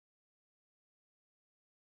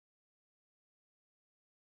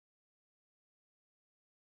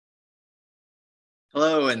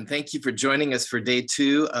Hello, and thank you for joining us for day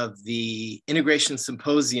 2 of the Integration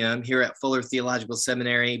Symposium here at Fuller Theological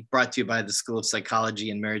Seminary, brought to you by the School of Psychology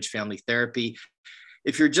and Marriage Family Therapy.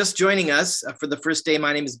 If you're just joining us for the first day,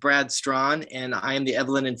 my name is Brad Strawn, and I am the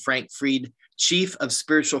Evelyn and Frank Fried Chief of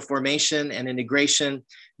Spiritual Formation and Integration,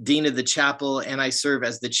 Dean of the Chapel, and I serve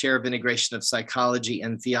as the Chair of Integration of Psychology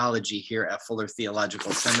and Theology here at Fuller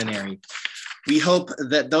Theological Seminary. We hope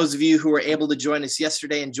that those of you who were able to join us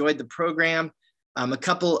yesterday enjoyed the program. A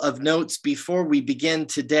couple of notes before we begin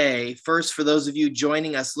today. First, for those of you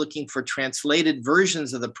joining us looking for translated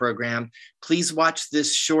versions of the program, please watch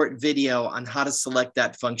this short video on how to select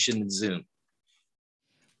that function in Zoom.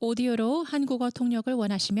 오디오로 한국어 통역을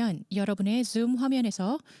원하시면 여러분의 줌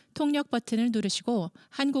화면에서 통역 버튼을 누르시고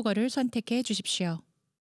한국어를 선택해 주십시오.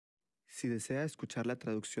 Si desea escuchar la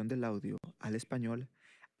traducción del audio al español,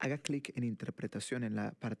 haga clic en Interpretación en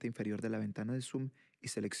la parte inferior de la ventana de Zoom y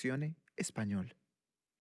seleccione Español.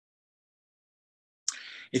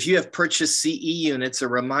 If you have purchased CE units, a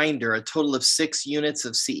reminder, a total of 6 units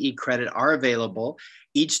of CE credit are available.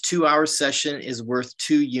 Each 2-hour session is worth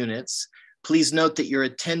 2 units. Please note that your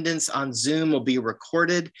attendance on Zoom will be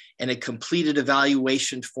recorded and a completed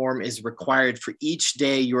evaluation form is required for each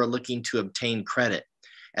day you are looking to obtain credit.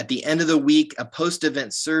 At the end of the week, a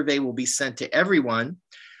post-event survey will be sent to everyone.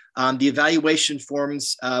 The evaluation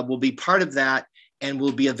forms will be part of that and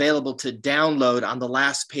will be available to download on the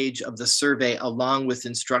last page of the survey along with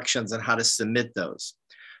instructions on how to submit those.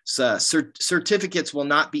 So certificates will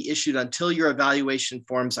not be issued until your evaluation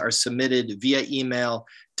forms are submitted via email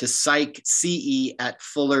to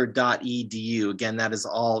psychce@fuller.edu. Again, that is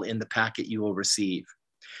all in the packet you will receive.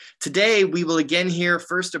 Today, we will again hear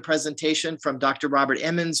first a presentation from Dr. Robert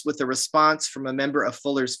Emmons with a response from a member of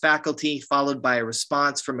Fuller's faculty, followed by a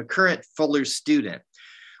response from a current Fuller student.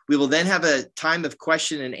 We will then have a time of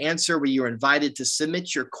question and answer where you are invited to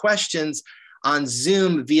submit your questions on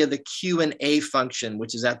Zoom via the Q&A function,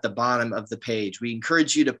 which is at the bottom of the page. We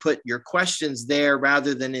encourage you to put your questions there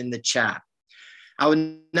rather than in the chat. I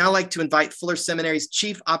would now like to invite Fuller Seminary's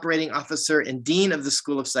Chief Operating Officer and Dean of the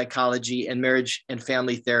School of Psychology and Marriage and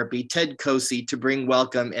Family Therapy, Ted Kosey, to bring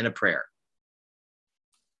welcome and a prayer.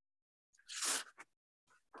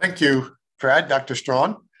 Thank you, Brad, Dr.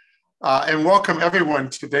 Strawn. And welcome everyone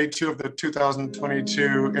to day 2 of the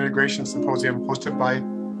 2022 Integration Symposium hosted by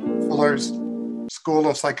Fuller's School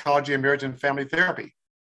of Psychology and Marriage and Family Therapy.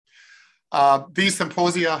 These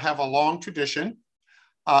symposia have a long tradition.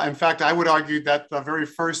 In fact, I would argue that the very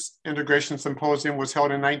first Integration Symposium was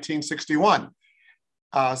held in 1961,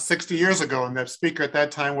 60 years ago, and the speaker at that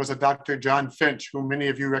time was a Dr. John Finch, whom many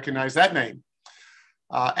of you recognize that name.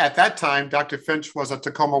 At that time, Dr. Finch was a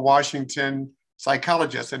Tacoma, Washington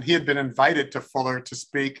psychologist, and he had been invited to Fuller to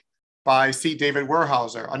speak by C. David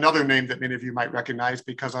Weyerhaeuser, another name that many of you might recognize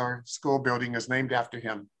because our school building is named after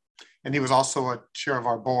him. And he was also a chair of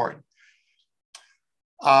our board.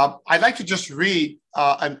 I'd like to just read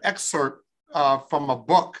an excerpt from a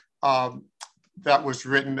book that was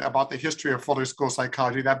written about the history of Fuller School of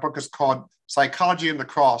Psychology. That book is called Psychology and the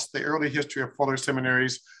Cross, the Early History of Fuller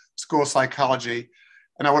Seminary's School of Psychology.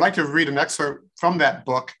 And I would like to read an excerpt from that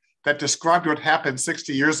book that described what happened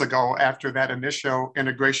 60 years ago after that initial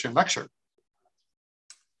integration lecture.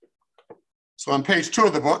 So on page 2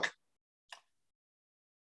 of the book,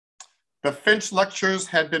 the Finch lectures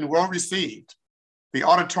had been well received. The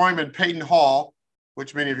auditorium in Peyton Hall,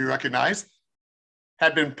 which many of you recognize,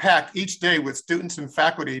 had been packed each day with students and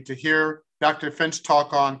faculty to hear Dr. Finch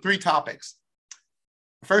talk on 3 topics.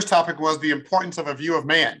 The first topic was the importance of a view of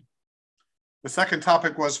man. The second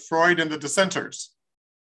topic was Freud and the dissenters.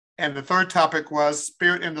 And the third topic was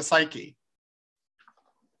spirit and the psyche.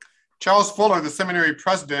 Charles Fuller, the seminary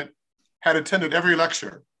president, had attended every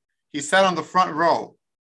lecture. He sat on the front row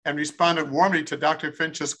and responded warmly to Dr.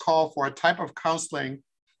 Finch's call for a type of counseling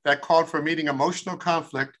that called for meeting emotional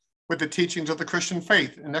conflict with the teachings of the Christian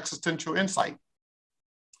faith and existential insight.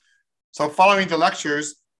 So following the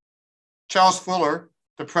lectures, Charles Fuller,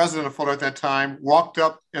 the president of Fuller at that time, walked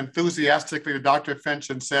up enthusiastically to Dr.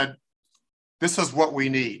 Finch and said, "This is what we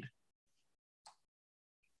need."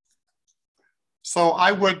 So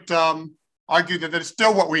I would argue that it's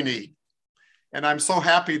still what we need. And I'm so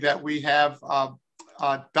happy that we have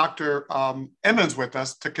Dr. Emmons with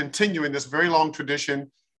us to continue in this very long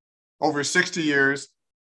tradition over 60 years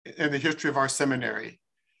in the history of our seminary.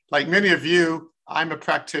 Like many of you, I'm a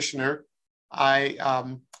practitioner. I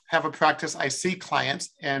have a practice, I see clients.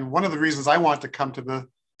 And one of the reasons I want to come to the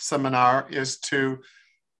seminar is to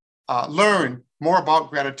learn more about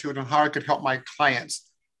gratitude and how I could help my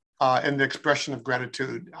clients in the expression of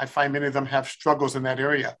gratitude. I find many of them have struggles in that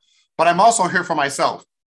area. but I'm also here for myself.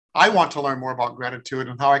 I want to learn more about gratitude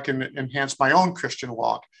and how I can enhance my own Christian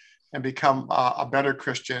walk and become a better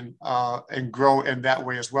Christian and grow in that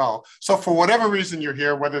way as well. So for whatever reason you're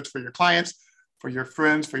here, whether it's for your clients, for your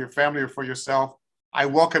friends, for your family, or for yourself, I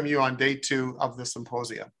welcome you on day 2 of the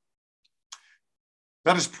symposium.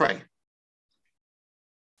 Let us pray.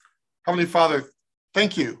 Heavenly Father,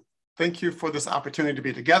 thank you. Thank you for this opportunity to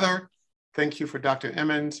be together. Thank you for Dr.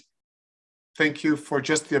 Emmons. Thank you for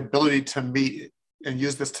just the ability to meet and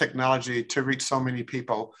use this technology to reach so many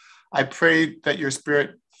people. I pray that your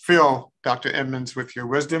Spirit fill Dr. Emmons with your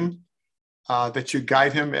wisdom, that you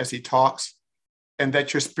guide him as he talks, and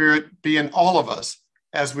that your Spirit be in all of us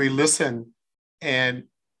as we listen and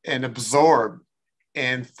absorb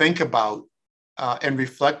and think about and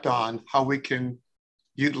reflect on how we can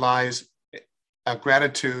utilize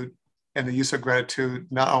gratitude and the use of gratitude,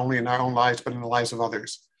 not only in our own lives, but in the lives of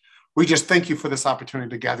others. We just thank you for this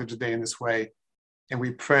opportunity to gather today in this way. And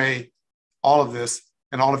we pray all of this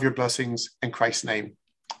and all of your blessings in Christ's name.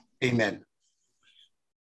 Amen.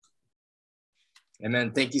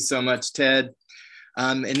 Amen. Thank you so much, Ted.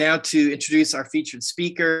 And now to introduce our featured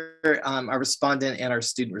speaker, our respondent and our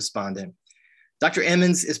student respondent. Dr.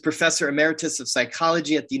 Emmons is Professor Emeritus of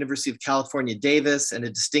Psychology at the University of California, Davis, and a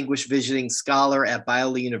distinguished visiting scholar at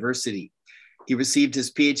Biola University. He received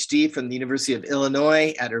his PhD from the University of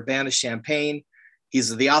Illinois at Urbana-Champaign.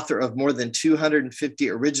 He's the author of more than 250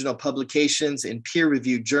 original publications in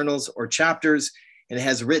peer-reviewed journals or chapters, and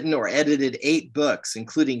has written or edited 8 books,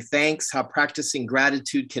 including Thanks, How Practicing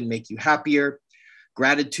Gratitude Can Make You Happier,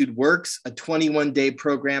 Gratitude Works, a 21-day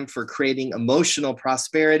program for creating emotional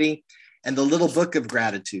prosperity, and The Little Book of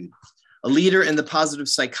Gratitude. A leader in the positive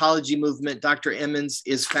psychology movement, Dr. Emmons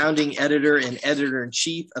is founding editor and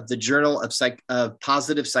editor-in-chief of the Journal of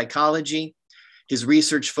Positive Psychology. His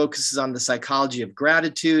research focuses on the psychology of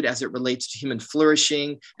gratitude as it relates to human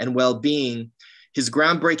flourishing and well-being. His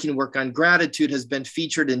groundbreaking work on gratitude has been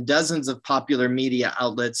featured in dozens of popular media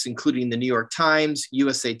outlets, including the New York Times,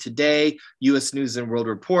 USA Today, US News and World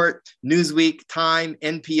Report, Newsweek, Time,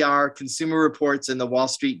 NPR, Consumer Reports, and the Wall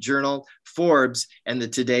Street Journal, Forbes, and the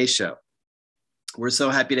Today Show. We're so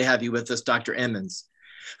happy to have you with us, Dr. Emmons.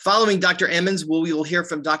 Following Dr. Emmons, we will hear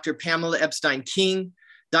from Dr. Pamela Epstein King.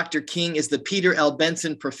 Dr. King is the Peter L.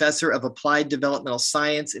 Benson Professor of Applied Developmental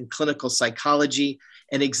Science and Clinical Psychology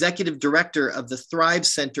and Executive Director of the Thrive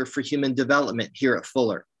Center for Human Development here at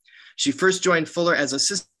Fuller. She first joined Fuller as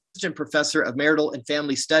Assistant Professor of Marital and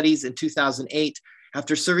Family Studies in 2008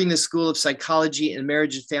 after serving the School of Psychology and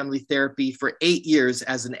Marriage and Family Therapy for 8 years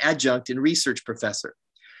as an adjunct and research professor.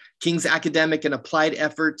 King's academic and applied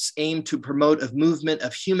efforts aim to promote a movement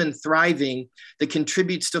of human thriving that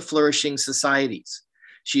contributes to flourishing societies.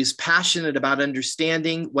 She is passionate about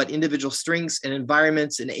understanding what individual strengths and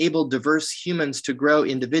environments enable diverse humans to grow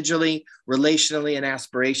individually, relationally, and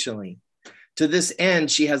aspirationally. To this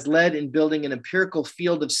end, she has led in building an empirical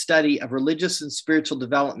field of study of religious and spiritual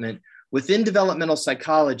development within developmental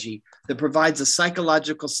psychology that provides a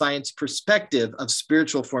psychological science perspective of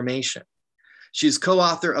spiritual formation. She is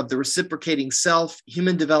co-author of The Reciprocating Self,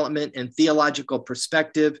 Human Development and Theological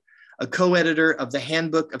Perspective, a co-editor of the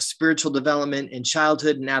Handbook of Spiritual Development in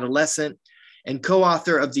Childhood and Adolescent, and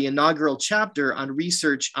co-author of the inaugural chapter on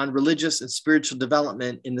research on religious and spiritual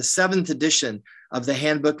development in the 7th edition of the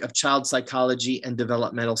Handbook of Child Psychology and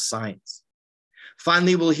Developmental Science.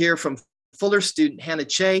 Finally, we'll hear from Fuller student Hannah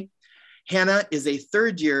Che. Hannah is a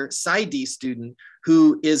third-year PsyD student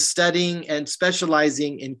who is studying and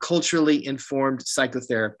specializing in culturally informed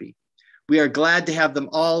psychotherapy. We are glad to have them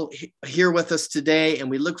all here with us today, and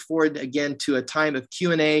we look forward again to a time of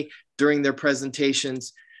Q&A during their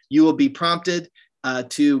presentations. You will be prompted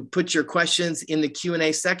to put your questions in the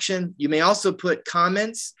Q&A section. You may also put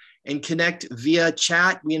comments and connect via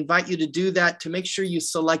chat. We invite you to do that to make sure you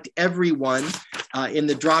select everyone in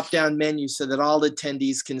the drop-down menu so that all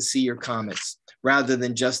attendees can see your comments rather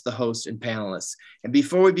than just the host and panelists. And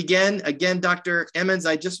before we begin, again, Dr. Emmons,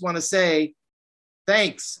 I just want to say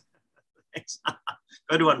thanks. Thanks.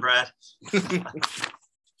 Good one, Brad.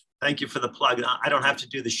 Thank you for the plug. I don't have to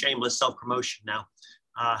do the shameless self-promotion now,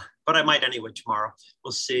 but I might anyway tomorrow.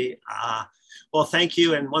 We'll see. Well, thank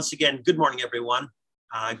you. And once again, good morning, everyone.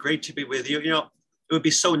 Great to be with you. You know, it would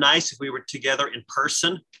be so nice if we were together in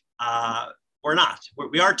person. We're not.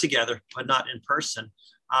 We are together, but not in person.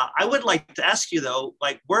 I would like to ask you, though,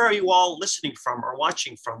 like, where are you all listening from or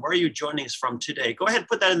watching from? Where are you joining us from today? Go ahead and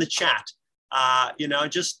put that in the chat. You know,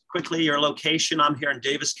 just quickly, your location. I'm here in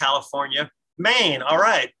Davis, California. Maine, all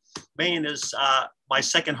right. Maine is my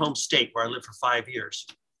second home state where I lived for 5 years.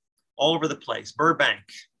 All over the place. Burbank,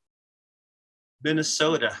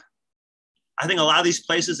 Minnesota, I think a lot of these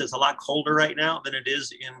places, it's a lot colder right now than it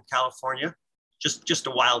is in California. Just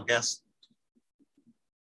a wild guess.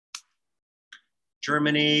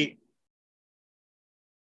 Germany,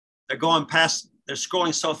 they're going past, they're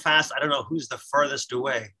scrolling so fast, I don't know who's the furthest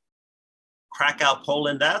away. Krakow,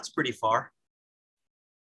 Poland, that's pretty far.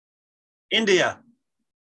 India,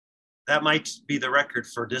 that might be the record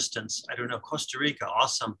for distance. I don't know. Costa Rica,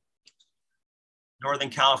 awesome. Northern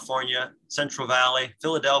California, Central Valley,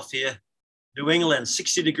 Philadelphia, New England,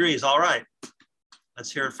 60 degrees, all right.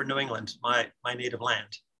 Let's hear it for New England, my native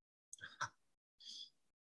land.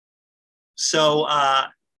 So how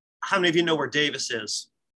many of you know where Davis is?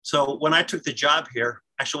 So when I took the job here,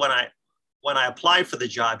 actually when I applied for the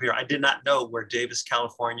job here, I did not know where Davis,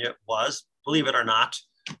 California was, believe it or not.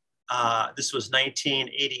 This was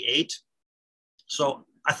 1988. So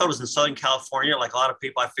I thought it was in Southern California. Like a lot of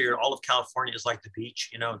people, I figured all of California is like the beach,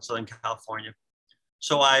 you know, in Southern California.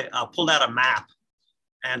 So I pulled out a map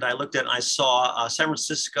and I looked at it and I saw San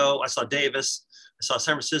Francisco, I saw Davis, I saw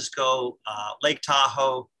San Francisco, Lake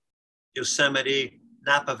Tahoe, Yosemite,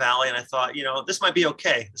 Napa Valley. And I thought, you know, this might be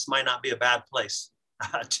okay. This might not be a bad place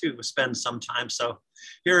to spend some time. So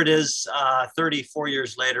here it is 34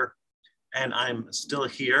 years later, and I'm still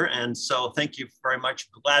here. And so thank you very much.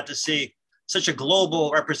 Glad to see such a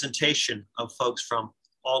global representation of folks from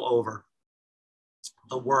all over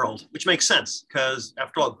the world, which makes sense because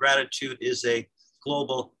after all, gratitude is a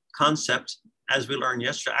global concept, as we learned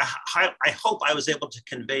yesterday. I hope I was able to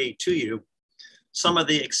convey to you some of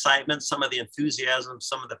the excitement, some of the enthusiasm,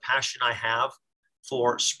 some of the passion I have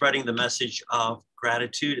for spreading the message of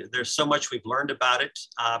gratitude. There's so much we've learned about it,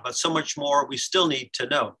 but so much more we still need to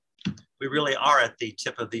know. We really are at the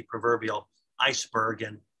tip of the proverbial iceberg,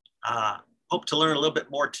 and hope to learn a little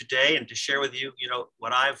bit more today and to share with you, you know,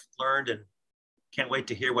 what I've learned, and can't wait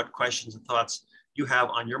to hear what questions and thoughts you have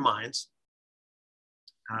on your minds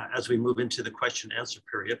as we move into the question and answer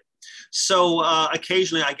period. So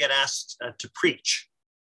occasionally I get asked to preach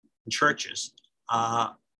in churches,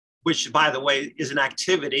 which, by the way, is an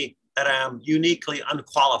activity that I am uniquely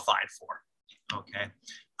unqualified for, okay?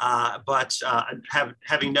 But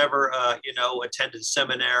having never, you know, attended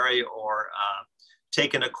seminary or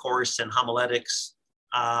taken a course in homiletics,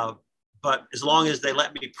 but as long as they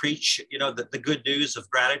let me preach, you know, the good news of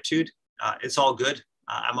gratitude, it's all good.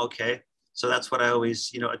 I'm okay. So that's what I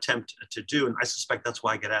always, you know, attempt to do. And I suspect that's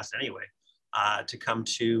why I get asked anyway, to come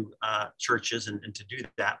to churches and to do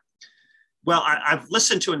that. Well, I've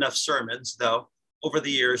listened to enough sermons, though, over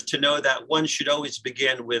the years to know that one should always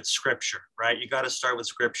begin with scripture, right? You got to start with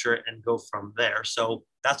scripture and go from there. So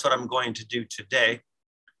that's what I'm going to do today.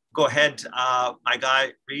 Go ahead, my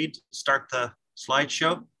guy, Reed, start the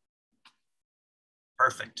slideshow.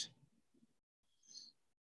 Perfect.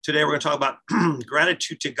 Today, we're going to talk about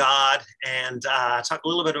gratitude to God and talk a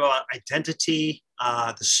little bit about identity,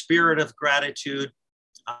 the spirit of gratitude.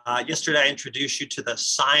 Yesterday, I introduced you to the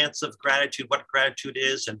science of gratitude, what gratitude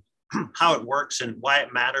is and how it works and why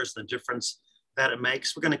it matters, the difference that it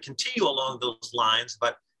makes. We're going to continue along those lines,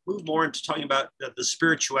 but move more into talking about the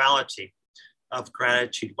spirituality of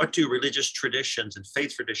gratitude. What do religious traditions and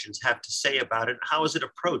faith traditions have to say about it? How is it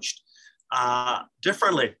approached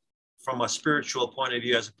differently from a spiritual point of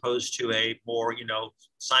view as opposed to a more, you know,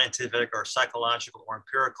 scientific or psychological or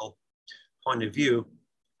empirical point of view?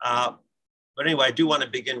 But anyway, I do want to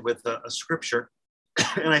begin with a scripture,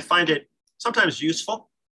 and I find it sometimes useful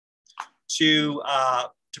to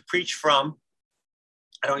preach from.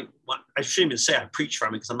 I shouldn't even say I preach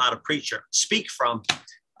from because I'm not a preacher. Speak from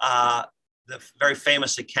the very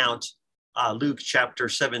famous account, Luke chapter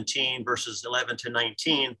 17, verses 11 to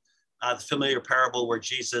 19, the familiar parable where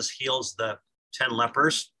Jesus heals the 10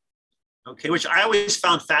 lepers, okay, which I always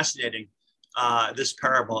found fascinating, this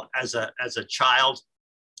parable as a child,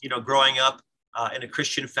 you know, growing up in a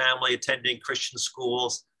Christian family, attending Christian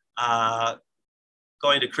schools,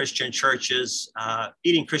 going to Christian churches,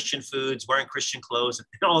 eating Christian foods, wearing Christian clothes, and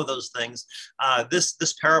all of those things.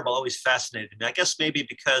 This parable always fascinated me. I guess maybe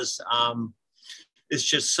because it's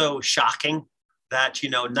just so shocking that, you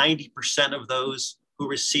know, 90% of those who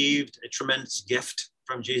received a tremendous gift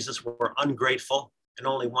from Jesus were ungrateful, and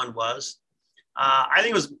only one was. I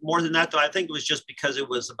think it was more than that, though. I think it was just because it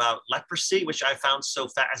was about leprosy, which I found so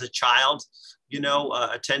as a child, you know,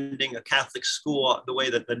 attending a Catholic school, the way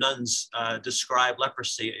that the nuns describe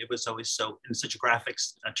leprosy, it was always so in such graphic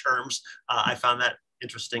terms. I found that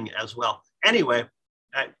interesting as well. Anyway,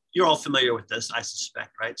 you're all familiar with this, I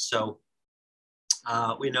suspect, right? So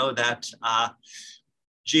we know that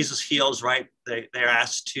Jesus heals, right? They're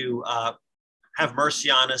asked to have mercy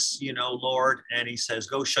on us, Lord. And he says,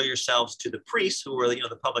 go show yourselves to the priests who were,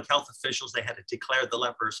 the public health officials. They had to declare the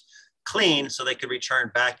lepers clean so they could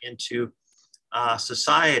return back into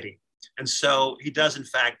society. And so he does, in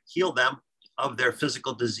fact, heal them of their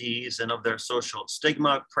physical disease and of their social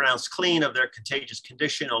stigma, pronounced clean of their contagious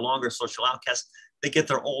condition, no longer social outcasts. They get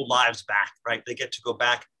their old lives back, right? They get to go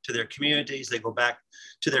back to their communities. They go back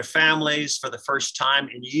to their families for the first time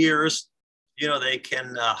in years. They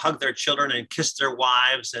can hug their children and kiss their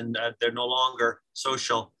wives, and they're no longer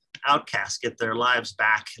social outcasts, get their lives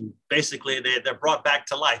back. And basically they're brought back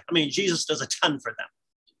to life. I mean, Jesus does a ton for them,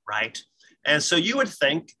 right? And so you would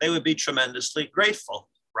think they would be tremendously grateful,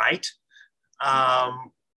 right?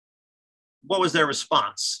 What was their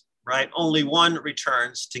response, right? Only one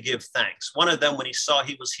returns to give thanks. One of them, when he saw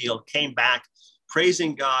he was healed, came back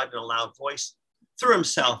praising God in a loud voice, threw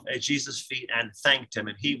himself at Jesus' feet and thanked him.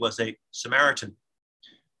 And he was a Samaritan.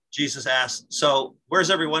 Jesus asked, so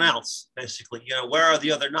where's everyone else? Basically, where are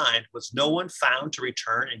the other 9? Was no one found to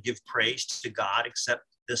return and give praise to God except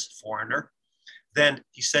this foreigner? Then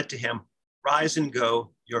he said to him, rise and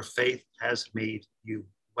go, your faith has made you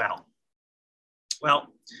well.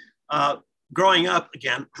 Well, growing up,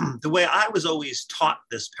 again, the way I was always taught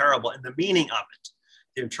this parable and the meaning of it,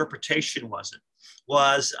 the interpretation was,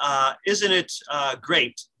 isn't it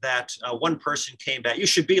great that one person came back? You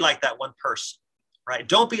should be like that one person, right?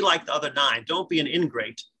 Don't be like the other 9. Don't be an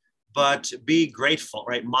ingrate, but be grateful,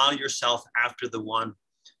 right? Model yourself after the one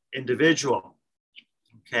individual,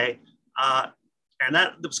 okay? And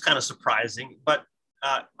that was kind of surprising, but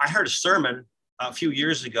I heard a sermon a few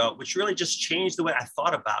years ago, which really just changed the way I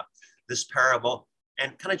thought about this parable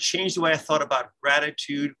and kind of changed the way I thought about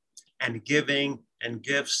gratitude and giving and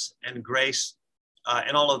gifts and grace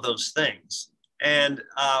and all of those things. And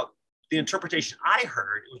the interpretation I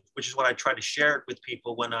heard, which is what I try to share with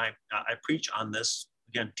people when I preach on this,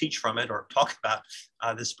 again, teach from it or talk about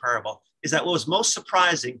this parable, is that what was most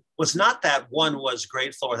surprising was not that one was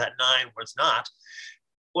grateful or that 9 was not.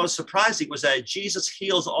 What was surprising was that Jesus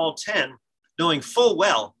heals all 10, knowing full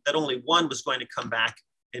well that only one was going to come back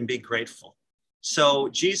and be grateful. So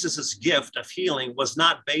Jesus's gift of healing was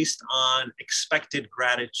not based on expected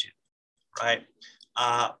gratitude, right?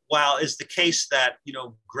 While it's the case that,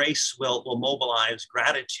 grace will mobilize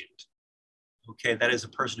gratitude, okay, that is a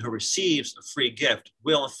person who receives a free gift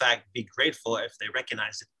will in fact be grateful if they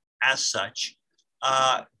recognize it as such.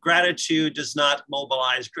 Gratitude does not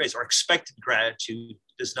mobilize grace, or expected gratitude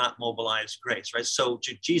does not mobilize grace, right? So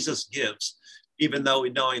Jesus gives, even though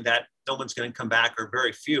knowing that no one's going to come back, or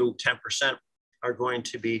very few, 10% are going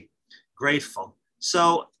to be grateful.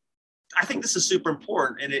 So I think this is super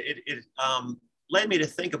important, and it led me to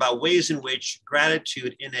think about ways in which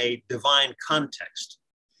gratitude in a divine context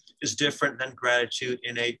is different than gratitude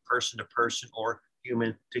in a person-to-person or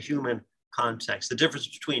human-to-human context. The difference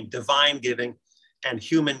between divine giving and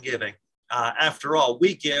human giving. After all,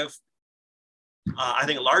 we give, I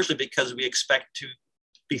think, largely because we expect to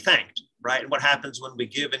be thanked, right? And what happens when we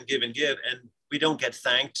give and give and give and we don't get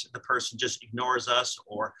thanked? The person just ignores us,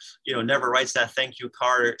 or never writes that thank you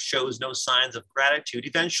card, or shows no signs of gratitude.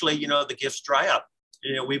 Eventually, the gifts dry up.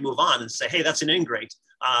 We move on and say, hey, that's an ingrate.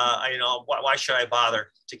 Why should I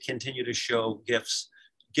bother to continue to show gifts,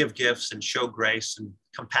 give gifts and show grace and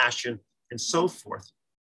compassion and so forth?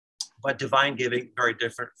 But divine giving, very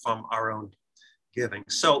different from our own giving.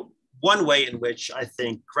 So one way in which I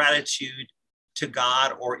think gratitude to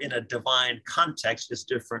God or in a divine context is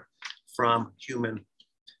different from human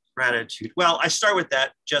gratitude. Well, I start with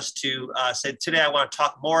that just to say today I want to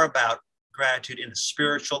talk more about gratitude in a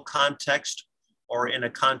spiritual context, or in a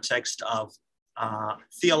context of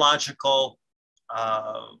theological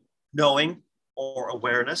knowing or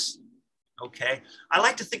awareness, okay? I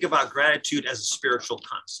like to think about gratitude as a spiritual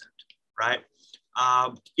concept, right?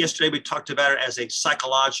 Yesterday we talked about it as a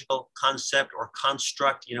psychological concept or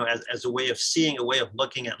construct, as a way of seeing, a way of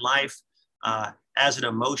looking at life, as an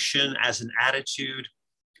emotion, as an attitude,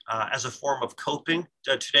 as a form of coping.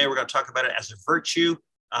 Today we're going to talk about it as a virtue.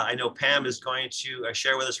 I know Pam is going to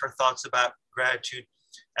share with us her thoughts about gratitude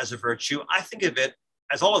as a virtue. I think of it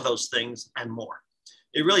as all of those things and more.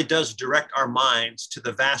 It really does direct our minds to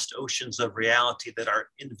the vast oceans of reality that are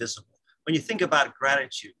invisible. When you think about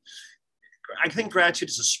gratitude, I think gratitude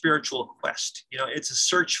is a spiritual quest. It's a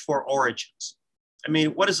search for origins. I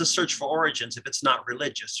mean, what is a search for origins if it's not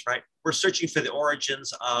religious, right? We're searching for the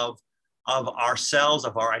origins of ourselves,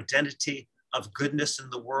 of our identity, of goodness in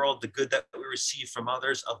the world, the good that we receive from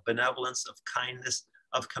others, of benevolence, of kindness,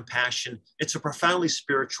 of compassion. It's a profoundly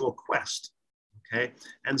spiritual quest, okay?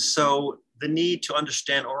 And so the need to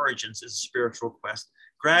understand origins is a spiritual quest.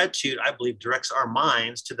 gratitude, I believe, directs our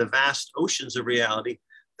minds to the vast oceans of reality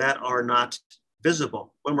that are not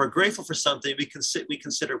visible. When we're grateful for something, we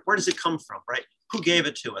consider, where does it come from, right? Who gave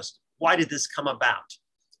it to us? Why did this come about?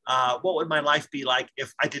 What would my life be like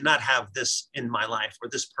if I did not have this in my life, or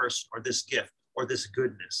this person, or this gift, or this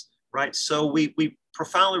goodness, right? So we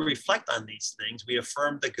profoundly reflect on these things. We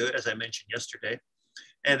affirm the good, as I mentioned yesterday,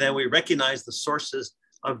 and then we recognize the sources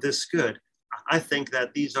of this good. I think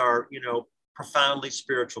that these are, profoundly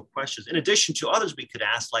spiritual questions. In addition to others we could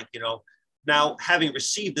ask, like, now having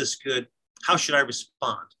received this good, how should I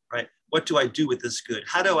respond, right? What do I do with this good?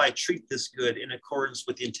 How do I treat this good in accordance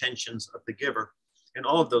with the intentions of the giver? And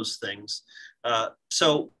all of those things.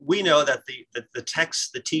 So we know that the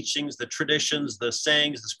texts, the teachings, the traditions, the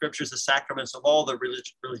sayings, the scriptures, the sacraments of all the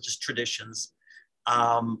religious traditions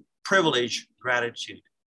privilege gratitude.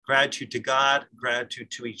 Gratitude to God,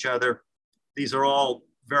 gratitude to each other. These are all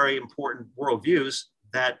very important worldviews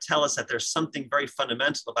that tell us that there's something very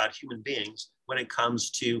fundamental about human beings when it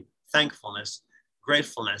comes to thankfulness,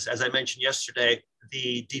 gratefulness. As I mentioned yesterday,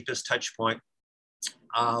 the deepest touch point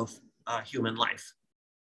of human life.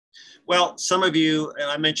 Well, some of you, and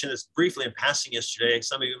I mentioned this briefly in passing yesterday,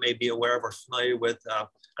 some of you may be aware of or familiar with a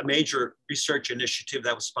major research initiative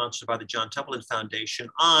that was sponsored by the John Templeton Foundation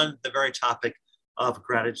on the very topic of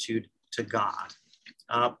gratitude to God.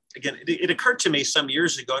 Again, it occurred to me some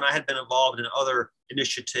years ago, and I had been involved in other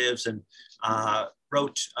initiatives and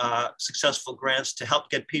wrote successful grants to help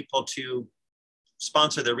get people to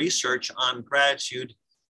sponsor their research on gratitude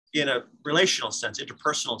in a relational sense,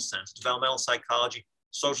 interpersonal sense, developmental psychology,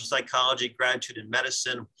 social psychology, gratitude in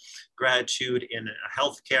medicine, gratitude in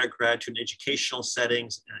healthcare, gratitude in educational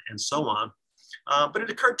settings, and so on. But it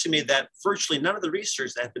occurred to me that virtually none of the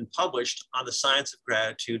research that had been published on the science of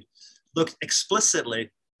gratitude looked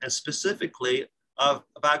explicitly and specifically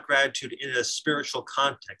about gratitude in a spiritual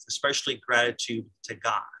context, especially gratitude to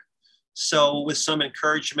God. So with some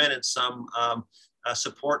encouragement and some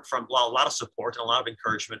support from, well, a lot of support and a lot of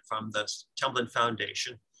encouragement from the Templeton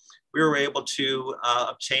Foundation, we were able to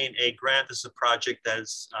obtain a grant. This is a project that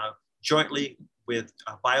is jointly with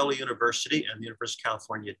Biola University and the University of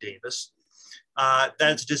California, Davis,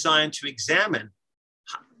 that's designed to examine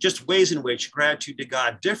just ways in which gratitude to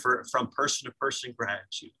God differ from person-to-person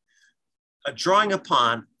gratitude, drawing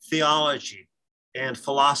upon theology and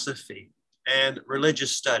philosophy and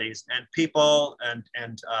religious studies and people and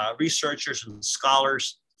researchers and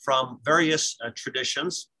scholars from various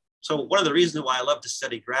traditions. So one of the reasons why I love to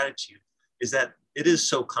study gratitude is that it is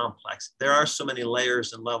so complex. There are so many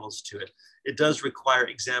layers and levels to it. It does require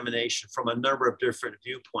examination from a number of different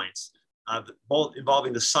viewpoints, both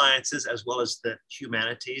involving the sciences as well as the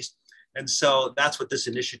humanities. And so that's what this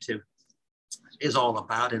initiative is all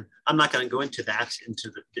about. And I'm not going to go into that,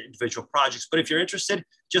 into the individual projects, but if you're interested,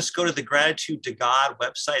 just go to the Gratitude to God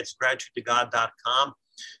website. It's gratitudetogod.com.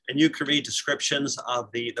 And you can read descriptions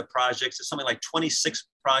of the projects. It's something like 26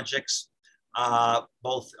 projects,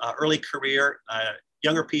 both early career,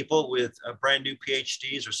 younger people with brand new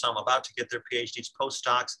PhDs or some about to get their PhDs,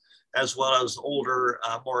 postdocs, as well as older,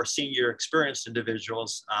 more senior experienced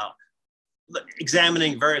individuals,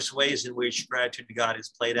 examining various ways in which gratitude to God is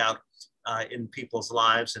played out in people's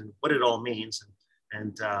lives and what it all means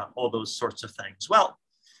and all those sorts of things. Well,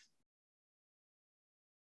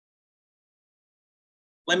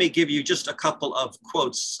 let me give you just a couple of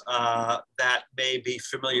quotes that may be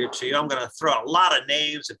familiar to you. I'm going to throw out a lot of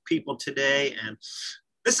names of people today, and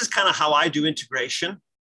this is kind of how I do integration.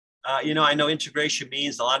 I know integration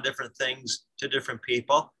means a lot of different things to different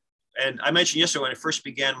people. And I mentioned yesterday when I first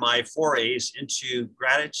began my forays into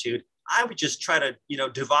gratitude, I would just try to,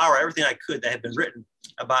 devour everything I could that had been written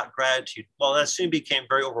about gratitude. Well, that soon became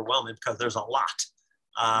very overwhelming because there's a lot.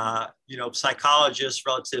 Psychologists,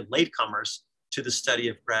 relative latecomers to the study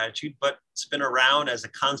of gratitude, but it's been around as a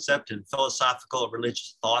concept in philosophical and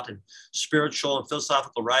religious thought and spiritual and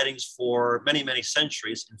philosophical writings for many, many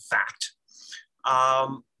centuries, in fact.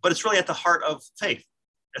 But it's really at the heart of faith,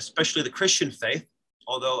 especially the Christian faith,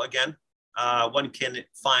 although again, one can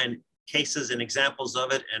find cases and examples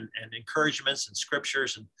of it and encouragements and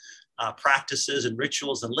scriptures and practices and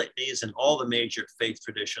rituals and litanies and all the major faith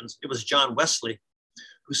traditions. It was John Wesley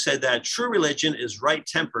who said that true religion is right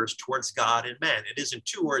tempers towards God and man. It is in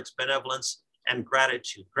two words, benevolence and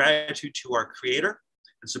gratitude. Gratitude to our Creator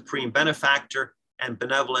and supreme benefactor, and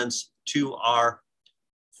benevolence to our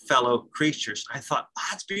fellow creatures. I thought,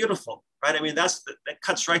 that's beautiful, right? I mean, that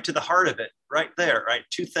cuts right to the heart of it, right there, right?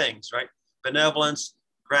 Two things, right? Benevolence,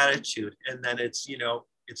 gratitude, and then it's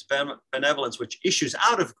benevolence which issues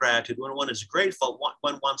out of gratitude. When one is grateful,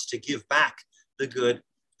 one wants to give back the good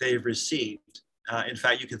they've received. In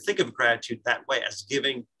fact, you can think of gratitude that way, as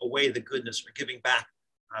giving away the goodness or giving back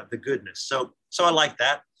the goodness. So I like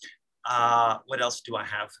that. What else do I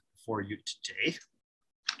have for you today?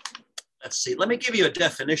 Let's see. Let me give you a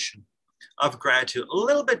definition of gratitude, a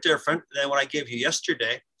little bit different than what I gave you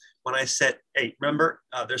yesterday when I said, hey, remember,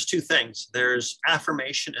 there's two things. There's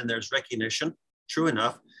affirmation and there's recognition. True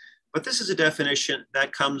enough. But this is a definition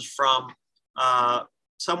that comes from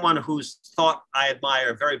someone whose thought I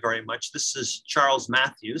admire very, very much. This is Charles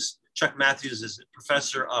Matthews. Chuck Matthews is a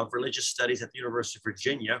professor of religious studies at the University of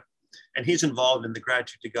Virginia, and he's involved in the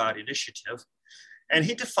Gratitude to God initiative. And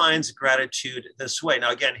he defines gratitude this way.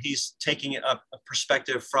 Now, again, he's taking a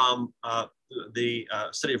perspective from the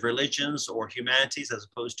study of religions or humanities as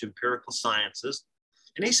opposed to empirical sciences.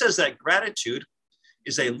 And he says that gratitude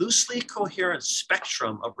is a loosely coherent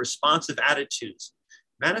spectrum of responsive attitudes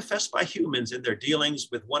manifest by humans in their dealings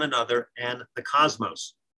with one another and the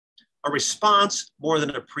cosmos. A response more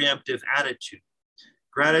than a preemptive attitude.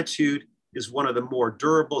 Gratitude is one of the more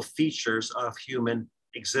durable features of human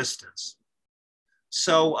existence.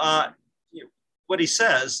 So what he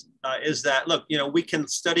says is that, look, we can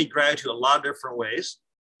study gratitude a lot of different ways.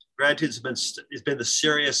 Gratitude has been the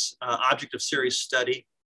serious object of serious study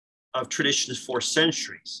of traditions for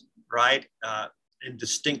centuries, right? In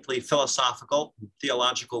distinctly philosophical,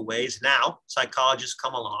 theological ways. Now, psychologists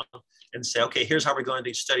come along and say, okay, here's how we're going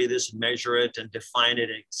to study this and measure it and define it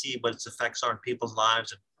and see what its effects are in people's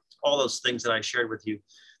lives and all those things that I shared with you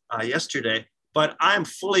yesterday. But I'm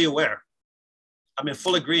fully aware, I'm in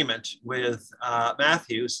full agreement with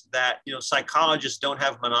Matthews that psychologists don't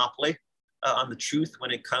have a monopoly on the truth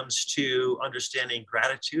when it comes to understanding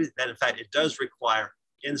gratitude, that in fact it does require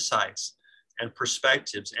insights and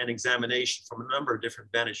perspectives and examination from a number of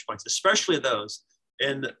different vantage points, especially those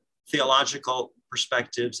in theological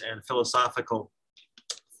perspectives and philosophical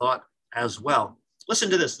thought as well.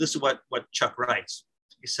 Listen to this. This is what Chuck writes.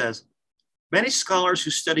 He says, many scholars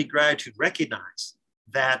who study gratitude recognize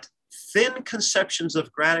that thin conceptions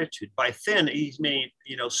of gratitude, by thin, he means,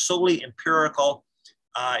 solely empirical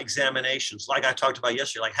examinations, like I talked about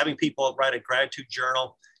yesterday, like having people write a gratitude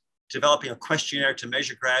journal, developing a questionnaire to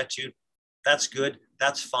measure gratitude. That's good,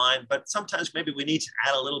 that's fine. But sometimes maybe we need to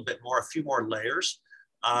add a little bit more, a few more layers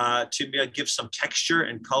to give some texture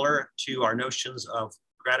and color to our notions of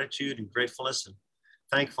gratitude and gratefulness and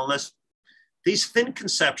thankfulness. These thin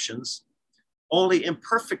conceptions only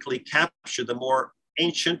imperfectly capture the more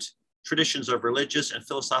ancient traditions of religious and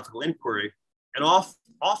philosophical inquiry and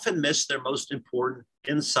often miss their most important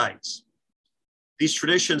insights. These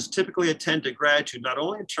traditions typically attend to gratitude not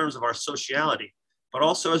only in terms of our sociality, but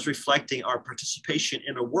also as reflecting our participation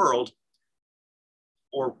in a world,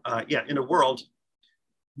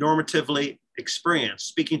 normatively experienced,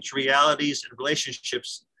 speaking to realities and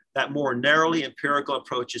relationships that more narrowly empirical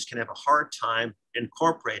approaches can have a hard time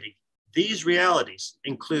incorporating. These realities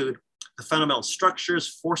include the fundamental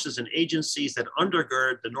structures, forces, and agencies that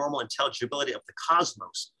undergird the normal intelligibility of the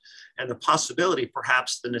cosmos, and the possibility,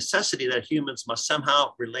 perhaps the necessity, that humans must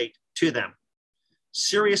somehow relate to them.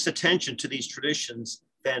 Serious attention to these traditions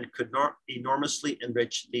then could enormously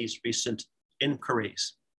enrich these recent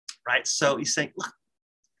inquiries, right? So he's saying, look,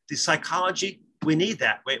 the psychology, we need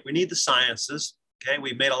that. We need the sciences, okay?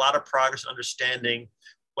 We've made a lot of progress understanding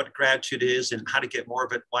what gratitude is and how to get more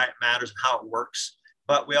of it, why it matters, and how it works.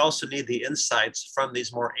 But we also need the insights from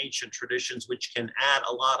these more ancient traditions, which can add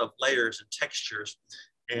a lot of layers and textures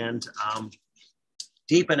and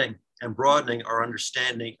deepening and broadening our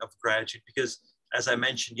understanding of gratitude. Because as I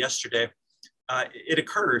mentioned yesterday, it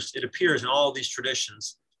appears in all these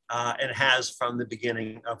traditions, and has from the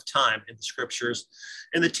beginning of time in the scriptures,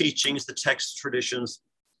 in the teachings, the text traditions,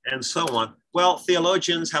 and so on. Well,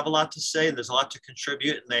 theologians have a lot to say, and there's a lot to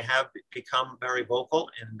contribute, and they have become very vocal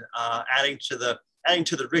in adding to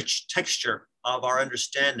the rich texture of our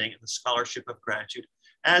understanding and the scholarship of gratitude,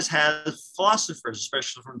 as has philosophers,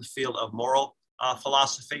 especially from the field of moral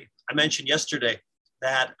philosophy. I mentioned yesterday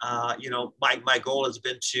that my goal has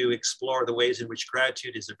been to explore the ways in which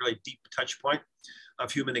gratitude is a really deep touch point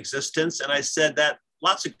of human existence. And I said that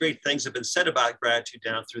lots of great things have been said about gratitude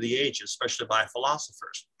down through the ages, especially by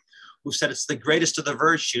philosophers who said it's the greatest of the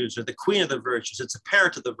virtues, or the queen of the virtues, it's a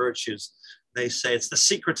parent of the virtues. They say it's the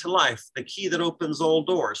secret to life, the key that opens all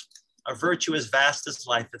doors, a virtue as vast as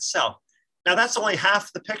life itself. Now that's only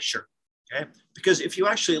half the picture, okay? Because if you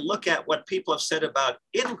actually look at what people have said about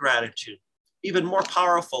ingratitude, even more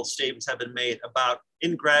powerful statements have been made about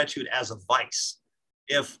ingratitude as a vice.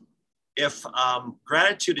 If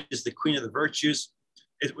gratitude is the queen of the virtues,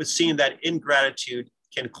 it would seem that ingratitude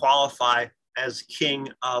can qualify as king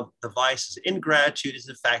of the vices. Ingratitude is,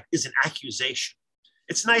 in fact, is an accusation.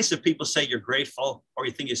 It's nice if people say you're grateful or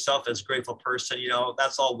you think yourself as a grateful person, you know,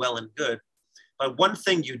 that's all well and good. But one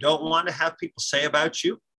thing you don't want to have people say about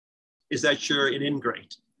you is that you're an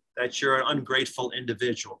ingrate, that you're an ungrateful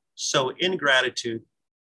individual. So ingratitude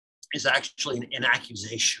is actually an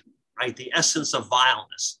accusation, right? The essence of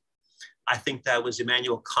vileness. I think that was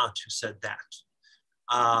Immanuel Kant who said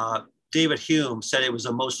that. David Hume said it was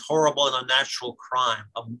a most horrible and unnatural crime,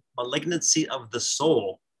 a malignancy of the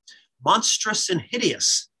soul, monstrous and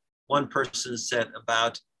hideous, one person said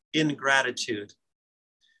about ingratitude.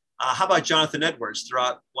 How about Jonathan Edwards,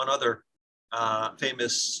 throughout one other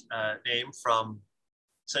famous name from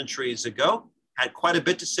centuries ago, had quite a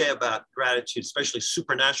bit to say about gratitude, especially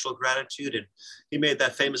supernatural gratitude. And he made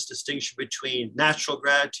that famous distinction between natural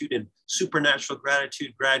gratitude and supernatural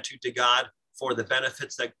gratitude, gratitude to God for the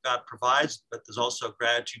benefits that God provides, but there's also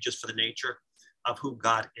gratitude just for the nature of who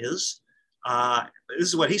God is. This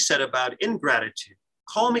is what he said about ingratitude.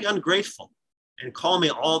 Call me ungrateful and call me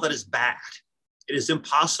all that is bad. It is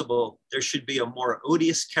impossible there should be a more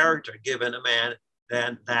odious character given a man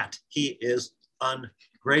than that he is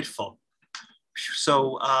ungrateful.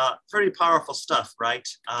 So pretty powerful stuff, right?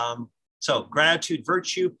 So gratitude,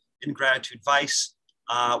 virtue, ingratitude, vice.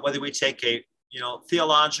 Whether we take a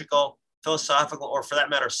theological, philosophical, or for that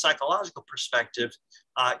matter, psychological perspective,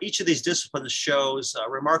 each of these disciplines shows a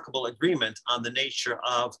remarkable agreement on the nature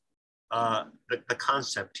of the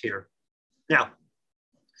concept here. Now,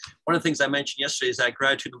 one of the things I mentioned yesterday is that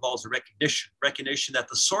gratitude involves a recognition that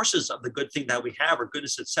the sources of the good thing that we have, or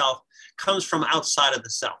goodness itself, comes from outside of the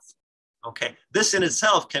self. Okay, this in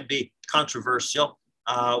itself can be controversial.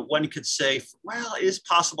 One could say, well, it is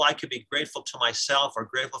possible I could be grateful to myself or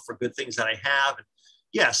grateful for good things that I have. And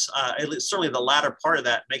yes, certainly the latter part of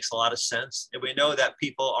that makes a lot of sense. And we know that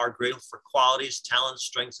people are grateful for qualities, talents,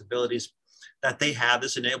 strengths, abilities that they have.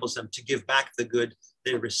 This enables them to give back the good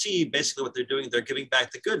they receive. Basically what they're doing, they're giving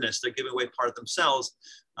back the goodness. They're giving away part of themselves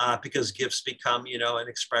because gifts become, an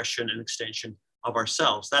expression, an extension of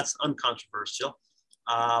ourselves. That's uncontroversial.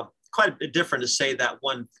 Quite a bit different to say that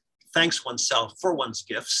one thanks oneself for one's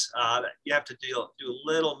gifts. You have to do a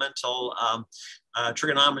little mental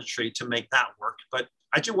trigonometry to make that work. But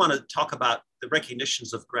I do want to talk about the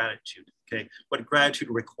recognitions of gratitude, okay? What gratitude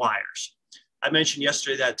requires. I mentioned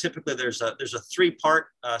yesterday that typically there's a three-part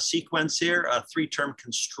sequence here, a three-term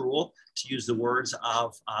construal, to use the words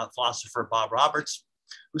of philosopher Bob Roberts,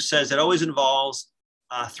 who says it always involves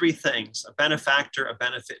three things: a benefactor, a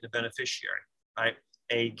benefit, and a beneficiary, right?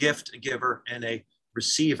 A gift, a giver, and a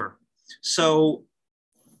receiver. So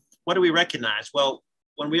what do we recognize? Well,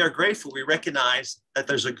 when we are grateful, we recognize that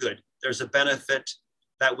there's a good, there's a benefit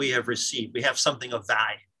that we have received. We have something of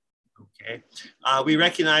value, okay? We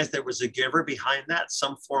recognize there was a giver behind that,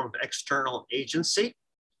 some form of external agency.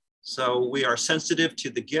 So we are sensitive to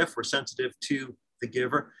the gift, we're sensitive to the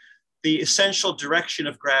giver. The essential direction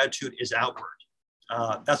of gratitude is outward.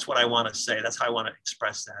 That's what I want to say. That's how I want to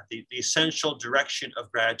express that. The essential direction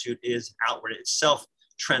of gratitude is outward. It's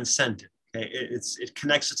self-transcendent. Okay? It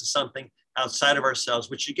connects us to something outside of ourselves,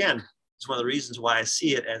 which again is one of the reasons why I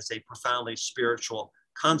see it as a profoundly spiritual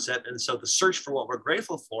concept. And so the search for what we're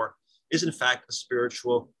grateful for is in fact a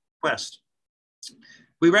spiritual quest.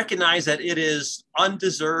 We recognize that it is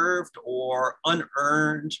undeserved or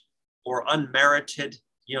unearned or unmerited.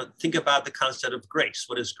 Think about the concept of grace.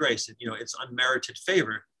 What is grace? It's unmerited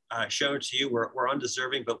favor shown to you. We're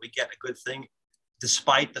undeserving, but we get a good thing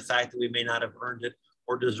despite the fact that we may not have earned it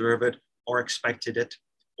or deserve it or expected it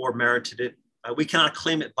or merited it. We cannot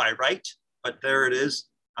claim it by right, but there it is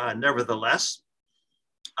nevertheless.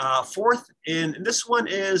 Fourth, and this one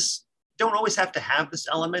is, don't always have to have this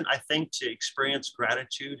element, I think, to experience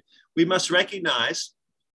gratitude. We must recognize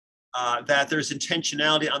that there's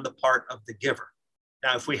intentionality on the part of the giver.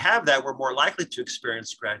 Now, if we have that, we're more likely to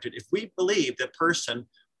experience gratitude. If we believe that person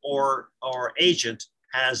or agent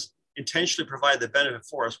has intentionally provided the benefit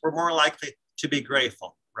for us, we're more likely to be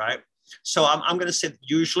grateful, right? So I'm going to say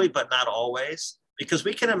usually, but not always, because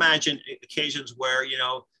we can imagine occasions where,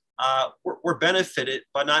 we're benefited,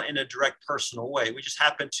 but not in a direct personal way. We just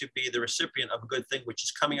happen to be the recipient of a good thing, which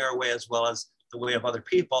is coming our way as well as the way of other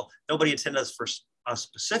people. Nobody intended us for us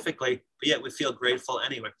specifically, but yet we feel grateful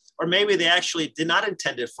anyway. Or maybe they actually did not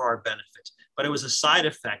intend it for our benefit, but it was a side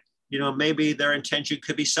effect. Maybe their intention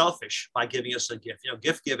could be selfish by giving us a gift.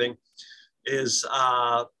 Gift giving is,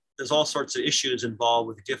 there's all sorts of issues involved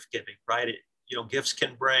with gift giving, right? Gifts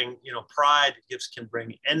can bring, pride, gifts can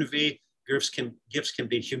bring envy, gifts can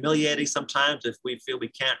be humiliating sometimes if we feel we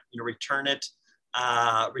can't, return it,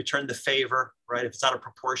 return the favor, right? If it's out of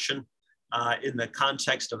proportion, in the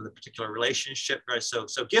context of the particular relationship, right? So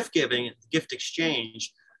gift giving, gift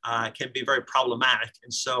exchange can be very problematic.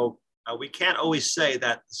 And so we can't always say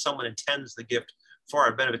that someone intends the gift for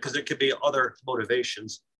our benefit, because there could be other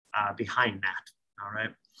motivations behind that, all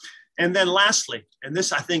right? And then lastly, and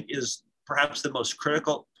this I think is perhaps the most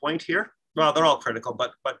critical point here. Well, they're all critical,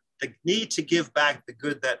 but the need to give back the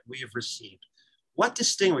good that we've received. What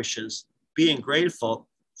distinguishes being grateful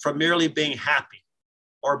from merely being happy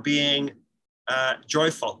or being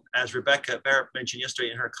joyful, as Rebecca Barrett mentioned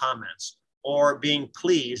yesterday in her comments, or being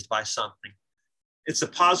pleased by something? It's a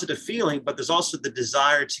positive feeling, but there's also the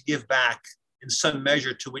desire to give back in some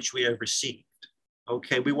measure to which we have received.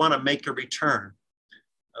 Okay, we want to make a return.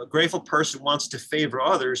 A grateful person wants to favor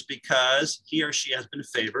others because he or she has been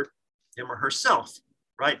favored, him or herself,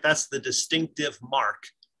 right? That's the distinctive mark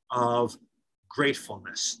of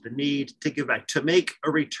gratefulness, the need to give back, to make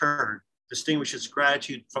a return, distinguishes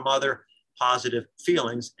gratitude from other positive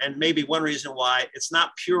feelings. And maybe one reason why it's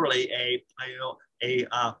not purely a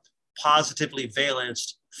positively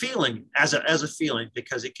valenced feeling as a feeling,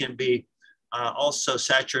 because it can be also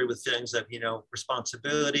saturated with feelings of,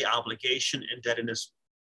 responsibility, obligation, indebtedness,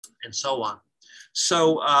 and so on.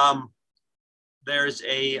 So there's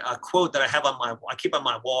a quote that I keep on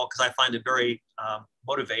my wall because I find it very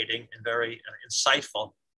motivating and very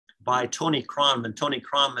insightful, by Tony Kronman. Tony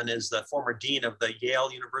Kronman is the former dean of the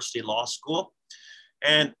Yale University Law School.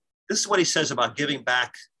 And this is what he says about giving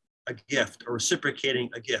back a gift or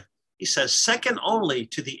reciprocating a gift. He says, second only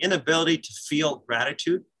to the inability to feel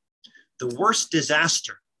gratitude, the worst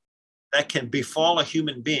disaster that can befall a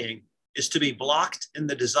human being is to be blocked in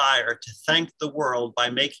the desire to thank the world by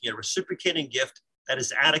making a reciprocating gift that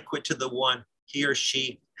is adequate to the one he or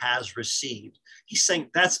she has received. He's saying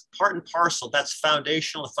that's part and parcel, that's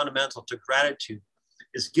foundational and fundamental to gratitude,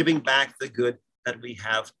 is giving back the good that we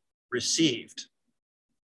have received.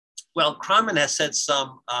 Well, Kronman has said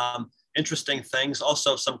some interesting things,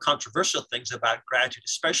 also some controversial things about gratitude,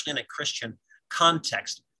 especially in a Christian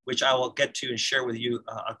context, which I will get to and share with you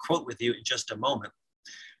a quote with you in just a moment.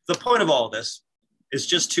 The point of all this is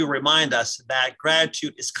just to remind us that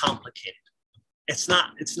gratitude is complicated. It's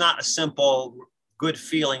not a simple good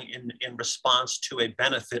feeling in response to a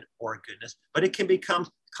benefit or goodness, but it can become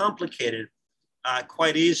complicated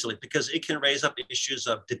quite easily because it can raise up issues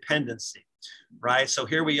of dependency, right? So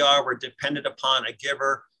here we are, we're dependent upon a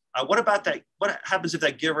giver. What about that? What happens if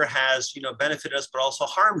that giver has, benefited us, but also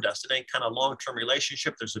harmed us in any kind of long-term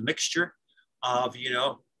relationship? There's a mixture of,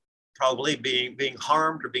 probably being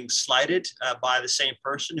harmed or being slighted by the same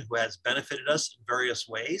person who has benefited us in various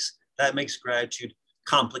ways. That makes gratitude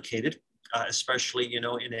complicated, especially, in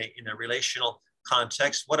a relational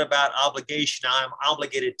context. What about obligation? Now I'm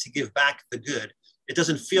obligated to give back the good. It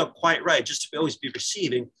doesn't feel quite right just to always be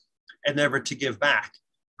receiving and never to give back,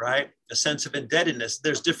 right? A sense of indebtedness.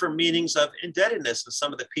 There's different meanings of indebtedness, and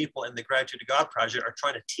some of the people in the Gratitude to God Project are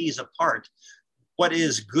trying to tease apart what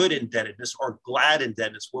is good indebtedness or glad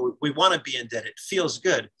indebtedness, where we want to be indebted. It feels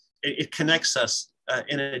good. It connects us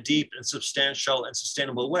in a deep and substantial and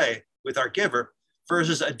sustainable way with our giver,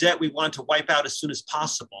 versus a debt we want to wipe out as soon as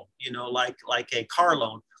possible, like a car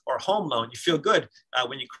loan or a home loan. You feel good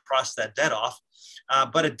when you cross that debt off.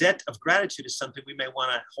 But a debt of gratitude is something we may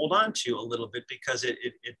want to hold on to a little bit because it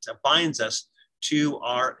binds us to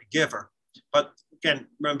our giver. But again,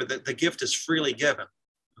 remember that the gift is freely given,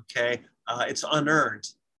 okay? It's unearned.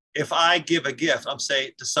 If I give a gift, I'm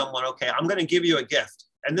saying to someone, okay, I'm going to give you a gift,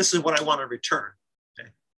 and this is what I want to return. Okay?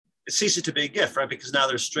 It ceases to be a gift, right? Because now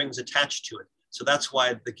there's strings attached to it. So that's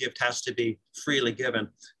why the gift has to be freely given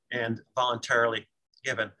and voluntarily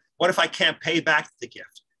given. What if I can't pay back the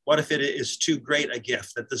gift? What if it is too great a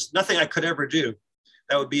gift, that there's nothing I could ever do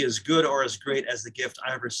that would be as good or as great as the gift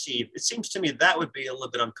I've received? It seems to me that would be a little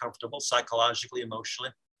bit uncomfortable psychologically,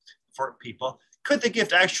 emotionally for people. Could the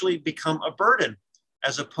gift actually become a burden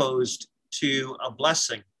as opposed to a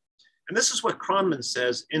blessing? And this is what Kronman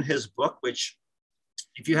says in his book, which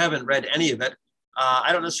if you haven't read any of it,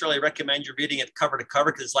 I don't necessarily recommend you reading it cover to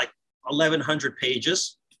cover because it's like 1,100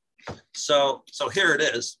 pages. So here it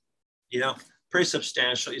is, pretty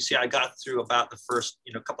substantial. You see, I got through about the first,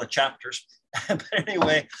 couple of chapters. But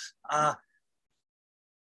anyway,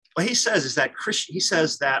 what he says is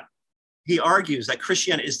that he argues that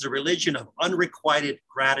Christianity is the religion of unrequited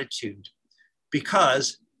gratitude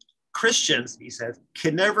because Christians, he says,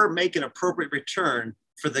 can never make an appropriate return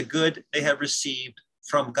for the good they have received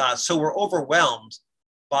from God. So we're overwhelmed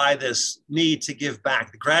by this need to give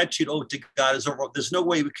back. The gratitude owed to God is over. There's no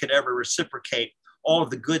way we could ever reciprocate all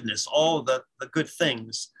of the goodness, all of the good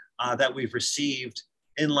things that we've received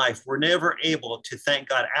in life, we're never able to thank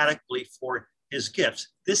God adequately for his gifts.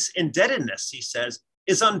 This indebtedness, he says,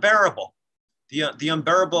 is unbearable. The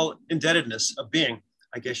unbearable indebtedness of being,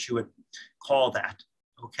 I guess you would call that.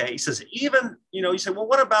 Okay, he says, even, you say, well,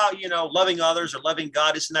 what about, loving others or loving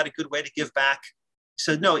God? Isn't that a good way to give back? He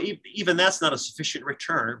said, no, even that's not a sufficient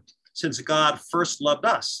return, since God first loved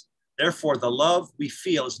us. Therefore, the love we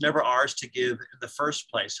feel is never ours to give in the first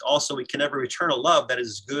place. Also, we can never return a love that is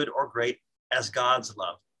as good or great as God's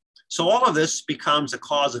love. So all of this becomes a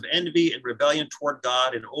cause of envy and rebellion toward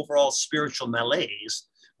God and overall spiritual malaise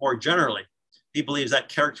more generally. He believes that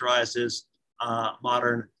characterizes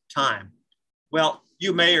modern time. Well,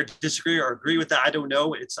 you may or disagree or agree with that. I don't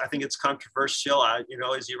know. I think it's controversial.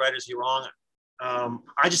 Is he right? Is he wrong?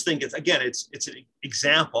 I just think it's an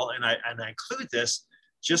example, and I include this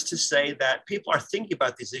just to say that people are thinking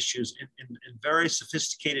about these issues in very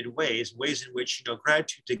sophisticated ways in which,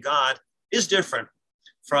 gratitude to God is different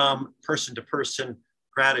from person to person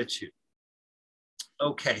gratitude.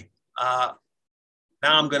 Okay, now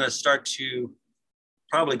I'm going to start to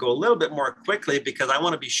probably go a little bit more quickly because I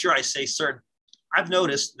want to be sure I say certain. I've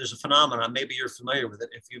noticed there's a phenomenon, maybe you're familiar with it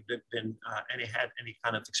if you've had any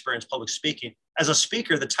kind of experience public speaking. As a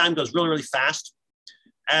speaker, the time goes really, really fast.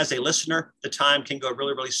 As a listener, the time can go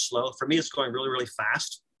really, really slow. For me, it's going really, really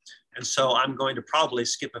fast. And so I'm going to probably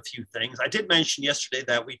skip a few things. I did mention yesterday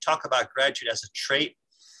that we talk about gratitude as a trait.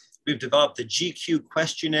 We've developed the GQ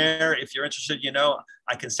questionnaire. If you're interested,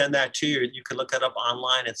 I can send that to you. You can look it up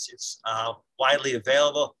online. It's widely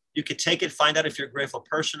available. You can take it, find out if you're a grateful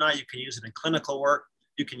person or not. You can use it in clinical work.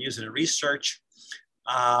 You can use it in research.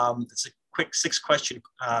 It's a quick 6-question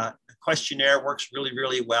questionnaire, works really,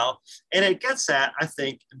 really well. And it gets at, I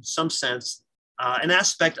think, in some sense, an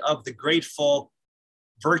aspect of the grateful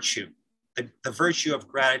virtue, the virtue of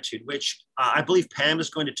gratitude, which I believe Pam is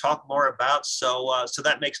going to talk more about. So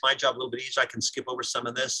that makes my job a little bit easier. I can skip over some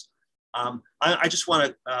of this. I just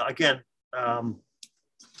want to, again,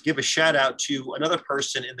 give a shout out to another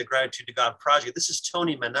person in the Gratitude to God project. This is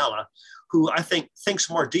Tony Manella, who I think thinks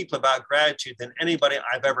more deeply about gratitude than anybody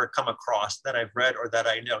I've ever come across that I've read or that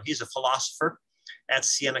I know. He's a philosopher at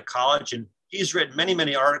Siena College, and he's written many,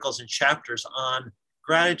 many articles and chapters on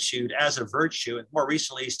gratitude as a virtue. And more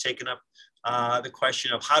recently, he's taken up the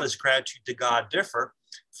question of how does gratitude to God differ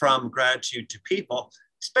from gratitude to people.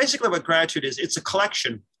 It's basically what gratitude is. It's a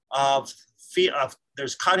collection of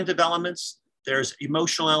there's cognitive elements, there's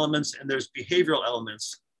emotional elements, and there's behavioral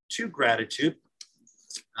elements to gratitude.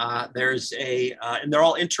 And they're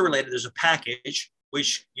all interrelated. There's a package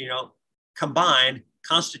which, combined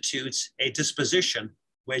constitutes a disposition,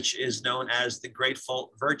 which is known as the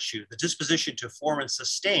grateful virtue, the disposition to form and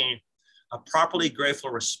sustain a properly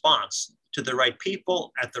grateful response to the right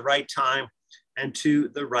people at the right time and to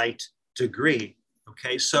the right degree.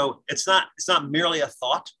 Okay, so it's not merely a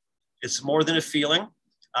thought. It's more than a feeling.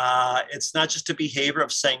 It's not just a behavior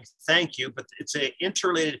of saying thank you, but it's an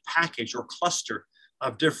interrelated package or cluster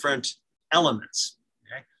of different elements.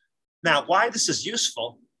 Okay? Now, why this is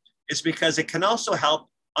useful is because it can also help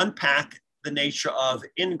unpack the nature of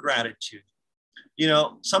ingratitude.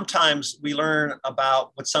 Sometimes we learn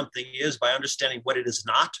about what something is by understanding what it is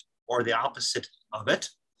not, or the opposite of it.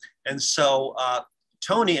 And so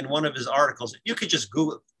Tony, in one of his articles, you could just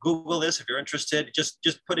Google this if you're interested.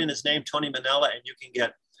 Just put in his name, Tony Manella, and you can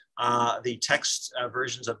get the text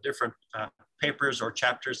versions of different papers or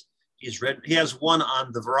chapters he's written. He has one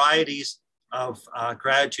on the varieties of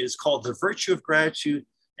gratitude. It's called The Virtue of Gratitude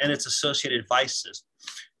and Its Associated Vices,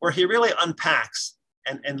 where he really unpacks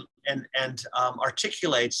and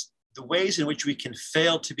articulates the ways in which we can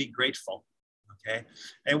fail to be grateful. Okay,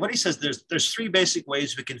 and what he says, there's 3 basic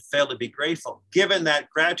ways we can fail to be grateful, given that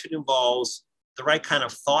gratitude involves the right kind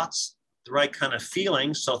of thoughts, the right kind of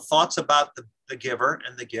feelings. So thoughts about the giver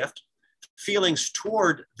and the gift, feelings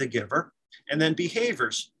toward the giver, and then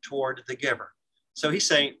behaviors toward the giver. So he's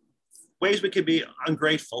saying ways we could be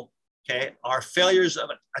ungrateful, okay, are failures of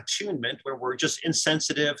attunement, where we're just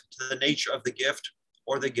insensitive to the nature of the gift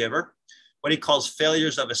or the giver. What he calls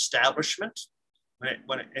failures of establishment,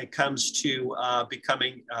 when it comes to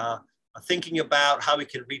thinking about how we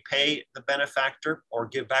can repay the benefactor or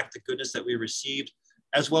give back the goodness that we received,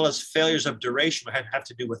 as well as failures of duration, which have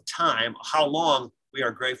to do with time, how long we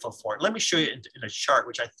are grateful for. Let me show you in a chart,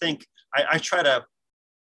 which I think I try to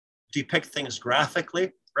depict things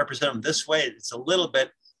graphically, represent them this way. It's a little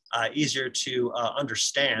bit easier to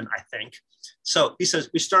understand, I think. So he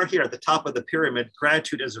says, we start here at the top of the pyramid,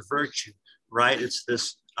 gratitude as a virtue, right? It's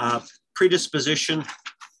this predisposition,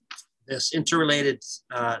 this interrelated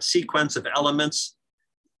sequence of elements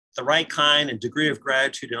the right kind and degree of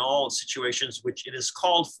gratitude in all situations which it is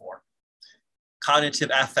called for, cognitive,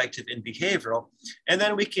 affective, and behavioral. And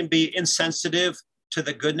then we can be insensitive to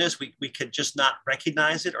the goodness. We could just not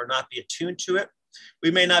recognize it or not be attuned to it.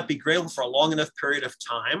 We may not be grateful for a long enough period of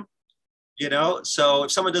time, you know. So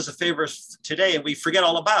if someone does a favor today and we forget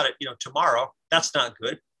all about it, you know, tomorrow, that's not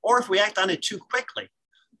good. Or if we act on it too quickly,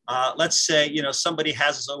 let's say, you know, somebody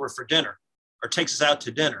has us over for dinner or takes us out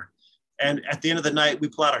to dinner. And at the end of the night, we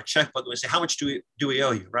pull out our checkbook and we say, how much do we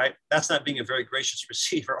owe you, right? That's not being a very gracious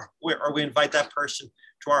receiver. Or we invite that person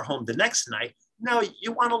to our home the next night. No,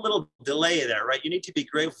 you want a little delay there, right? You need to be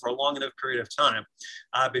grateful for a long enough period of time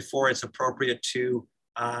before it's appropriate to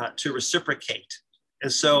reciprocate.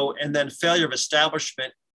 And then failure of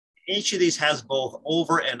establishment, each of these has both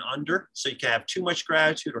over and under. So you can have too much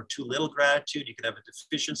gratitude or too little gratitude. You can have a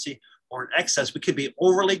deficiency or an excess. We could be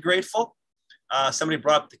overly grateful. Somebody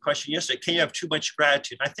brought up the question yesterday, can you have too much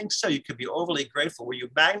gratitude? I think so. You could be overly grateful where you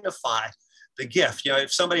magnify the gift. You know,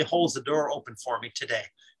 if somebody holds the door open for me today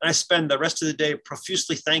and I spend the rest of the day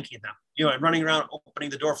profusely thanking them, you know, and running around opening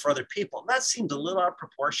the door for other people, that seems a little out of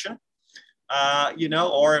proportion, you know.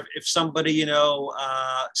 Or if somebody, you know,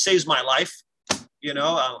 saves my life, you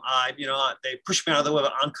know, they push me out of the way of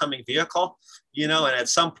an oncoming vehicle, you know, and at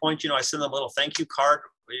some point, you know, I send them a little thank you card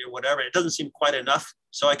or whatever. It doesn't seem quite enough.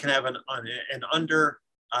 So I can have an under,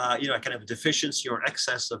 you know, I can have a deficiency or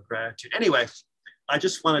excess of gratitude. Anyway, I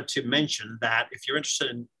just wanted to mention that if you're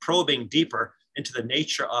interested in probing deeper into the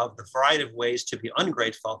nature of the variety of ways to be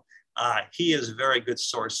ungrateful, he is a very good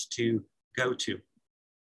source to go to.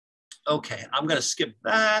 Okay, I'm going to skip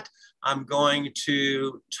that. I'm going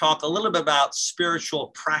to talk a little bit about spiritual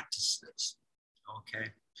practices. Okay,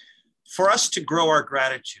 for us to grow our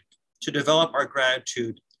gratitude, to develop our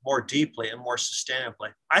gratitude more deeply and more sustainably,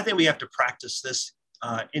 I think we have to practice this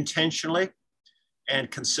intentionally and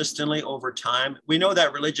consistently over time. We know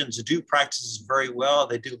that religions do practices very well.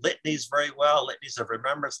 They do litanies very well, litanies of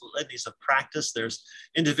remembrance, litanies of practice. There's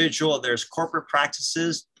individual, there's corporate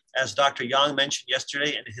practices. As Dr. Young mentioned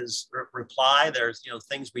yesterday in his reply, there's, you know,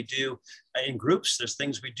 things we do in groups. There's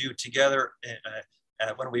things we do together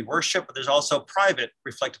when we worship, but there's also private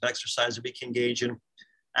reflective exercise that we can engage in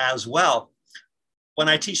as well. When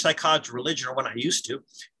I teach psychology of religion, or when I used to,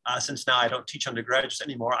 since now I don't teach undergraduates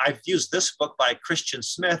anymore, I've used this book by Christian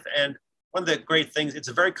Smith. And one of the great things, it's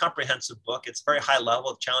a very comprehensive book. It's very high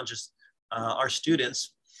level. It challenges our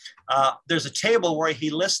students. There's a table where he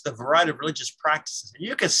lists the variety of religious practices. And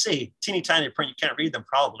you can see, teeny tiny print, you can't read them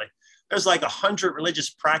probably. There's like 100 religious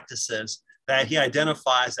practices that he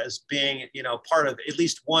identifies as being, you know, part of at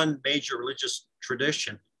least one major religious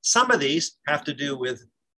tradition. Some of these have to do with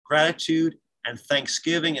gratitude and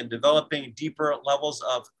thanksgiving and developing deeper levels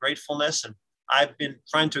of gratefulness. And I've been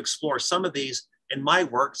trying to explore some of these in my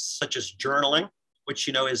work, such as journaling, which,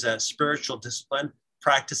 you know, is a spiritual discipline,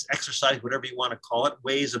 practice, exercise, whatever you want to call it,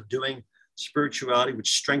 ways of doing spirituality,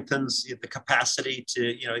 which strengthens the capacity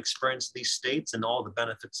to, you know, experience these states and all the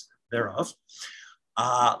benefits thereof.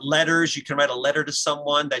 Letters, you can write a letter to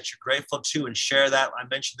someone that you're grateful to and share that. I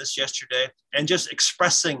mentioned this yesterday. And just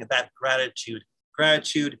expressing that gratitude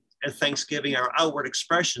and thanksgiving are outward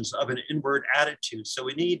expressions of an inward attitude. So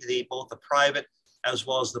we need both the private as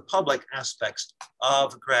well as the public aspects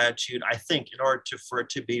of gratitude, I think, in order for it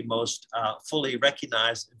to be most fully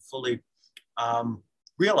recognized and fully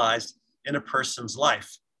realized in a person's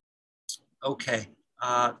life. Okay,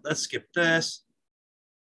 let's skip this.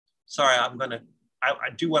 Sorry, I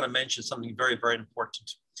do want to mention something very, very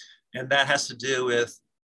important. And that has to do with,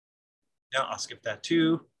 yeah, I'll skip that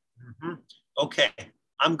too. Okay.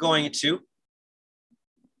 I'm going to,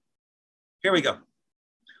 here we go.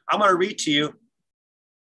 I'm going to read to you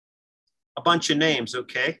a bunch of names,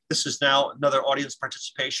 okay? This is now another audience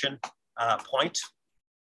participation point.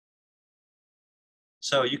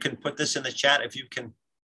 So you can put this in the chat if you can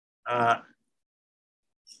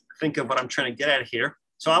think of what I'm trying to get at here.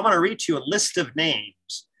 So I'm going to read to you a list of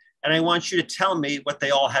names, and I want you to tell me what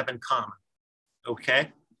they all have in common,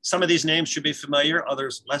 okay? Some of these names should be familiar,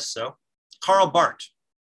 others less so. Karl Barth,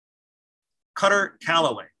 Cutter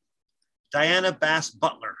Calloway, Diana Bass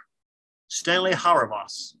Butler, Stanley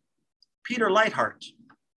Hauerwas, Peter Leithart,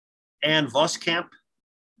 Anne Voskamp,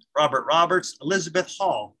 Robert Roberts, Elizabeth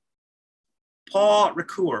Hall, Paul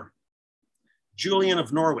Ricoeur, Julian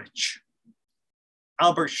of Norwich,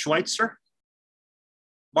 Albert Schweitzer,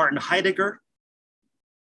 Martin Heidegger,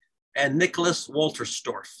 and Nicholas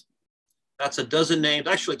Wolterstorff. That's a dozen names.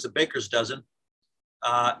 Actually, it's a baker's dozen.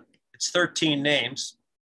 It's 13 names.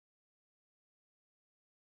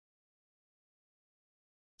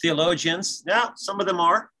 Theologians, yeah, some of them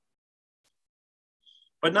are.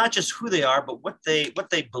 but not just who they are, but what they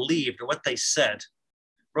believed or what they said.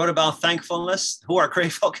 Wrote about thankfulness. Who are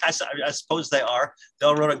grateful guys? I suppose they are. They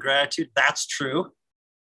all wrote on gratitude. That's true.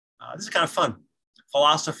 This is kind of fun.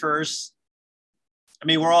 Philosophers. I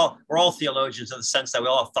mean, we're all theologians in the sense that we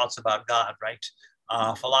all have thoughts about God, right?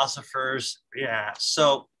 Philosophers, yeah.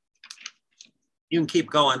 So you can keep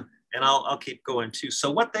going, and I'll keep going too. So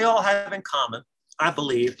what they all have in common, I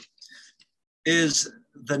believe, is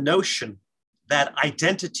the notion that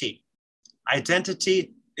identity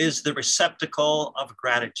is the receptacle of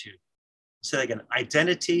gratitude. I'll say that again.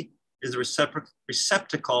 Identity is the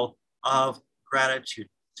receptacle of gratitude.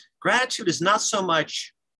 Gratitude is not so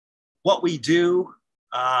much what we do,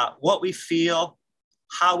 what we feel,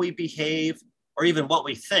 how we behave, or even what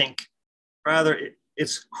we think. Rather,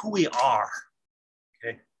 it's who we are.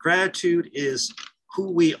 Okay, gratitude is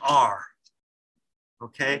who we are.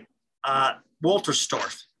 Okay,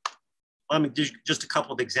 Wolterstorff. Let me do just a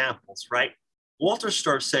couple of examples, right?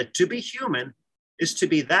 Wolterstorff said, to be human is to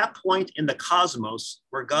be that point in the cosmos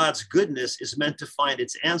where God's goodness is meant to find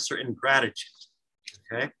its answer in gratitude.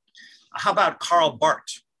 Okay. How about Karl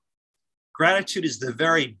Barth? Gratitude is the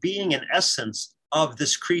very being and essence of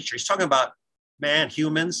this creature. He's talking about man,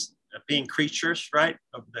 humans, being creatures, right,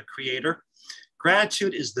 of the creator.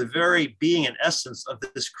 Gratitude is the very being and essence of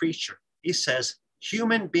this creature. He says,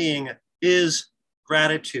 human being is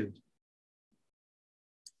gratitude.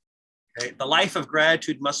 Okay? The life of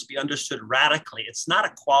gratitude must be understood radically. It's not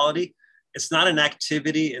a quality. It's not an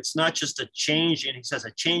activity. It's not just a change, and he says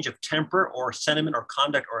a change of temper or sentiment or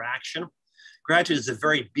conduct or action. Gratitude is the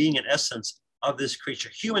very being and essence of this creature.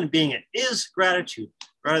 Human being is gratitude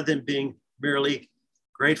rather than being merely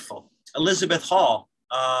grateful. Elizabeth Hall,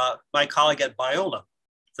 my colleague at Biola,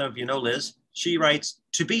 some of you know Liz, she writes,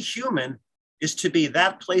 to be human is to be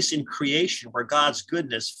that place in creation where God's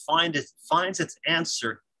goodness finds its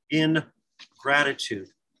answer in gratitude.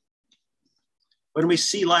 When we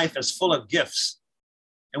see life as full of gifts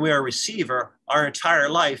and we are a receiver, our entire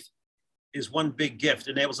life is one big gift.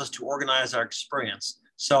 It enables us to organize our experience.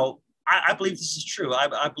 So I believe this is true.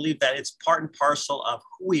 I believe that it's part and parcel of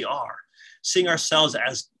who we are. Seeing ourselves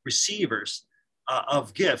as receivers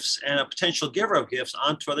of gifts and a potential giver of gifts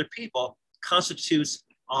onto other people constitutes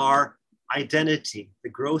our identity, the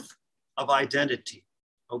growth of identity,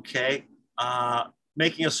 okay?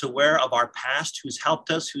 Making us aware of our past, who's helped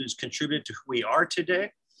us, who's contributed to who we are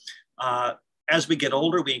today. As we get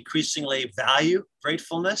older, we increasingly value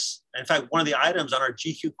gratefulness. In fact, one of the items on our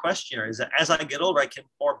GQ questionnaire is that as I get older, I can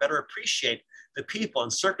better appreciate the people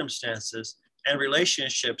and circumstances and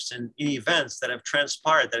relationships and events that have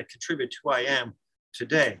transpired that have contributed to who I am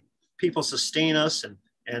today. People sustain us and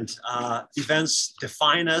events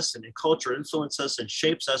define us, and culture influences us and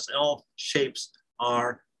shapes us, and all shapes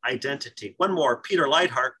our identity. One more, Peter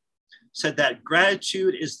Leithart said that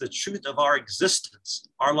gratitude is the truth of our existence.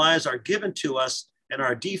 Our lives are given to us, and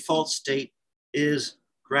our default state is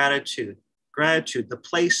gratitude. Gratitude, the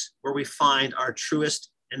place where we find our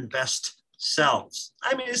truest and best selves.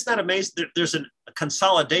 I mean, isn't that amazing? There's a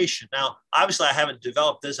consolidation. Now, obviously, I haven't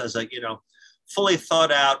developed this as a fully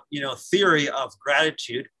thought out theory of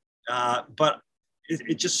gratitude, but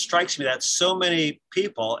it just strikes me that so many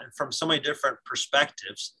people and from so many different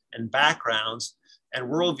perspectives and backgrounds and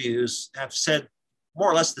worldviews have said more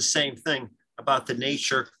or less the same thing about the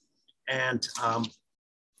nature and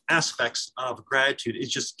aspects of gratitude.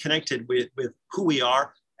 It's just connected with who we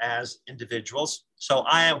are as individuals. So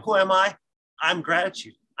who am I? I'm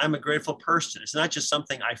gratitude. I'm a grateful person. It's not just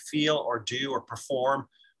something I feel or do or perform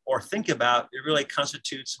or think about. It really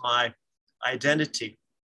constitutes my identity.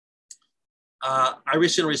 I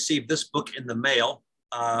recently received this book in the mail.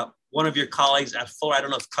 One of your colleagues at Fuller, I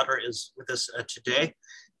don't know if Cutter is with us today,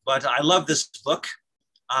 but I love this book,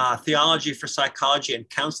 Theology for Psychology and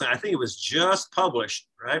Counseling. I think it was just published,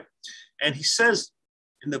 right? And he says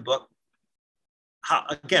in the book,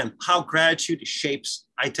 how gratitude shapes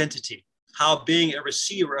identity, how being a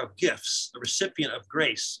receiver of gifts, a recipient of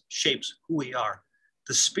grace, shapes who we are.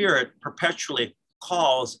 The Spirit perpetually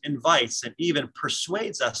calls, invites, and even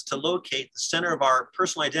persuades us to locate the center of our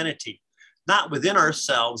personal identity, not within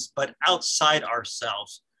ourselves, but outside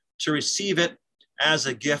ourselves, to receive it as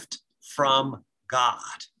a gift from God,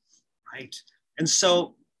 right? And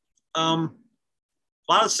so a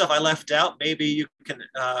lot of stuff I left out. Maybe you can,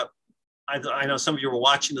 I know some of you were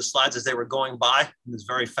watching the slides as they were going by in this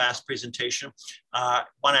very fast presentation.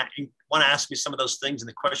 Want to ask me some of those things in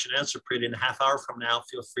the question and answer period in a half hour from now,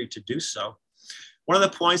 feel free to do so. One of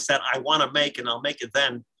the points that I want to make, and I'll make it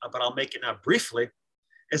then, but I'll make it now briefly,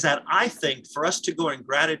 is that I think for us to go in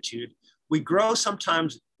gratitude, we grow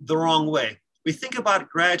sometimes the wrong way. we think about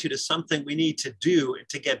gratitude as something we need to do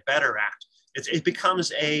to get better at. It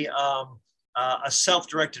becomes a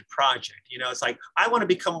self-directed project. You know, it's like, I want to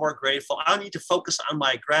become more grateful. I need to focus on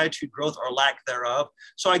my gratitude growth or lack thereof.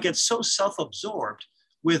 So I get so self-absorbed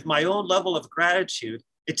with my own level of gratitude,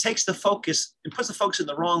 it takes the focus and puts the focus in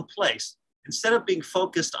the wrong place. Instead of being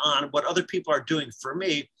focused on what other people are doing for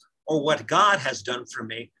me or what God has done for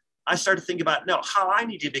me, I started thinking about, no, how I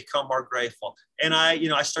need to become more grateful. And I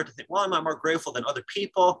start to think, well, am I more grateful than other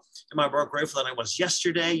people? Am I more grateful than I was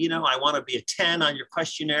yesterday? You know, I want to be a 10 on your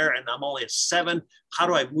questionnaire and I'm only a 7. How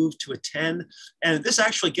do I move to a 10? And this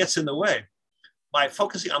actually gets in the way. By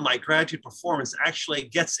focusing on my gratitude performance actually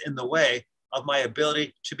gets in the way of my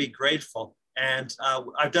ability to be grateful. And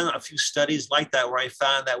I've done a few studies like that where I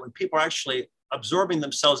found that when people are actually absorbing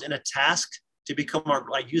themselves in a task to become more,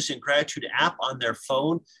 like using gratitude app on their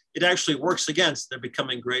phone, it actually works against their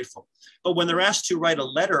becoming grateful. But when they're asked to write a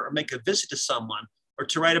letter or make a visit to someone or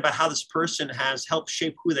to write about how this person has helped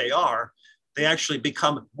shape who they are, they actually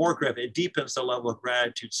become more grateful. It deepens the level of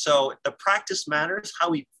gratitude. So the practice matters. How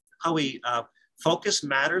we focus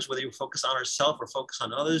matters, whether you focus on ourselves or focus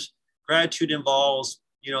on others. Gratitude involves,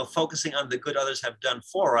 you know, focusing on the good others have done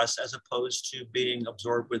for us as opposed to being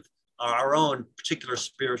absorbed with our own particular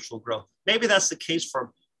spiritual growth. Maybe that's the case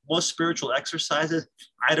for most spiritual exercises.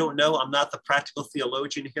 I don't know. I'm not the practical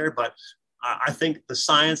theologian here, but I think the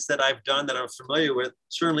science that I've done that I'm familiar with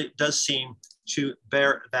certainly does seem to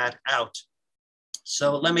bear that out.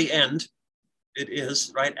 So let me end. It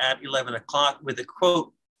is right at 11 o'clock with a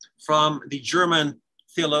quote from the German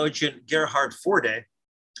theologian Gerhard Forde,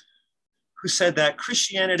 who said that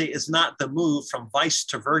Christianity is not the move from vice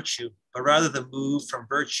to virtue, but rather the move from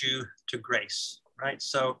virtue to grace, right?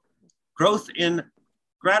 So growth in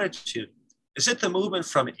gratitude. Is it the movement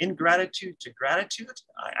from ingratitude to gratitude?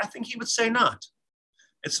 I think he would say not.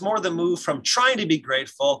 It's more the move from trying to be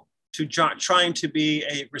grateful to trying to be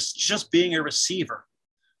just being a receiver,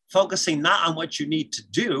 focusing not on what you need to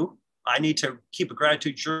do. I need to keep a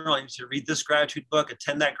gratitude journal. I need to read this gratitude book,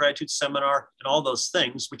 attend that gratitude seminar, and all those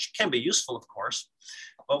things, which can be useful, of course.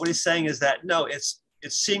 But what he's saying is that, no, it's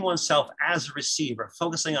seeing oneself as a receiver,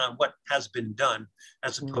 focusing on what has been done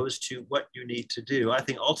as opposed to what you need to do. I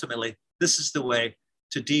think ultimately, this is the way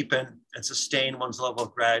to deepen and sustain one's level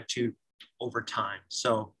of gratitude over time.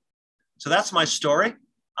 So that's my story.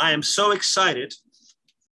 I am so excited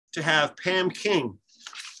to have Pam King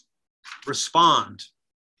respond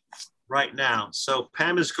right now. So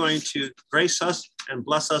Pam is going to grace us and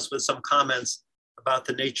bless us with some comments about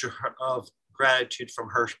the nature of gratitude from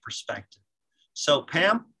her perspective. So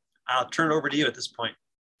Pam, I'll turn it over to you at this point.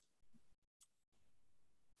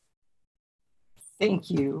 Thank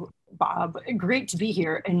you, Bob. Great to be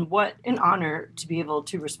here, and what an honor to be able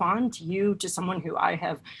to respond to you, to someone who I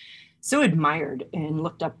have so admired and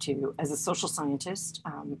looked up to as a social scientist,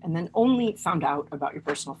 and then only found out about your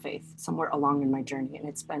personal faith somewhere along in my journey. And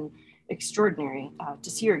it's been extraordinary to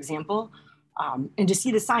see your example and to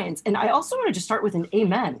see the science. And I also wanted to start with an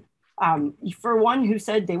amen. For one who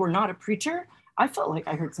said they were not a preacher, I felt like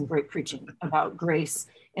I heard some great preaching about grace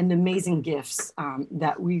and the amazing gifts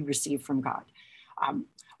that we receive from God.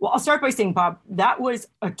 Well, I'll start by saying, Bob, that was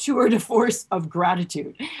a tour de force of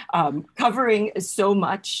gratitude, covering so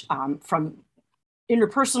much from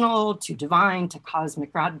interpersonal to divine to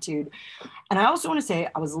cosmic gratitude. And I also want to say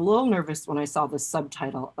I was a little nervous when I saw the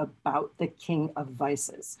subtitle about the king of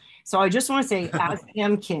vices. So I just want to say, as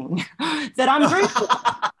Pam King, that I'm grateful.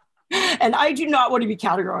 And I do not want to be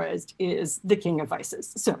categorized as the king of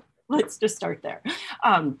vices. So let's just start there.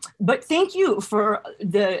 But thank you for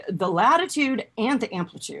the latitude and the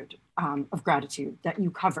amplitude of gratitude that you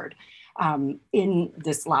covered in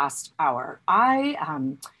this last hour. I,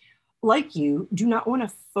 like you, do not want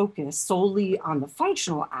to focus solely on the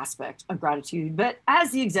functional aspect of gratitude, but as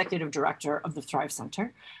the executive director of the Thrive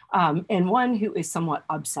Center, and one who is somewhat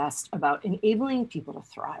obsessed about enabling people to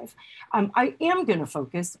thrive, I am going to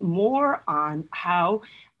focus more on how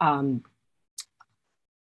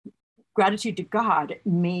gratitude to God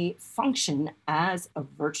may function as a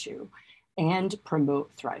virtue and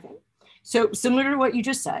promote thriving. So similar to what you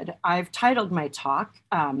just said, I've titled my talk,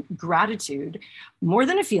 Gratitude, More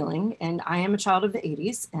Than a Feeling, and I am a child of the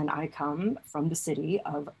 80s, and I come from the city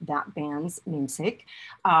of that band's namesake,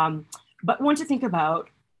 but want to think about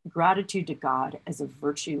gratitude to God as a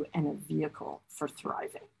virtue and a vehicle for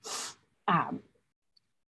thriving.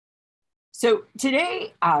 So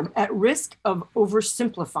today, at risk of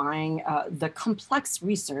oversimplifying the complex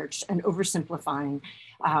research and oversimplifying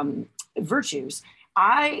virtues,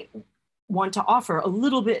 I want to offer a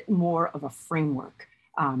little bit more of a framework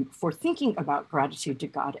for thinking about gratitude to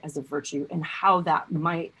God as a virtue and how that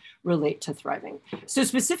might relate to thriving. So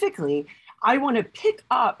specifically, I want to pick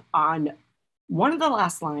up on one of the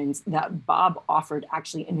last lines that Bob offered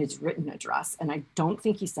actually in his written address. And I don't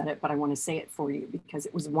think he said it, but I want to say it for you because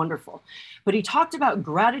it was wonderful. But he talked about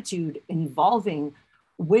gratitude involving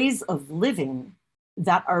ways of living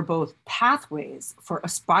that are both pathways for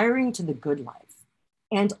aspiring to the good life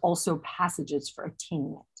and also passages for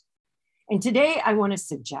attaining it. And today I want to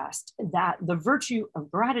suggest that the virtue of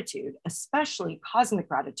gratitude, especially cosmic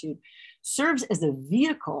gratitude, serves as a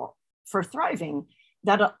vehicle for thriving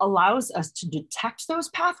that allows us to detect those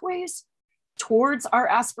pathways towards our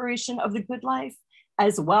aspiration of the good life,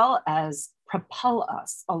 as well as propel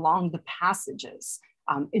us along the passages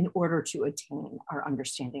in order to attain our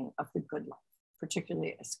understanding of the good life,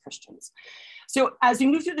 particularly as Christians. So as we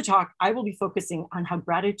move through the talk, I will be focusing on how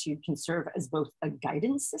gratitude can serve as both a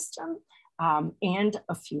guidance system and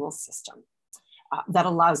a fuel system that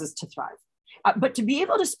allows us to thrive. But to be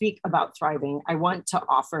able to speak about thriving, I want to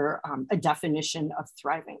offer a definition of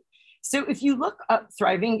thriving. So if you look up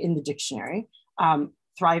thriving in the dictionary, the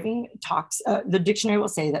dictionary will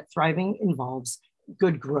say that thriving involves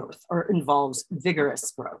good growth or involves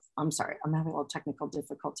vigorous growth. I'm sorry, I'm having a little technical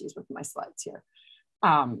difficulties with my slides here.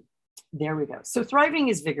 There we go. So thriving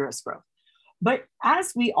is vigorous growth. But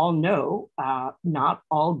as we all know, not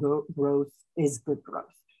all growth is good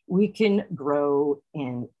growth. We can grow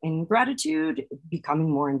in ingratitude, becoming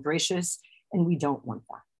more ingracious, and we don't want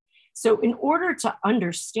that. So in order to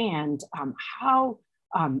understand how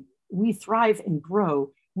we thrive and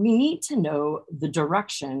grow, we need to know the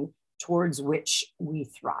direction towards which we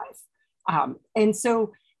thrive. And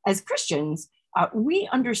so as Christians, we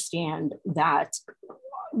understand that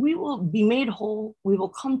we will be made whole, we will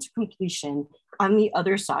come to completion on the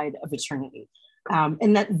other side of eternity.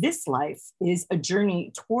 And that this life is a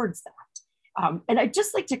journey towards that. And I'd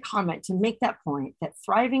just like to comment to make that point that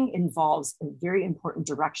thriving involves a very important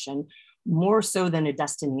direction, more so than a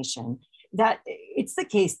destination. That it's the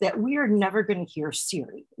case that we are never going to hear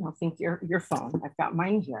Siri, think your phone, I've got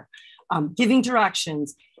mine here, giving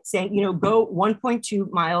directions saying, go 1.2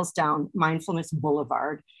 miles down Mindfulness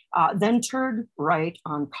Boulevard, then turn right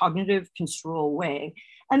on Cognitive Construal Way,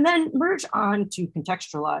 and then merge on to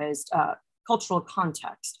contextualized Cultural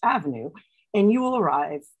Context Avenue, and you will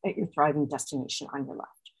arrive at your thriving destination on your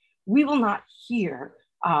left. We will not hear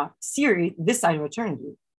Siri, this side of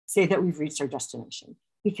eternity, say that we've reached our destination,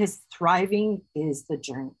 because thriving is the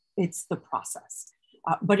journey, it's the process.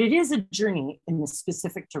 But it is a journey in a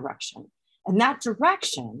specific direction. And that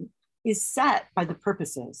direction is set by the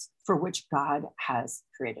purposes for which God has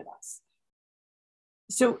created us.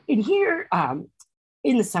 So in here,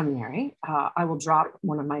 in the seminary, I will drop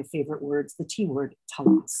one of my favorite words, the T word,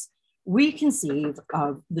 telos. We conceive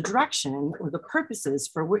of the direction or the purposes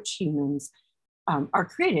for which humans are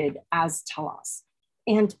created as telos.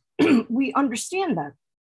 And we understand that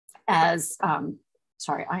as,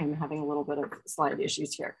 sorry, I am having a little bit of slide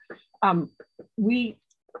issues here. We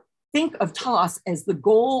think of telos as the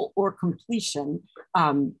goal or completion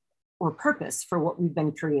or purpose for what we've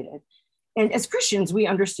been created. And as Christians, we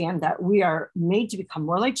understand that we are made to become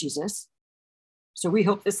more like Jesus. So we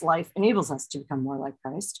hope this life enables us to become more like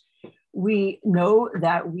Christ. We know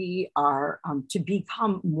that we are to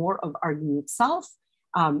become more of our unique self,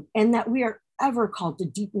 and that we are ever called to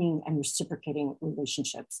deepening and reciprocating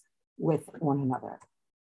relationships with one another.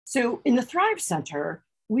 So in the Thrive Center,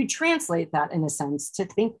 we translate that in a sense to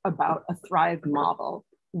think about a Thrive model,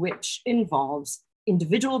 which involves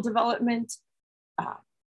individual development,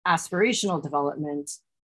 aspirational development,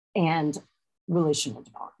 and relational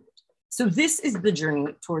development. So this is the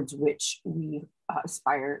journey towards which we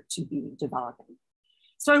aspire to be developing.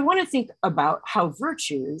 So I want to think about how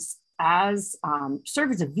virtues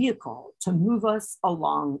serve as a vehicle to move us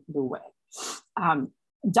along the way.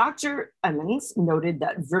 Dr. Emmons noted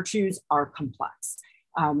that virtues are complex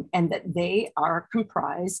and that they are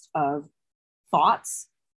comprised of thoughts,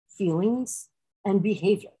 feelings, and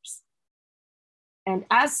behaviors. And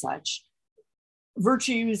as such,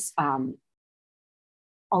 virtues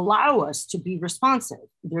allow us to be responsive.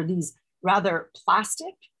 They're these rather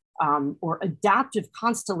plastic or adaptive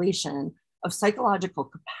constellation of psychological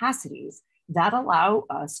capacities that allow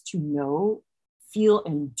us to know, feel,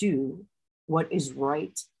 and do what is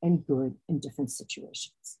right and good in different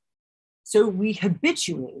situations. So we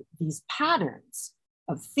habituate these patterns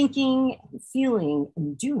of thinking and feeling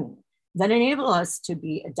and doing that enable us to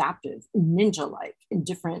be adaptive and ninja-like in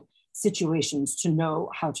different situations to know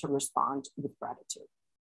how to respond with gratitude.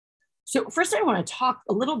 So first I want to talk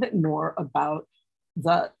a little bit more about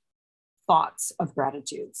the thoughts of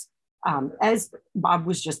gratitudes. As Bob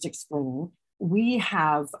was just explaining, we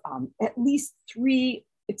have at least 3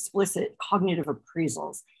 explicit cognitive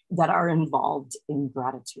appraisals that are involved in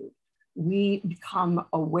gratitude. We become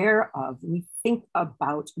aware of, we think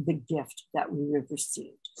about the gift that we have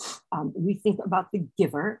received. We think about the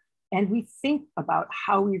giver, and we think about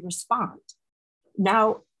how we respond.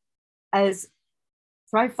 Now, as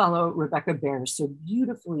Thrive Fellow Rebecca Baer so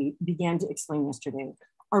beautifully began to explain yesterday,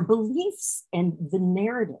 our beliefs and the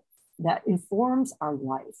narrative that informs our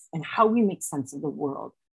life and how we make sense of the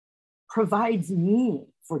world provides meaning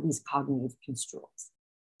for these cognitive construals.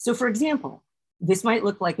 So for example, this might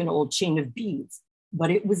look like an old chain of beads, but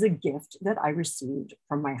it was a gift that I received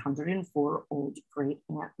from my 104-year-old great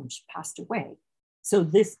aunt when she passed away. So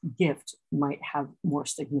this gift might have more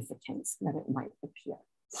significance than it might appear.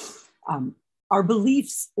 Our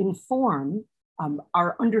beliefs inform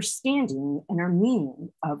our understanding and our meaning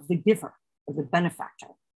of the giver or the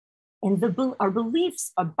benefactor. And our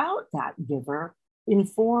beliefs about that giver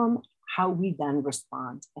inform how we then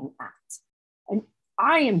respond and act. And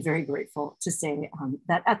I am very grateful to say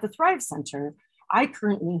that at the Thrive Center, I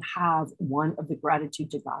currently have one of the Gratitude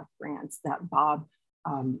to God grants that Bob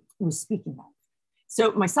was speaking of. So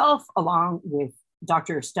myself, along with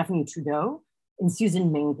Dr. Stephanie Trudeau and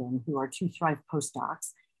Susan Mangan, who are 2 Thrive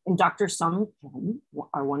postdocs, and Dr. Sung Kim,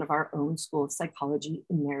 are one of our own School of Psychology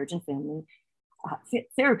and Marriage and Family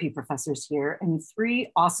therapy professors here, and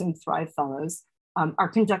 3 awesome Thrive Fellows are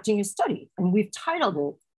conducting a study. And we've titled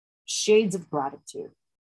it Shades of Gratitude,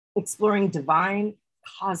 Exploring Divine,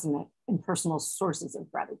 Cosmic, and Personal Sources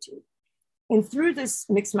of Gratitude. And through this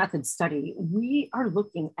mixed method study, we are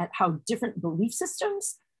looking at how different belief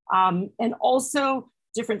systems and also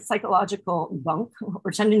different psychological gunk or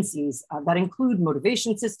tendencies that include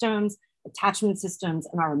motivation systems, attachment systems,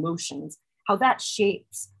 and our emotions, how that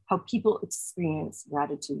shapes how people experience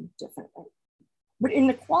gratitude differently. But in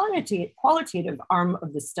the qualitative arm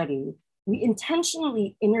of the study, we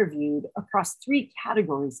intentionally interviewed across 3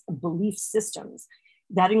 categories of belief systems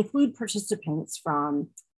that include participants from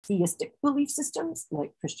theistic belief systems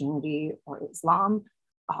like Christianity or Islam.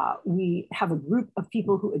 We have a group of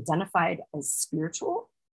people who identified as spiritual,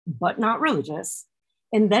 but not religious.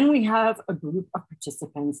 And then we have a group of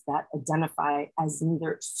participants that identify as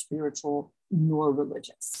neither spiritual nor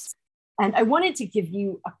religious. And I wanted to give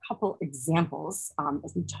you a couple examples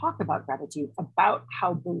as we talk about gratitude, about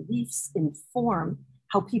how beliefs inform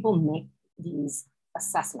how people make these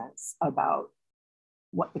assessments about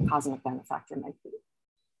what the cosmic benefactor might be.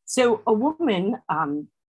 So a woman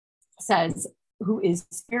says, who is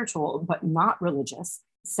spiritual but not religious,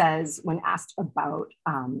 says when asked about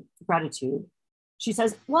gratitude, she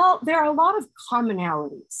says, well, there are a lot of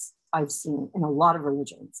commonalities I've seen in a lot of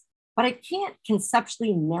religions, but I can't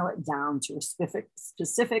conceptually nail it down to a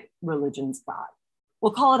specific religion's God.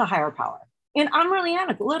 We'll call it a higher power. And I'm really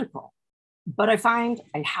analytical, but I find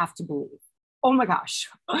I have to believe. Oh my gosh.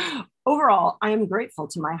 Overall, I am grateful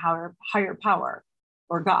to my higher power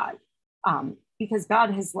or God, because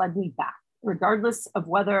God has led me back, regardless of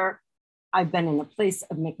whether I've been in a place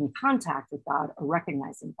of making contact with God or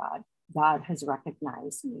recognizing God. God has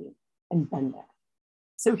recognized me and been there.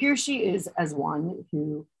 So here she is as one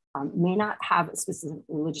who may not have a specific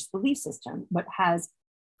religious belief system, but has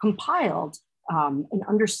compiled an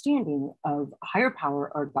understanding of a higher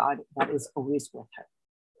power or God that is always with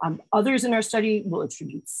her. Others in our study will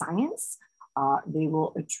attribute science. They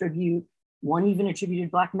will attribute, one even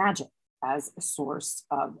attributed black magic as a source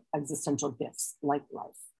of existential gifts like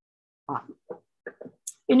life.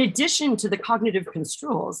 In addition to the cognitive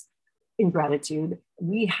construals in gratitude,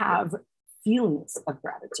 we have feelings of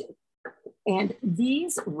gratitude. And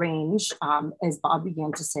these range, as Bob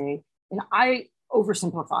began to say, and I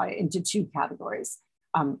oversimplify into 2 categories.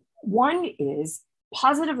 One is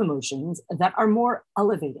positive emotions that are more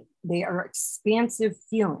elevated. They are expansive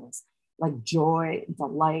feelings like joy,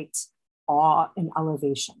 delight, awe, and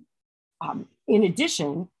elevation. In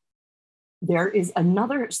addition, there is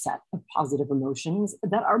another set of positive emotions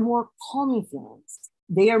that are more calming feelings.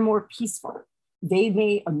 They are more peaceful. They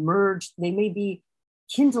may emerge, they may be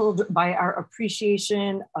kindled by our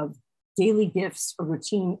appreciation of daily gifts or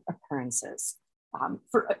routine occurrences.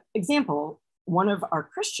 For example, one of our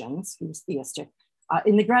Christians, who's theistic,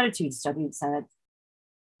 in the gratitude study said,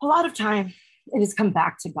 a lot of time it has come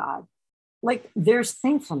back to God. Like there's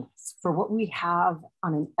thankfulness for what we have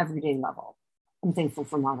on an everyday level. I'm thankful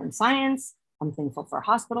for modern science. I'm thankful for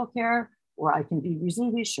hospital care, where I can be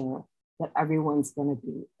reasonably sure that everyone's gonna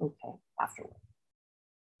be okay afterward.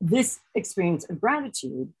 This experience of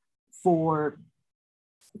gratitude for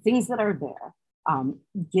things that are there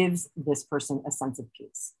gives this person a sense of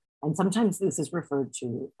peace. And sometimes this is referred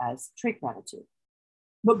to as trait gratitude.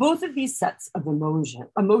 But both of these sets of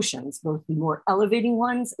emotions, both the more elevating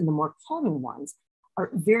ones and the more calming ones,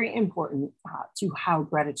 are very important to how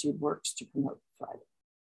gratitude works to promote thriving.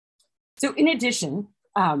 So in addition,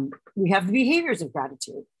 we have the behaviors of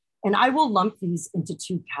gratitude, and I will lump these into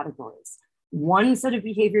two categories. One set of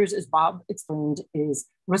behaviors, as Bob explained, is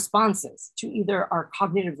responses to either our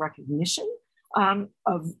cognitive recognition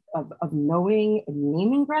of knowing and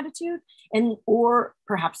naming gratitude, or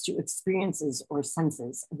perhaps to experiences or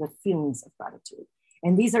senses of the feelings of gratitude.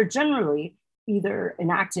 And these are generally either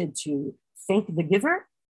enacted to thank the giver,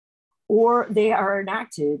 or they are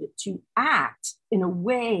enacted to act in a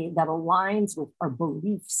way that aligns with our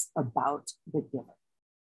beliefs about the giver.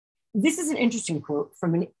 This is an interesting quote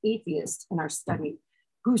from an atheist in our study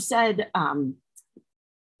who said,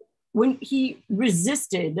 when he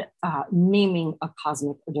resisted naming a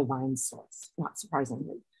cosmic or divine source, not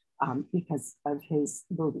surprisingly, because of his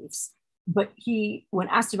beliefs, but he, when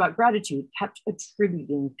asked about gratitude, kept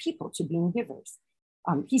attributing people to being givers.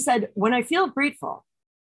 He said, when I feel grateful,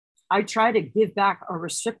 I try to give back or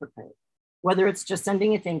reciprocate, whether it's just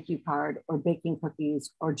sending a thank you card or baking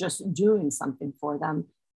cookies or just doing something for them,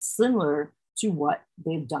 similar to what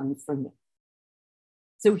they've done for me.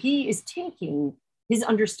 So he is taking his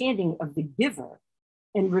understanding of the giver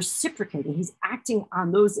and reciprocating. He's acting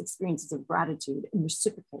on those experiences of gratitude and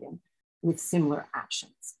reciprocating with similar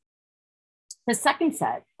actions. The second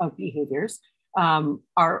set of behaviors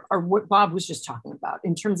are what Bob was just talking about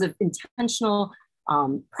in terms of intentional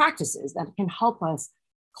practices that can help us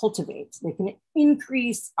cultivate. They can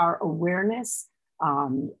increase our awareness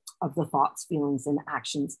of the thoughts, feelings, and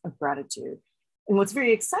actions of gratitude. And what's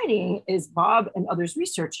very exciting is Bob and others'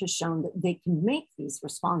 research has shown that they can make these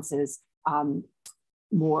responses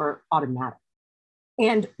more automatic.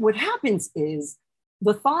 And what happens is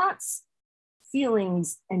the thoughts,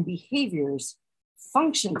 feelings, and behaviors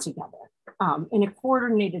function together in a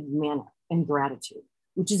coordinated manner in gratitude,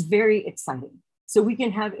 which is very exciting. So we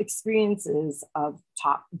can have experiences of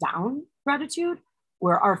top-down gratitude,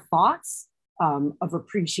 where our thoughts of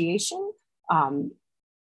appreciation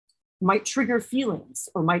might trigger feelings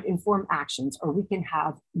or might inform actions, or we can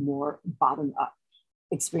have more bottom-up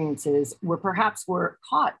experiences where perhaps we're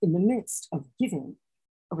caught in the midst of giving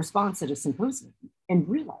a response at a symposium and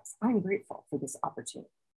realize I'm grateful for this opportunity.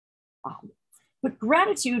 But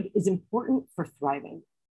gratitude is important for thriving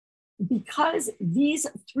because these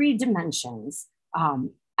three dimensions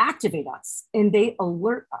activate us and they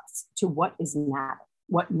alert us to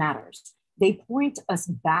what matters. They point us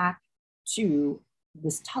back to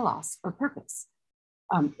this telos or purpose.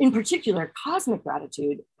 In particular, cosmic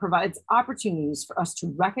gratitude provides opportunities for us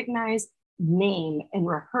to recognize, name, and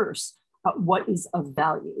rehearse what is of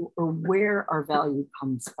value or where our value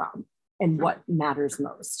comes from and what matters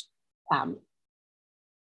most.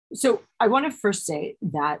 So I want to first say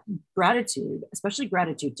that gratitude, especially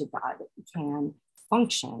gratitude to God, can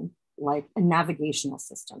function like a navigational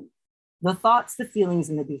system. The thoughts, the feelings,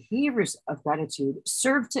 and the behaviors of gratitude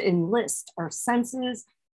serve to enlist our senses,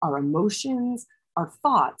 our emotions, our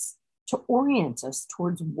thoughts to orient us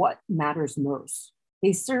towards what matters most.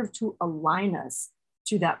 They serve to align us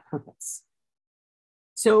to that purpose.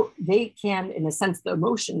 So they can, in a sense, the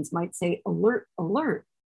emotions might say, alert, alert,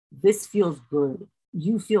 this feels good.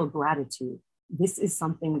 You feel gratitude. This is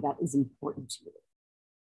something that is important to you.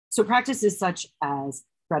 So practices such as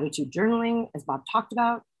gratitude journaling, as Bob talked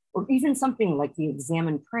about, or even something like the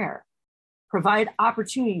examined prayer, provide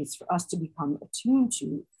opportunities for us to become attuned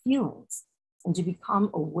to feelings and to become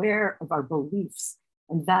aware of our beliefs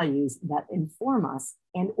and values that inform us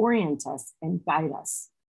and orient us and guide us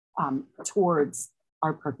towards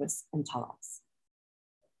our purpose and telos.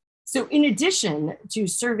 So in addition to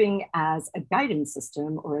serving as a guidance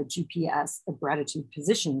system or a GPS, a gratitude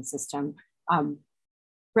positioning system,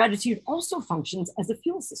 gratitude also functions as a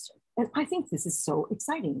fuel system. And I think this is so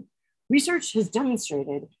exciting. Research has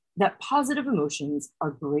demonstrated that positive emotions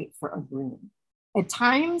are great for our brain. At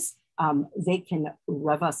times, they can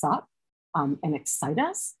rev us up and excite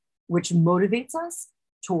us, which motivates us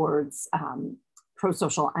towards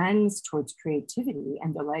pro-social ends, towards creativity,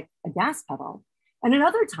 and they're like a gas pedal. And at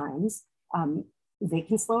other times, they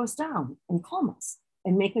can slow us down and calm us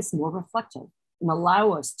and make us more reflective and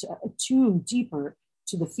allow us to attune deeper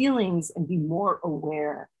to the feelings and be more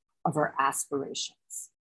aware of our aspirations.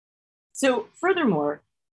 So furthermore,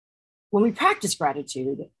 when we practice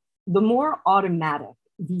gratitude, the more automatic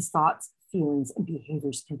these thoughts, feelings, and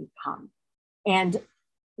behaviors can become. And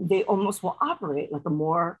they almost will operate like a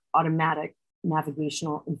more automatic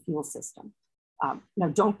navigational and fuel system. Now,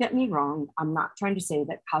 don't get me wrong. I'm not trying to say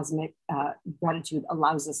that cosmic gratitude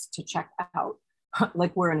allows us to check out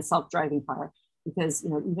like we're in a self-driving car, because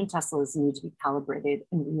even Teslas need to be calibrated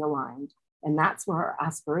and realigned. And that's where our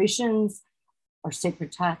aspirations, our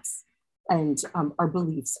sacred texts, and our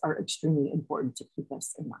beliefs are extremely important to keep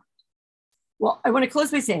us in mind. Well, I want to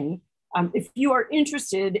close by saying, if you are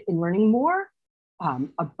interested in learning more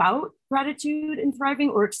about gratitude and thriving,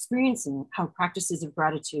 or experiencing how practices of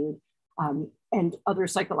gratitude and other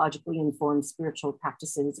psychologically informed spiritual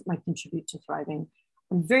practices might contribute to thriving,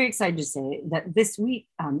 I'm very excited to say that this week,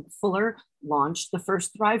 Fuller launched the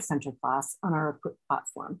first Thrive Center class on our Equip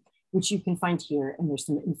platform, which you can find here, and there's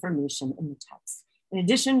some information in the text. In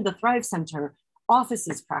addition, the Thrive Center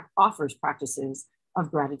offers practices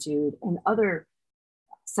of gratitude and other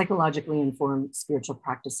psychologically informed spiritual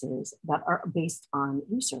practices that are based on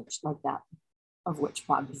research like that of which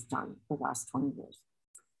Bob has done for the last 20 years.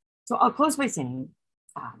 So I'll close by saying,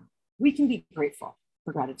 we can be grateful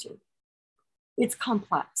for gratitude. It's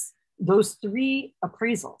complex. Those three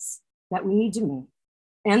appraisals that we need to make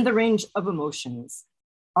and the range of emotions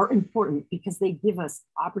are important because they give us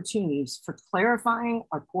opportunities for clarifying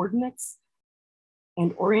our coordinates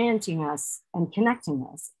and orienting us and connecting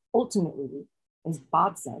us ultimately, as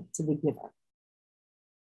Bob said, to the giver.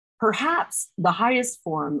 Perhaps the highest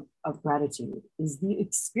form of gratitude is the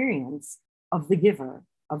experience of the giver,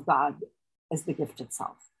 of God as the gift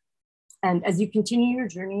itself. And as you continue your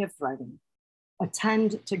journey of thriving,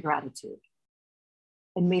 attend to gratitude.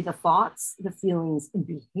 And may the thoughts, the feelings, and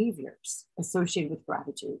behaviors associated with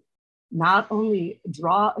gratitude not only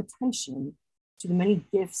draw attention to the many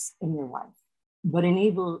gifts in your life, but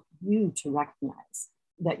enable you to recognize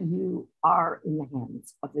that you are in the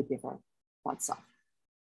hands of the giver, God's self.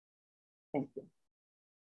 Thank you.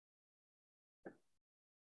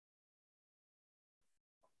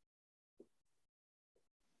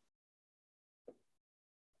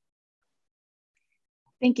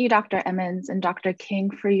 Thank you, Dr. Emmons and Dr.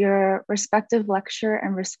 King, for your respective lecture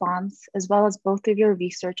and response, as well as both of your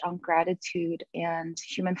research on gratitude and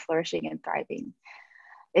human flourishing and thriving.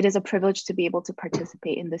 It is a privilege to be able to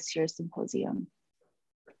participate in this year's symposium.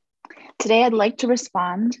 Today, I'd like to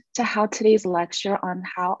respond to how today's lecture on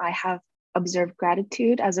how I have observed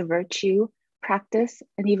gratitude as a virtue, practice,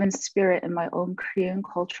 and even spirit in my own Korean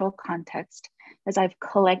cultural context, as I've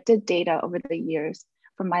collected data over the years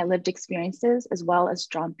from my lived experiences, as well as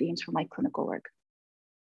drawn themes from my clinical work.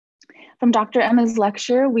 From Dr. Emma's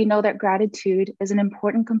lecture, we know that gratitude is an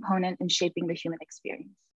important component in shaping the human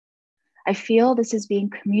experience. I feel this is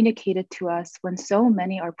being communicated to us when so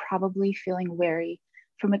many are probably feeling weary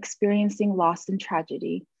from experiencing loss and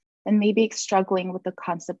tragedy, and maybe struggling with the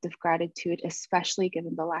concept of gratitude, especially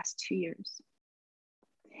given the last 2 years.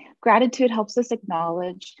 Gratitude helps us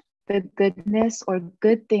acknowledge the goodness or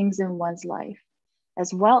good things in one's life,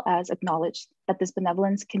 as well as acknowledge that this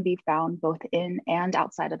benevolence can be found both in and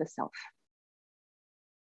outside of the self.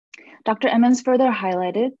 Dr. Emmons further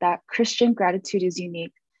highlighted that Christian gratitude is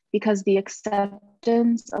unique because the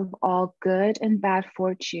acceptance of all good and bad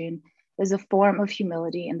fortune is a form of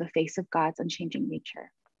humility in the face of God's unchanging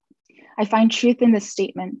nature. I find truth in this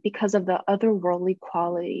statement because of the otherworldly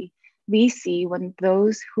quality we see when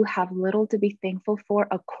those who have little to be thankful for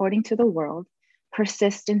according to the world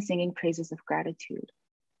persist in singing praises of gratitude.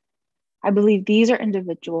 I believe these are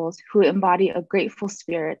individuals who embody a grateful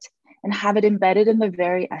spirit and have it embedded in the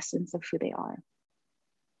very essence of who they are.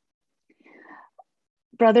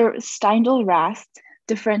 Brother Steindl Rast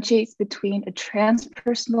differentiates between a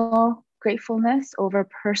transpersonal gratefulness over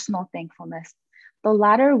personal thankfulness, the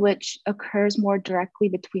latter which occurs more directly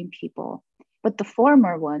between people, but the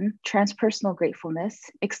former one, transpersonal gratefulness,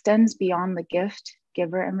 extends beyond the gift,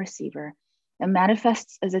 giver, and receiver, and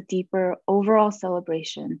manifests as a deeper overall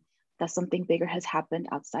celebration that something bigger has happened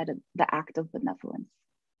outside of the act of benevolence.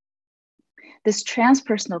 This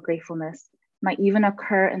transpersonal gratefulness might even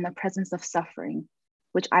occur in the presence of suffering,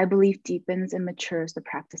 which I believe deepens and matures the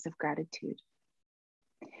practice of gratitude.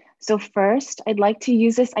 So first, I'd like to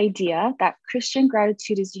use this idea that Christian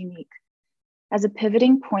gratitude is unique as a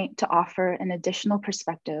pivoting point to offer an additional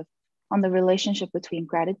perspective on the relationship between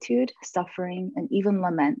gratitude, suffering, and even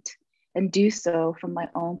lament, and do so from my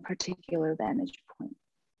own particular vantage point.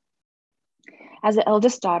 As the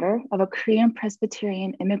eldest daughter of a Korean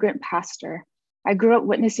Presbyterian immigrant pastor, I grew up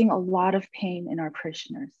witnessing a lot of pain in our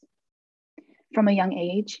parishioners. From a young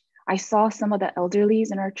age, I saw some of the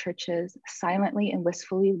elderlies in our churches silently and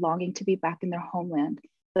wistfully longing to be back in their homeland,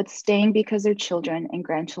 but staying because their children and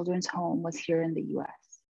grandchildren's home was here in the US.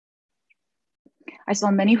 I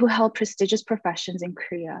saw many who held prestigious professions in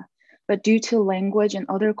Korea, but due to language and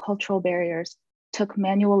other cultural barriers, took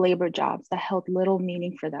manual labor jobs that held little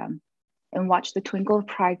meaning for them, and watched the twinkle of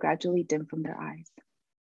pride gradually dim from their eyes.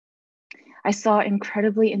 I saw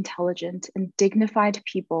incredibly intelligent and dignified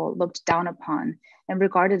people looked down upon and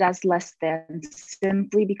regarded as less than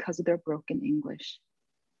simply because of their broken English.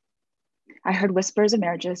 I heard whispers of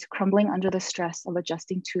marriages crumbling under the stress of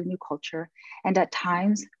adjusting to a new culture, and at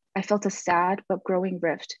times I felt a sad but growing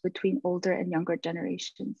rift between older and younger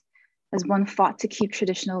generations, as one fought to keep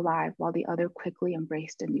tradition alive while the other quickly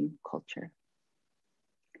embraced a new culture.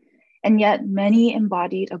 And yet many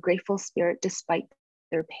embodied a grateful spirit despite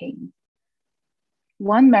their pain.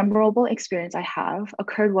 One memorable experience I have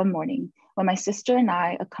occurred one morning when my sister and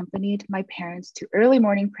I accompanied my parents to early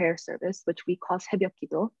morning prayer service, which we call 새벽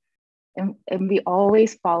기도, and we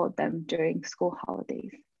always followed them during school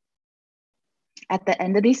holidays. At the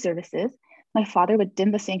end of these services, my father would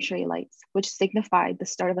dim the sanctuary lights, which signified the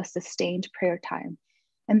start of a sustained prayer time.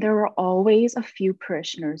 And there were always a few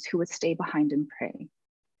parishioners who would stay behind and pray.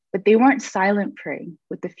 But they weren't silent praying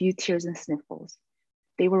with a few tears and sniffles.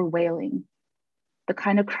 They were wailing, the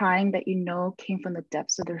kind of crying that you know came from the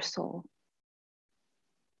depths of their soul.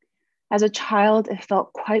 As a child, it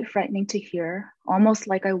felt quite frightening to hear, almost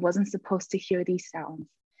like I wasn't supposed to hear these sounds.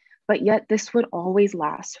 But yet this would always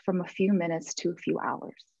last from a few minutes to a few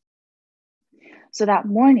hours. So that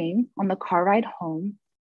morning on the car ride home,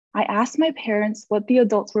 I asked my parents what the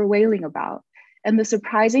adults were wailing about. And the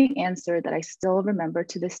surprising answer that I still remember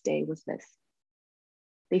to this day was this.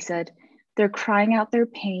 They said, they're crying out their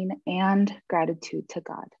pain and gratitude to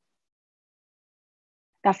God.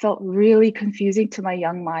 That felt really confusing to my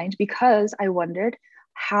young mind because I wondered,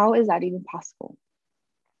 how is that even possible?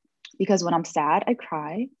 Because when I'm sad, I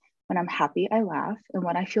cry. When I'm happy, I laugh. And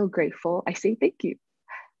when I feel grateful, I say thank you.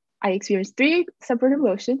 I experience 3 separate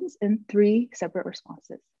emotions and 3 separate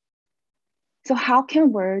responses. So how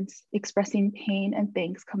can words expressing pain and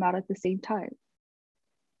thanks come out at the same time?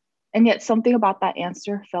 And yet something about that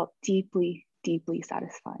answer felt deeply, deeply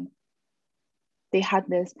satisfying. They had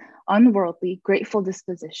this unworldly, grateful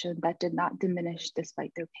disposition that did not diminish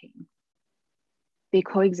despite their pain. They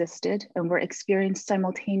coexisted and were experienced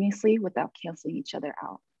simultaneously without canceling each other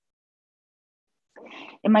out.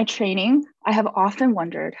 In my training, I have often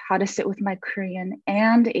wondered how to sit with my Korean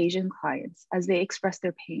and Asian clients as they express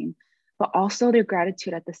their pain, but also their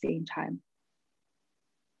gratitude at the same time.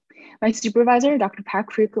 My supervisor, Dr.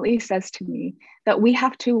 Park, frequently says to me that we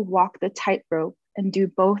have to walk the tightrope and do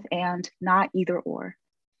both and, not either or.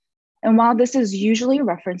 And while this is usually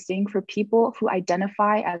referencing for people who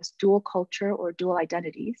identify as dual culture or dual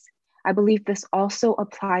identities, I believe this also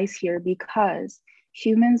applies here because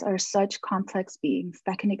humans are such complex beings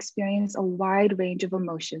that can experience a wide range of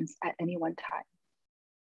emotions at any one time.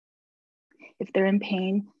 If they're in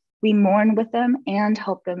pain, we mourn with them and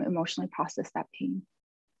help them emotionally process that pain.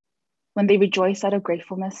 When they rejoice out of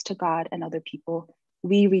gratefulness to God and other people,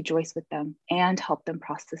 we rejoice with them and help them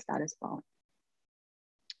process that as well.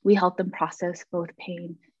 We help them process both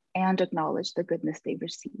pain and acknowledge the goodness they've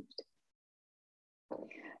received.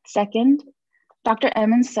 Second, Dr.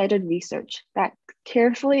 Emmons cited research that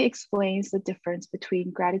carefully explains the difference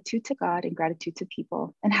between gratitude to God and gratitude to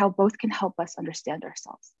people and how both can help us understand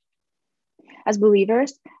ourselves. As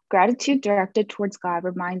believers, gratitude directed towards God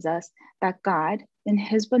reminds us that God, in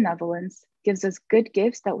his benevolence, gives us good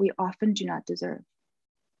gifts that we often do not deserve.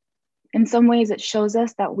 In some ways, it shows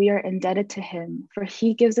us that we are indebted to him, for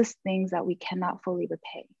he gives us things that we cannot fully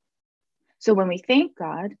repay. So when we thank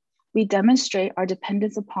God, we demonstrate our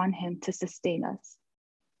dependence upon him to sustain us.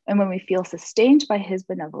 And when we feel sustained by his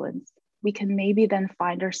benevolence, we can maybe then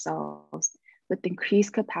find ourselves with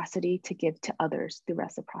increased capacity to give to others through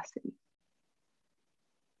reciprocity.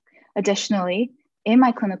 Additionally, in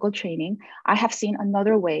my clinical training, I have seen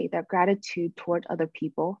another way that gratitude toward other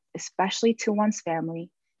people, especially to one's family,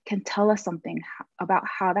 can tell us something about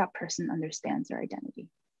how that person understands their identity.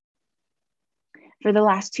 For the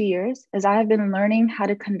last 2 years, as I have been learning how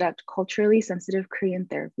to conduct culturally sensitive Korean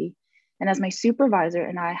therapy, and as my supervisor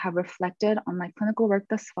and I have reflected on my clinical work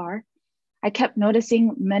thus far, I kept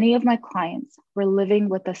noticing many of my clients were living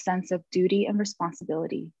with a sense of duty and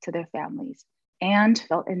responsibility to their families and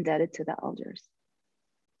felt indebted to the elders.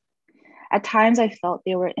 At times, I felt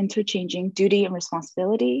they were interchanging duty and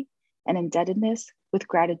responsibility and indebtedness with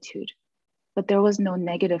gratitude, but there was no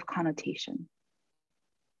negative connotation.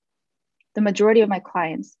 The majority of my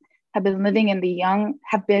clients have been in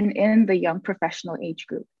the young professional age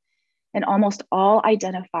group, and almost all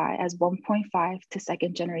identify as 1.5 to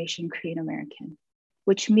 2nd generation Korean American,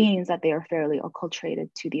 which means that they are fairly acculturated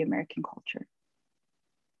to the American culture.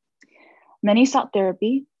 Many sought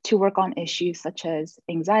therapy to work on issues such as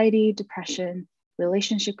anxiety, depression,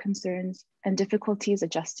 relationship concerns, and difficulties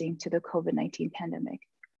adjusting to the COVID-19 pandemic.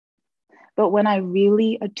 But when I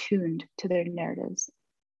really attuned to their narratives,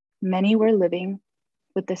 many were living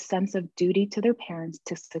with the sense of duty to their parents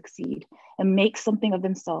to succeed and make something of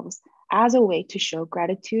themselves as a way to show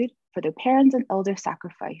gratitude for their parents' and elder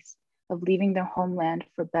sacrifice of leaving their homeland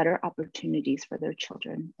for better opportunities for their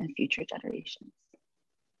children and future generations.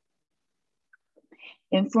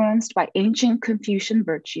 Influenced by ancient Confucian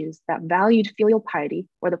virtues that valued filial piety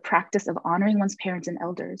or the practice of honoring one's parents and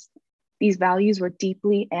elders, these values were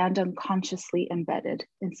deeply and unconsciously embedded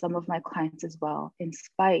in some of my clients as well, in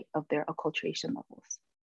spite of their acculturation levels.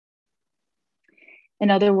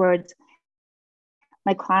 In other words,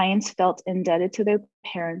 my clients felt indebted to their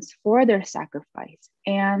parents for their sacrifice,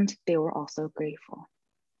 and they were also grateful.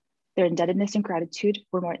 Their indebtedness and gratitude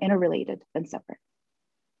were more interrelated than separate.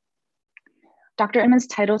 Dr. Emmons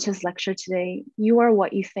titled his lecture today, "You Are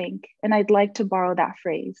What You Think," and I'd like to borrow that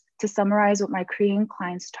phrase to summarize what my Korean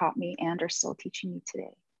clients taught me and are still teaching me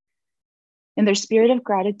today. In their spirit of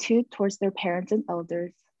gratitude towards their parents and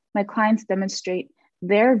elders, my clients demonstrate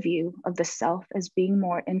their view of the self as being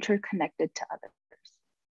more interconnected to others.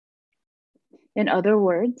 In other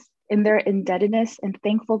words, in their indebtedness and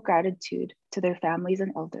thankful gratitude to their families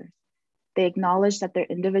and elders, they acknowledge that their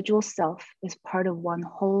individual self is part of one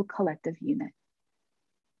whole collective unit.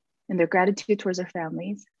 In their gratitude towards their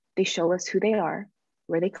families, they show us who they are,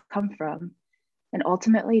 where they come from, and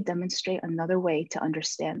ultimately demonstrate another way to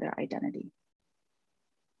understand their identity.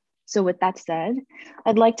 So with that said,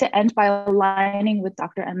 I'd like to end by aligning with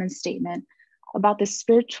Dr. Emmons' statement about the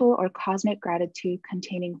spiritual or cosmic gratitude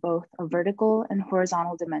containing both a vertical and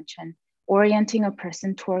horizontal dimension, orienting a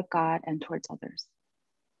person toward God and towards others.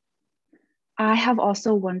 I have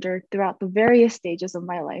also wondered throughout the various stages of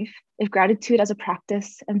my life if gratitude as a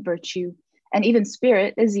practice and virtue and even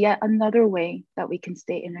spirit is yet another way that we can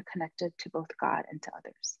stay interconnected to both God and to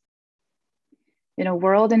others. In a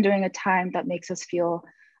world and during a time that makes us feel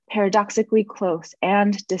paradoxically close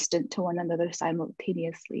and distant to one another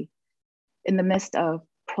simultaneously, in the midst of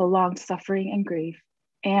prolonged suffering and grief,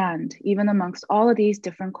 and even amongst all of these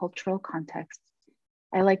different cultural contexts,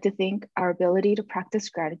 I like to think our ability to practice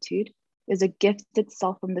gratitude is a gift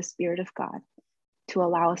itself from the Spirit of God to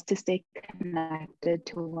allow us to stay connected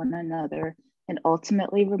to one another and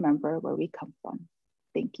ultimately remember where we come from.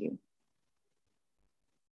 Thank you.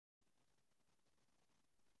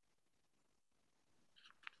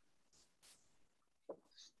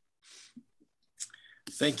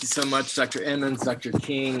 Thank you so much, Dr. Emmons, Dr.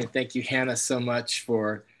 King, and thank you, Hannah, so much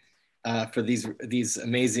for these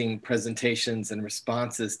amazing presentations and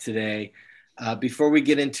responses today. Before we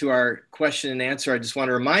get into our question and answer, I just want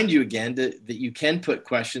to remind you again that you can put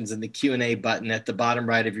questions in the Q&A button at the bottom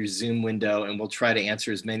right of your Zoom window, and we'll try to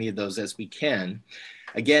answer as many of those as we can.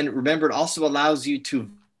 Again, remember, it also allows you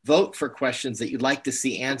to vote for questions that you'd like to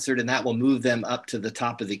see answered, and that will move them up to the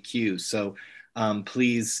top of the queue. So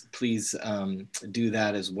please do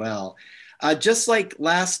that as well. Just like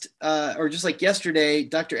yesterday,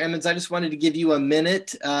 Dr. Emmons, I just wanted to give you a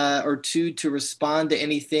minute or two to respond to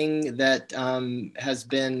anything that has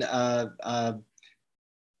been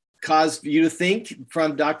caused you to think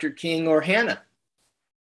from Dr. King or Hannah.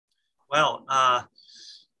 Well,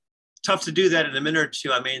 tough to do that in a minute or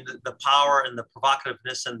two. I mean, the power and the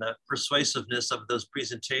provocativeness and the persuasiveness of those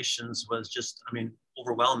presentations was just, I mean,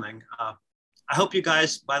 overwhelming. I hope you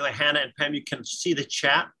guys, by the way, Hannah and Pam, you can see the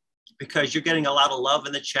chat because you're getting a lot of love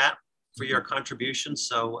in the chat for your contributions.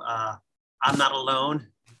 So I'm not alone.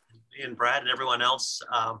 Me and Brad and everyone else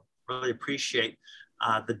really appreciate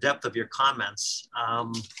the depth of your comments.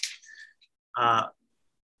 Hannah,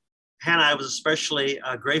 I was especially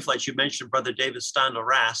grateful that you mentioned Brother David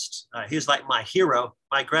Steindl-Rast. He's like my hero,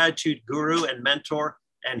 my gratitude guru and mentor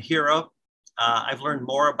and hero. I've learned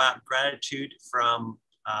more about gratitude from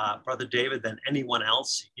Brother David than anyone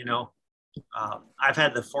else. You know, I've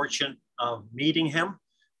had the fortune of meeting him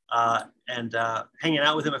and hanging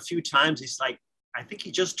out with him a few times. He's like, I think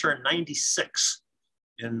he just turned 96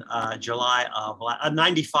 in July of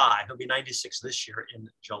 95. He'll be 96 this year in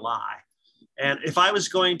July. And if I was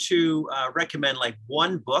going to recommend like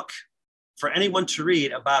one book for anyone to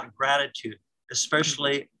read about gratitude,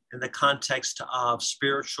 especially in the context of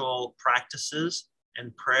spiritual practices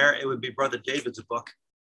and prayer, it would be Brother David's book,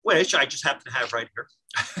 which I just happen to have right here.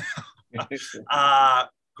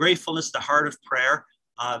 Gratefulness, the Heart of Prayer.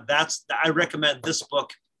 I recommend this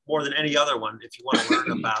book more than any other one if you want to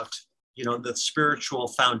learn about, you know, the spiritual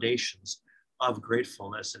foundations of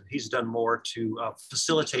gratefulness. And he's done more to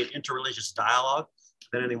facilitate interreligious dialogue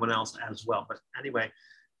than anyone else as well. But anyway,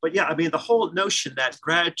 yeah, I mean, the whole notion that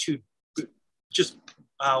gratitude just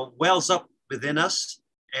wells up within us,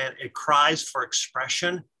 and it cries for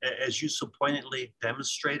expression, as you so poignantly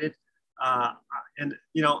demonstrated. And,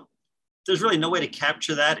 you know, there's really no way to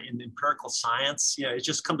capture that in empirical science. You know, it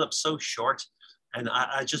just comes up so short. And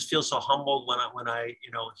I just feel so humbled when I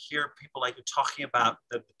you know, hear people like you talking about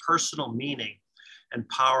the personal meaning and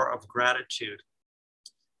power of gratitude,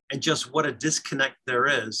 and just what a disconnect there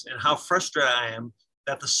is, and how frustrated I am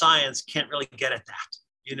that the science can't really get at that.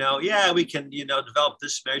 You know, yeah, we can, you know, develop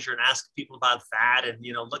this measure and ask people about that, and,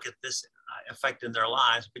 you know, look at this effect in their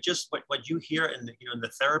lives. But just what you hear in the, you know, in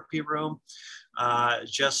the therapy room,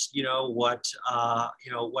 just, you know, what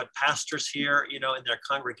pastors hear, you know, in their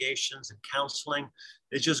congregations and counseling,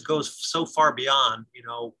 it just goes so far beyond, you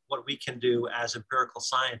know, what we can do as empirical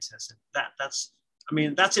scientists.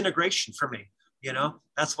 And that's integration for me. You know,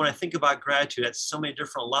 that's when I think about gratitude at so many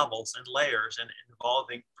different levels and layers and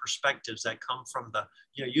involving perspectives that come from the,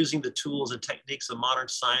 you know, using the tools and techniques of modern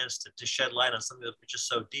science to shed light on something that's just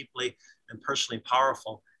so deeply and personally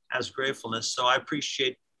powerful as gratefulness. So I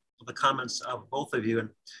appreciate the comments of both of you.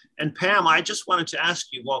 And Pam, I just wanted to ask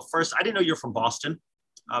you, well, first, I didn't know you're from Boston.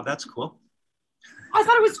 That's cool. I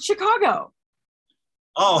thought it was Chicago.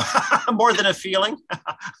 Oh, more than a feeling?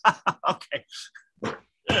 Okay.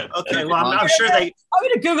 Okay, well, I'm sure they... I'm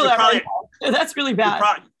going to Google that right now. That's really bad.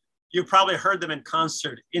 You probably heard them in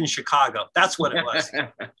concert in Chicago. That's what it was.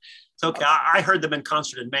 It's okay. I heard them in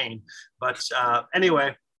concert in Maine. But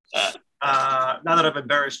anyway, now that I've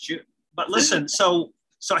embarrassed you. But listen, so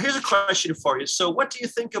here's a question for you. So what do you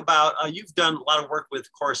think about, you've done a lot of work with,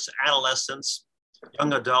 of course, adolescents,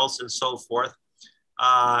 young adults, and so forth.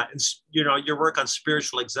 And, you know, your work on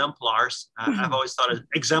spiritual exemplars, I've always thought of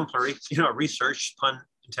exemplary, you know, research, pun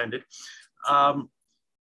intended.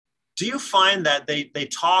 Do you find that they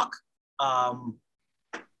talk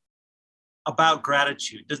about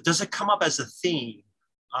gratitude? Does it come up as a theme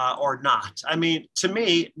or not? I mean, to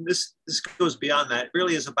me, this goes beyond that. It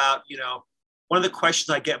really is about, you know, one of the questions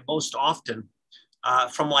I get most often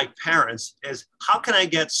from like parents is, how can I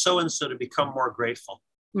get so-and-so to become more grateful?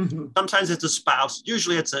 Mm-hmm. Sometimes it's a spouse,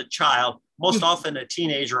 usually it's a child, most often a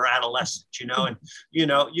teenager or adolescent, you know, and, you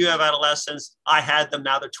know, you have adolescents, I had them,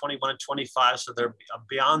 now they're 21 and 25, so they're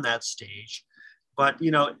beyond that stage. But,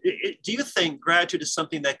 you know, do you think gratitude is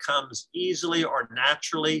something that comes easily or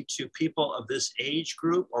naturally to people of this age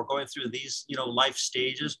group or going through these, you know, life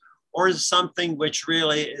stages, or is it something which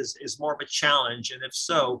really is more of a challenge? And if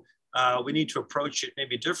so, we need to approach it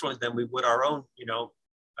maybe differently than we would our own, you know,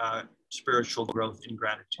 spiritual growth in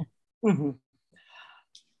gratitude. Mm-hmm.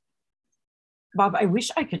 Bob, I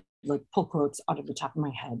wish I could like pull quotes out of the top of my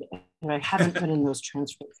head, and I haven't put in those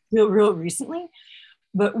transcripts real recently.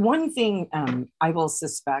 But one thing I will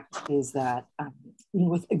suspect is that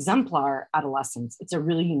with exemplar adolescents, it's a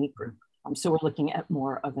really unique group. So we're looking at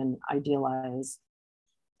more of an idealized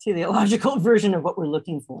teleological version of what we're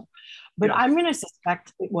looking for. But yeah. I'm going to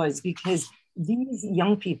suspect it was because these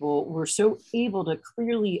young people were so able to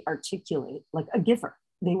clearly articulate like a giver.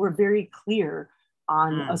 They were very clear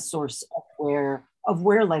on a source of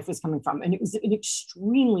where life was coming from. And it was an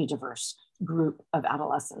extremely diverse group of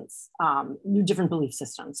adolescents, different belief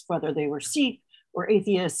systems, whether they were Sikh or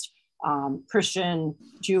atheist, Christian,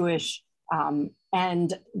 Jewish,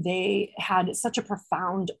 and they had such a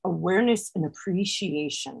profound awareness and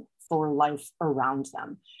appreciation for life around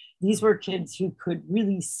them. These were kids who could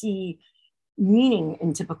really see meaning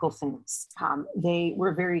in typical things. They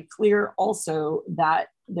were very clear also that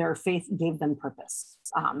their faith gave them purpose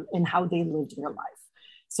in how they lived their life.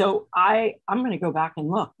 So I'm going to go back and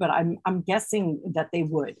look, but I'm guessing that they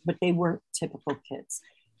would, but they weren't typical kids.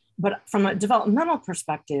 But from a developmental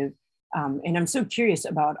perspective, and I'm so curious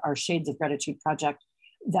about our Shades of Gratitude project,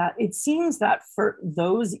 that it seems that for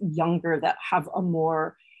those younger that have a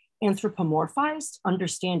more anthropomorphized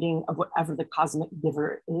understanding of whatever the cosmic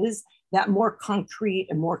giver is, that more concrete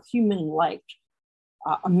and more human-like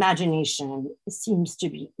imagination seems to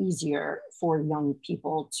be easier for young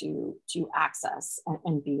people to access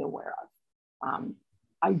and be aware of.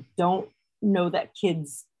 I don't know that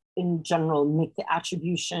kids in general make the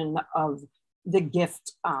attribution of the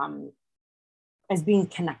gift as being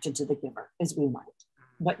connected to the giver as we might,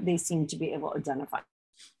 but they seem to be able to identify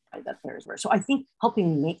that there's where. So I think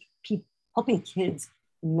helping kids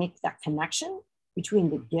make that connection between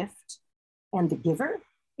the gift and the giver,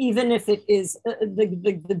 even if it is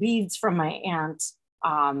the beads from my aunt,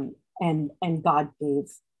 and God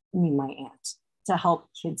gave me my aunt, to help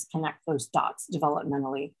kids connect those dots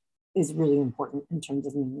developmentally is really important in terms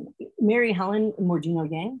of meaning. Mary Helen Mordino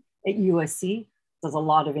Yang at USC does a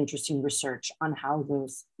lot of interesting research on how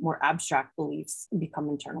those more abstract beliefs become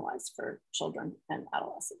internalized for children and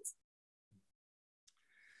adolescents.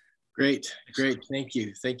 Great, great. Thank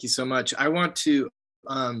you. Thank you so much. I want to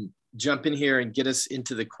jump in here and get us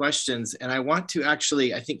into the questions. And I want to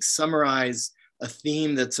actually, I think, summarize a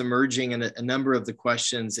theme that's emerging in a number of the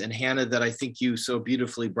questions, and Hannah, that I think you so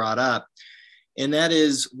beautifully brought up. And that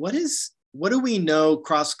is, what do we know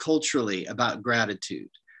cross-culturally about gratitude?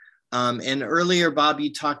 And earlier, Bob,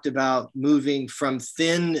 you talked about moving from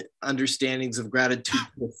thin understandings of gratitude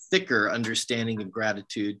to a thicker understanding of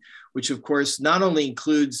gratitude, which of course not only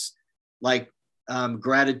includes like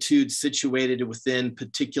gratitude situated within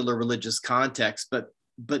particular religious context,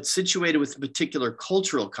 but situated with particular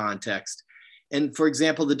cultural context. And for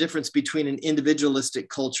example, the difference between an individualistic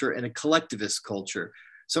culture and a collectivist culture.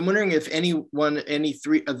 So I'm wondering if any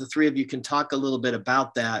three of you can talk a little bit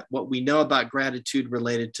about that, what we know about gratitude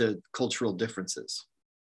related to cultural differences.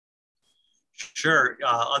 Sure,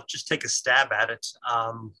 I'll just take a stab at it.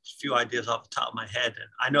 A few ideas off the top of my head. And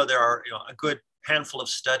I know there are a good handful of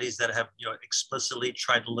studies that have explicitly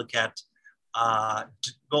tried to look at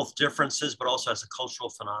both differences, but also as a cultural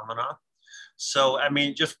phenomena. So, I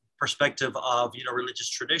mean, just perspective of religious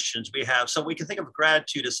traditions, so we can think of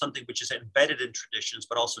gratitude as something which is embedded in traditions,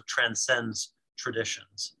 but also transcends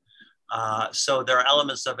traditions. So there are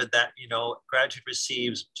elements of it that gratitude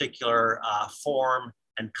receives particular form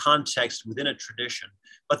and context within a tradition,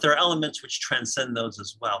 but there are elements which transcend those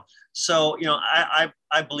as well. So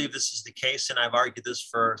I believe this is the case, and I've argued this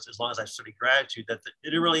for as long as I've studied gratitude, that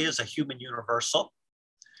it really is a human universal.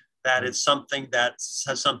 That it's something that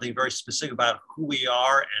has something very specific about who we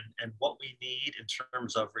are and what we need in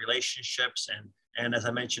terms of relationships. And as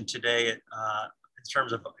I mentioned today, in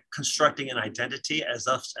terms of constructing an identity as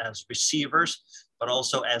us as receivers, but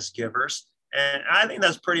also as givers. And I think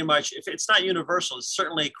that's pretty much, if it's not universal, it's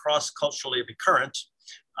certainly cross-culturally recurrent.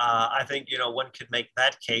 I think, one could make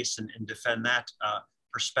that case and defend that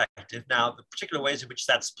perspective. Now, the particular ways in which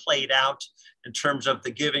that's played out in terms of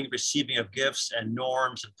the giving, receiving of gifts and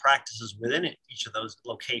norms and practices within each of those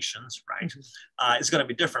locations, right, is going to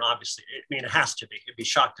be different, obviously. I mean, it has to be. It'd be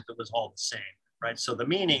shocked if it was all the same, right? So the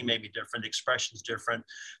meaning may be different, the expression is different.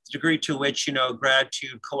 The degree to which,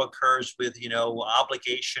 gratitude co-occurs with,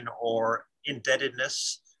 obligation or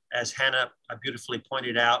indebtedness, as Hannah beautifully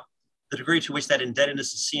pointed out, the degree to which that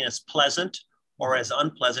indebtedness is seen as pleasant or as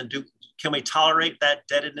unpleasant. Can we tolerate that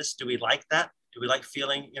indebtedness? Do we like that? Do we like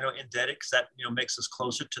feeling, indebted because that, makes us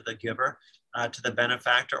closer to the giver, to the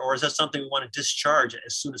benefactor? Or is that something we want to discharge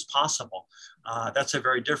as soon as possible? That's a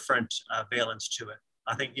very different valence to it.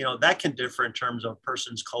 I think, that can differ in terms of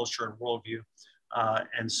person's culture and worldview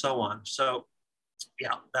and so on. So,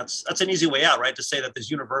 yeah, that's an easy way out, right? To say that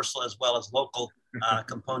there's universal as well as local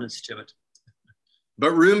components to it.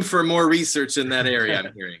 But room for more research in that area,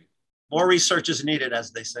 I'm hearing. More research is needed,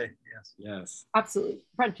 as they say. Yes. Yes. Absolutely.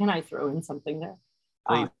 Fred, can I throw in something there?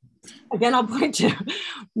 Again, I'll point to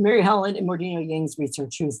Mary Helen and Mordino Yang's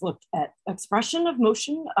research, who's looked at expression of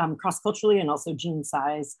motion cross-culturally, and also gene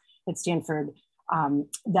size at Stanford,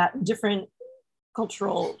 that different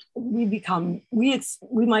cultural, we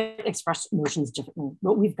might express emotions differently,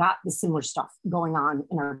 but we've got the similar stuff going on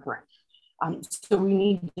in our brain. So we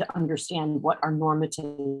need to understand what are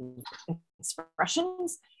normative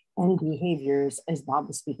expressions and behaviors, as Bob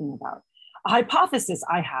was speaking about. A hypothesis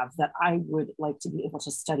I have that I would like to be able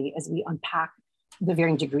to study as we unpack the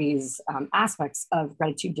varying degrees, aspects of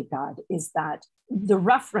gratitude to God, is that the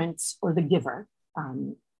reference or the giver,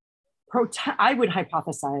 I would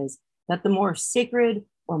hypothesize that the more sacred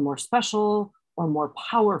or more special or more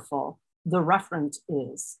powerful the referent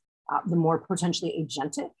is, the more potentially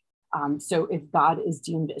agentic. So if God is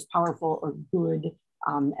deemed as powerful or good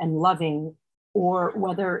and loving, or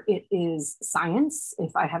whether it is science,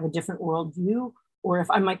 if I have a different worldview, or if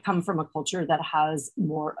I might come from a culture that has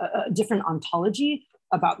more a different ontology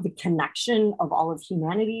about the connection of all of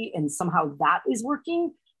humanity, and somehow that is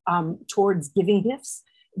working towards giving gifts,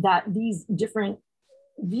 that these different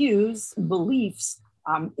views, beliefs,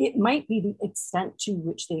 it might be the extent to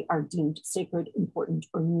which they are deemed sacred, important,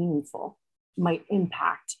 or meaningful might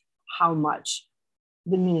impact how much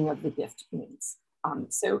the meaning of the gift means.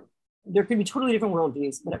 So there could be totally different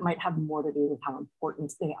worldviews, but it might have more to do with how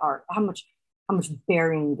important they are, how much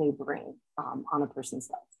bearing they bring on a person's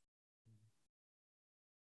life.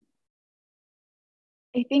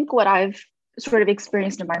 I think what I've sort of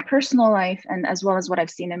experienced in my personal life, and as well as what I've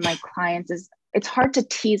seen in my clients, is it's hard to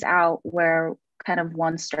tease out where kind of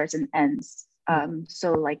one starts and ends.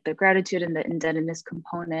 So like the gratitude and the indebtedness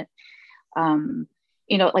component,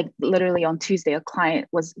 like literally on Tuesday, a client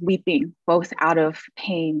was weeping both out of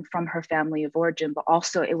pain from her family of origin, but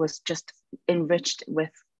also it was just enriched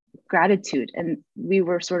with gratitude. And we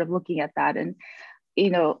were sort of looking at that, and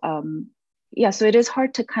so it is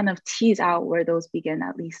hard to kind of tease out where those begin,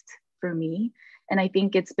 at least for me. And I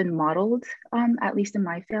think it's been modeled, at least in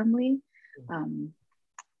my family.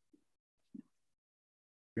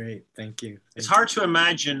 Great, thank you. It's hard to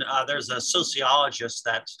imagine. There's a sociologist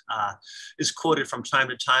that is quoted from time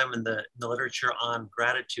to time in the literature on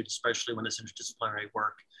gratitude, especially when it's interdisciplinary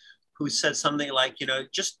work, who said something like,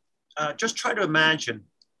 just try to imagine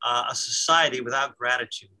a society without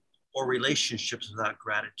gratitude, or relationships without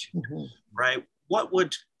gratitude, right? What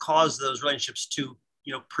would cause those relationships to,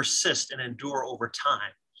 persist and endure over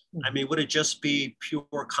time? I mean, would it just be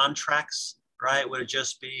pure contracts, right? Would it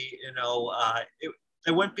just be,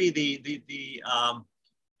 there wouldn't be the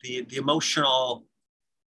emotional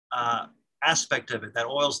aspect of it that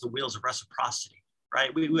oils the wheels of reciprocity,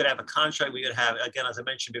 right? We would have a contract. We would have, again, as I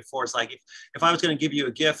mentioned before, it's like if I was going to give you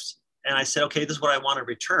a gift and I said, okay, this is what I want to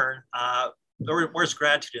return. Where's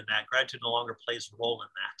gratitude in that? Gratitude no longer plays a role in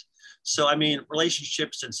that. So, I mean,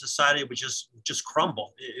 relationships and society would just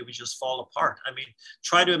crumble. It would just fall apart. I mean,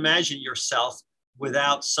 try to imagine yourself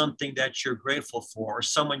without something that you're grateful for, or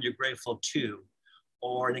someone you're grateful to,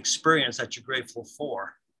 or an experience that you're grateful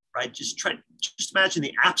for, right? Just imagine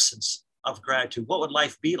the absence of gratitude. What would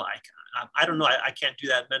life be like? I don't know. I can't do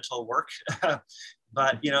that mental work.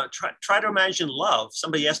 But, try to imagine love.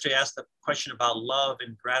 Somebody yesterday asked the question about love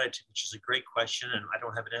and gratitude, which is a great question. And I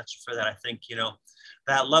don't have an answer for that. I think,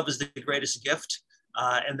 that love is the greatest gift,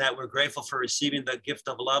 and that we're grateful for receiving the gift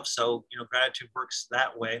of love. So, gratitude works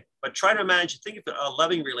that way. But try to imagine, think of a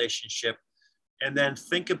loving relationship, and then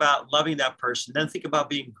think about loving that person. Then think about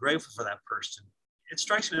being grateful for that person. It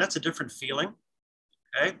strikes me that's a different feeling.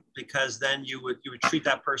 Okay, because then you would treat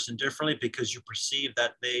that person differently, because you perceive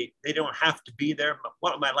that they don't have to be there.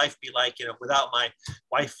 What would my life be like, without my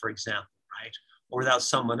wife, for example, right? Or without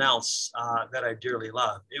someone else that I dearly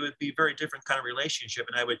love? It would be a very different kind of relationship,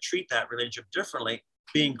 and I would treat that relationship differently,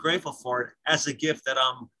 being grateful for it as a gift that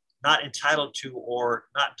I'm not entitled to or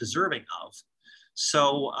not deserving of.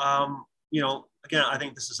 So, again, I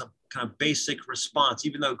think this is a kind of basic response,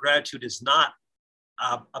 even though gratitude is not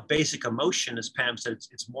a basic emotion, as Pam said,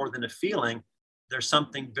 it's more than a feeling. There's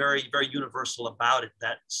something very, very universal about it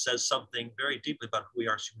that says something very deeply about who we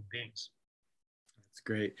are as human beings. That's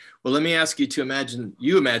great. Well, let me ask you to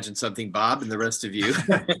imagine something, Bob, and the rest of you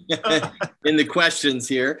in the questions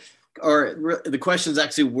here, or the questions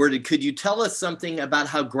actually worded. Could you tell us something about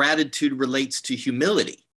how gratitude relates to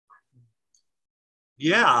humility?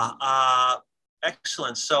 Yeah,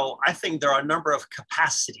 excellent. So I think there are a number of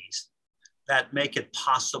capacities that make it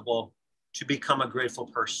possible to become a grateful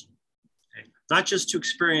person. Okay? Not just to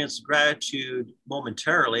experience gratitude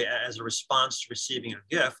momentarily as a response to receiving a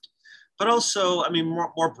gift, but also, I mean,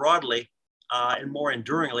 more broadly and more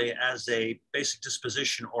enduringly as a basic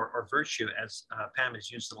disposition or virtue, as Pam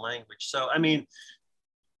has used the language. So, I mean,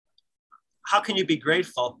 how can you be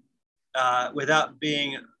grateful without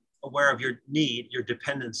being aware of your need, your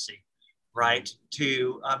dependency? Right?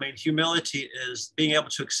 Humility is being able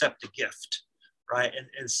to accept a gift, right?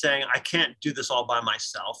 And saying, I can't do this all by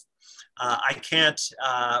myself. I can't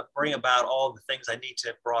bring about all the things I need to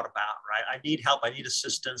have brought about, right? I need help. I need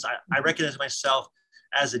assistance. I recognize myself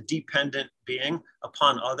as a dependent being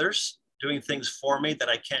upon others, doing things for me that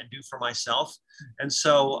I can't do for myself. And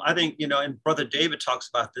so I think, and Brother David talks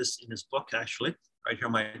about this in his book, actually, right here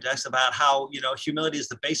on my desk, about how, humility is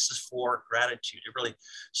the basis for gratitude. It really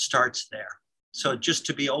starts there. So just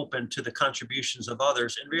to be open to the contributions of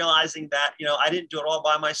others and realizing that, I didn't do it all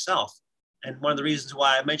by myself. And one of the reasons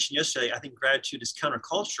why I mentioned yesterday, I think gratitude is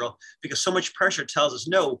countercultural, because so much pressure tells us,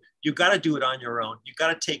 no, you got to do it on your own. You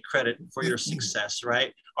got to take credit for your success,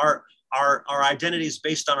 right? Our identity is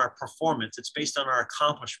based on our performance. It's based on our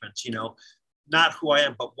accomplishments, not who I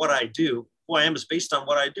am, but what I do. Who I am is based on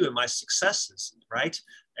what I do and my successes, right?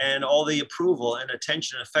 And all the approval and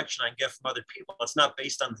attention and affection I get from other people. It's not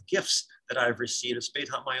based on the gifts that I've received. It's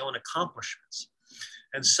based on my own accomplishments.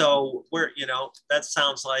 And so that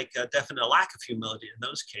sounds like a definite lack of humility in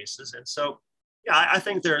those cases. And so, yeah, I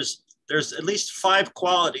think there's at least 5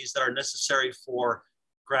 qualities that are necessary for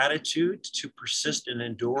gratitude to persist and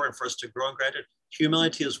endure and for us to grow in gratitude.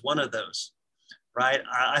 Humility is one of those, right?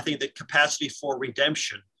 I think the capacity for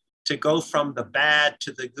redemption, to go from the bad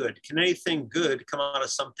to the good. Can anything good come out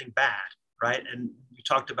of something bad, right? And we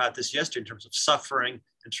talked about this yesterday in terms of suffering,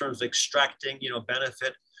 in terms of extracting,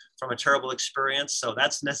 benefit from a terrible experience. So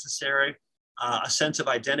that's necessary. a sense of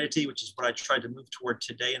identity, which is what I tried to move toward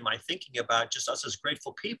today in my thinking about just us as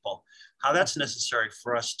grateful people, how that's necessary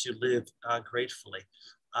for us to live gratefully.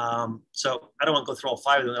 So I don't want to go through all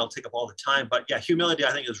 5 of them, that'll take up all the time, but yeah, humility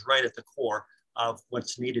I think is right at the core of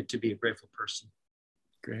what's needed to be a grateful person.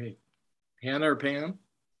 Great. Hannah or Pam?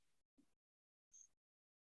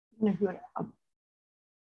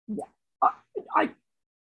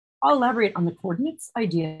 I'll elaborate on the coordinates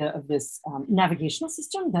idea of this navigational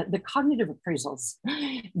system, that the cognitive appraisals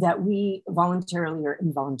that we voluntarily or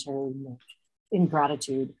involuntarily make in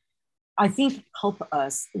gratitude, I think help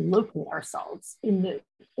us locate ourselves in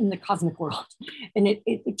the cosmic world. And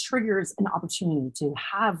it triggers an opportunity to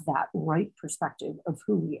have that right perspective of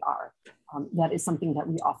who we are. That is something that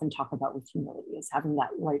we often talk about with humility, is having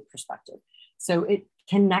that right perspective. So it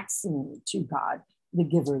connects me to God, the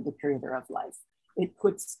giver, the creator of life. It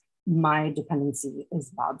puts my dependency,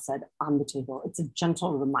 as Bob said, on the table. It's a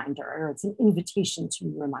gentle reminder, or it's an invitation to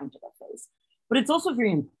be reminded of those. But it's also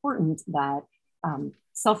very important that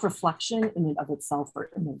self-reflection in and of itself,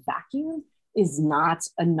 or in a vacuum, is not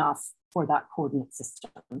enough for that coordinate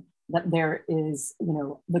system. That there is,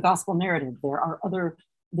 the gospel narrative,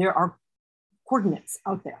 there are coordinates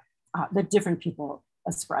out there that different people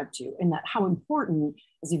ascribe to, and that how important,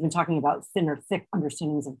 as you've been talking about thin or thick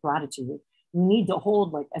understandings of gratitude, we need to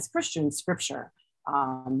hold, like as Christians, scripture,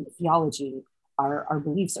 theology, our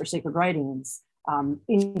beliefs, our sacred writings,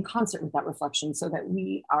 in concert with that reflection, so that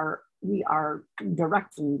we are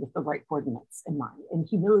directly with the right coordinates in mind. And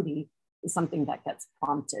humility is something that gets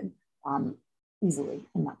prompted easily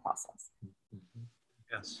in that process.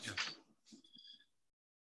 Yes, yes.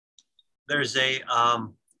 There's a,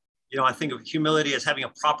 I think of humility as having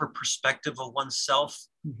a proper perspective of oneself,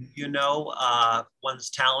 one's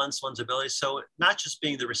talents, one's abilities. So not just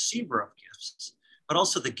being the receiver of gifts, but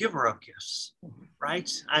also the giver of gifts, right?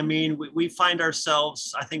 I mean, we find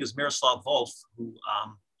ourselves, I think as Miroslav Volf, who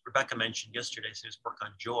Rebecca mentioned yesterday, so his work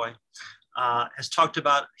on joy, has talked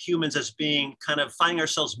about humans as being kind of finding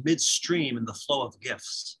ourselves midstream in the flow of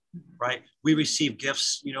gifts, right? We receive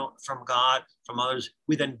gifts, from God, from others.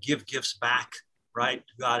 We then give gifts back, right,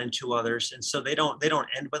 to God and to others. And so they don't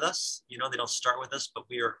end with us, they don't start with us, but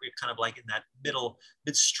we're kind of like in that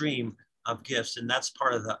midstream of gifts. And that's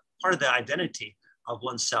part of the identity of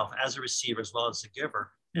oneself as a receiver as well as a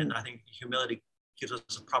giver. And I think humility gives us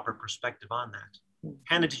a proper perspective on that.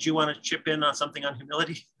 Hannah, did you want to chip in on something on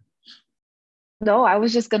humility? No, I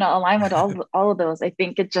was just going to align with all of those. I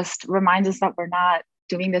think it just reminds us that we're not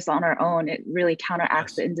doing this on our own. It really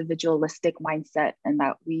counteracts the individualistic mindset, and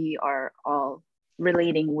that we are all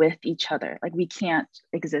relating with each other. Like, we can't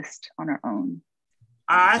exist on our own.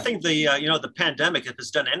 I think the pandemic, if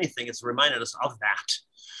it's done anything, it's reminded us of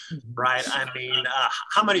that, right? I mean,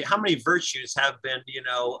 how many virtues have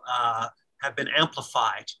been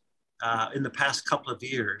amplified in the past couple of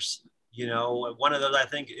years? One of those, I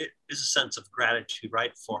think, is a sense of gratitude,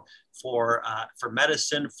 right? For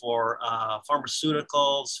medicine, for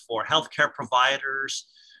pharmaceuticals, for healthcare providers,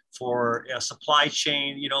 for supply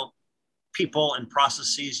chain, people and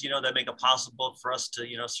processes, that make it possible for us to,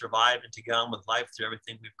 survive and to get on with life through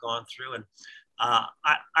everything we've gone through. And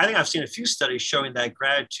I think I've seen a few studies showing that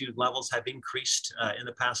gratitude levels have increased in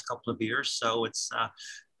the past couple of years. So it's,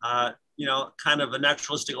 kind of a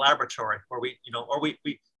naturalistic laboratory where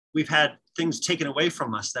we've had things taken away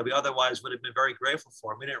from us that we otherwise would have been very grateful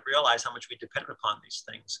for. We didn't realize how much we depended upon these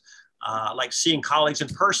things, like seeing colleagues in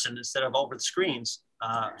person instead of over the screens,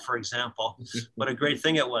 for example. What a great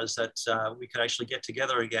thing it was that we could actually get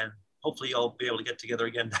together again. Hopefully you'll be able to get together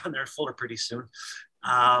again down there in Fuller pretty soon.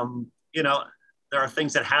 There are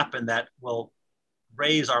things that happen that will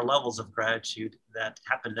raise our levels of gratitude that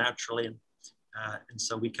happen naturally. And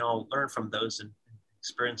so we can all learn from those and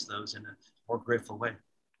experience those in a more grateful way.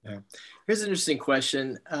 Yeah. Here's an interesting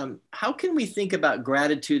question. How can we think about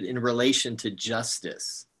gratitude in relation to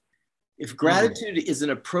justice? If gratitude is an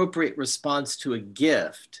appropriate response to a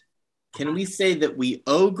gift, can we say that we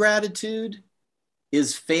owe gratitude?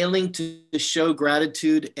 Is failing to show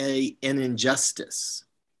gratitude an injustice?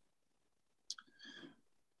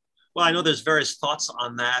 Well, I know there's various thoughts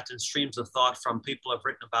on that and streams of thought from people who have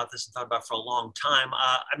written about this and thought about it for a long time.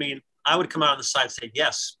 I would come out on the side and say,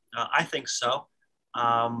 yes, I think so.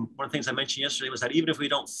 One of the things I mentioned yesterday was that even if we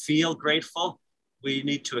don't feel grateful, we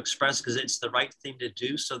need to express because it's the right thing to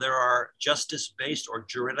do. So there are justice-based or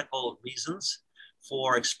juridical reasons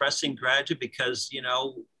for expressing gratitude because,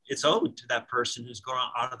 it's owed to that person who's going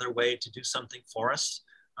out of their way to do something for us,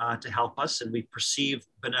 to help us, and we perceive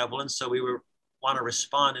benevolence. So we want to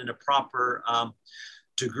respond in a proper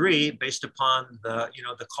degree based upon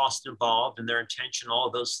the cost involved and their intention, all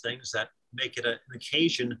of those things that make it an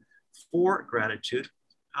occasion for gratitude.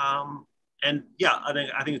 And yeah,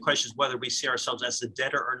 I think the question is whether we see ourselves as a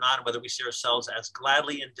debtor or not, whether we see ourselves as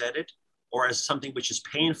gladly indebted or as something which is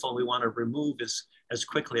painful and we want to remove as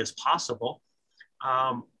quickly as possible.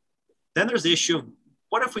 Then there's the issue of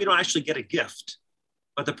what if we don't actually get a gift,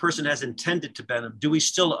 but the person has intended to benefit? Do we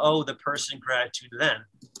still owe the person gratitude then?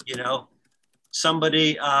 You know,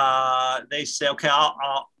 somebody, they say, okay,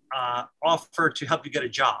 I'll offer to help you get a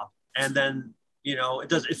job. And then, you know,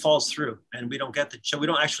 it falls through and we don't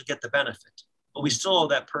actually get the benefit, but we still owe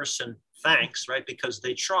that person thanks, right? Because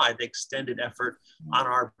they tried, they extended effort on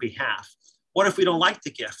our behalf. What if we don't like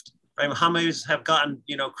the gift, right? How many have gotten,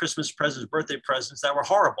 you know, Christmas presents, birthday presents that were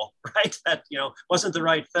horrible, right? That, you know, wasn't the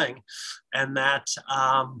right thing. And that,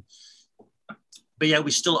 but yeah,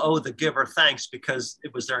 we still owe the giver thanks because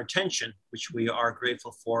it was their intention, which we are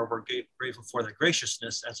grateful for. We're grateful for the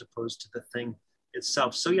graciousness as opposed to the thing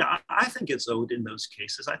itself. So yeah, I think it's owed in those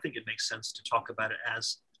cases. I think it makes sense to talk about it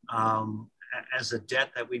as a debt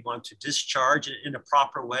that we want to discharge in a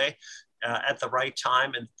proper way, at the right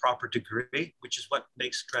time and proper degree, which is what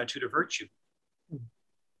makes gratitude a virtue.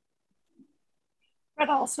 I'd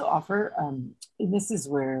also offer, and this is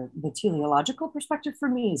where the teleological perspective for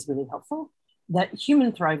me is really helpful, that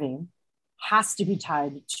human thriving has to be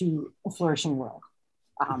tied to a flourishing world.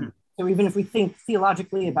 So even if we think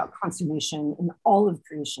theologically about consummation and all of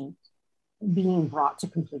creation being brought to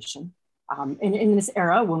completion, and in this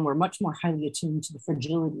era when we're much more highly attuned to the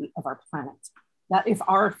fragility of our planet, that if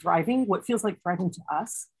our thriving, what feels like thriving to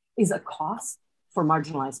us, is a cost for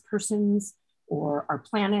marginalized persons or our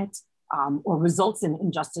planet, or results in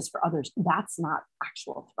injustice for others, that's not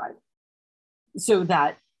actual thriving. So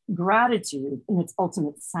that gratitude in its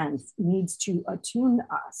ultimate sense needs to attune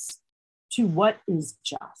us to what is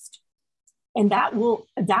just. And that will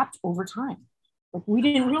adapt over time. Like we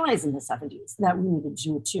didn't realize in the 70s that we needed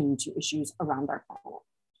to attune to issues around our planet.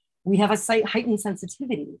 We have a heightened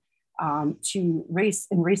sensitivity to race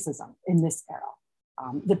and racism in this era.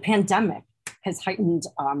 The pandemic has heightened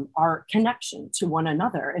our connection to one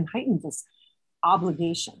another and heightened this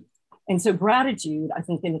obligation. And so gratitude, I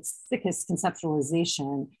think in its thickest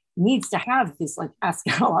conceptualization, needs to have this like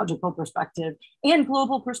eschatological perspective and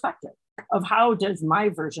global perspective of how does my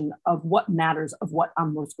version of what matters, of what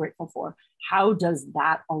I'm most grateful for, how does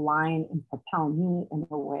that align and propel me in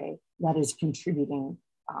a way that is contributing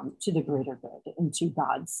to the greater good and to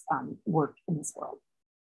God's work in this world.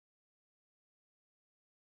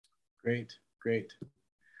 Great, great.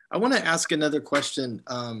 I want to ask another question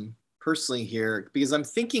personally here, because I'm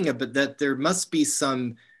thinking about that there must be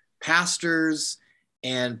some pastors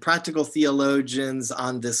and practical theologians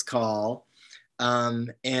on this call.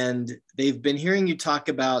 And they've been hearing you talk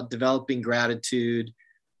about developing gratitude.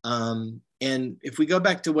 And if we go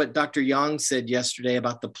back to what Dr. Yang said yesterday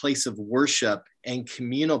about the place of worship and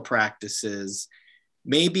communal practices,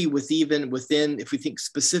 maybe within, if we think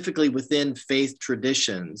specifically within faith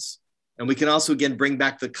traditions, and we can also again bring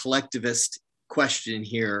back the collectivist question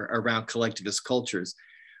here around collectivist cultures.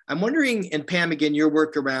 I'm wondering, and Pam, again, your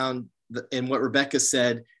work around, and what Rebecca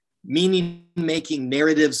said, meaning-making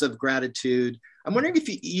narratives of gratitude. I'm wondering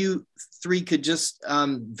if you three could just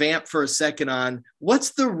vamp for a second on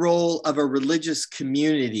what's the role of a religious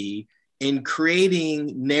community in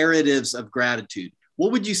creating narratives of gratitude?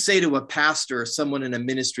 What would you say to a pastor or someone in a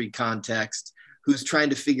ministry context who's trying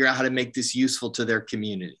to figure out how to make this useful to their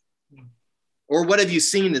community? Or what have you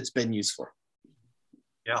seen that's been useful?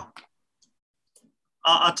 Yeah,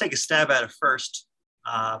 I'll take a stab at it first.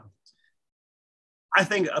 I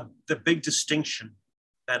think the big distinction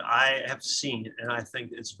that I have seen, and I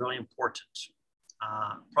think it's really important,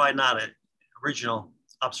 probably not an original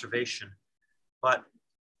observation, but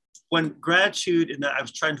when gratitude, and I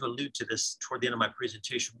was trying to allude to this toward the end of my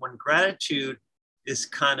presentation, when gratitude is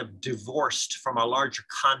kind of divorced from a larger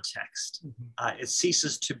context, it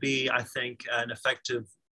ceases to be, I think, an effective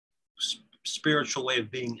spiritual way of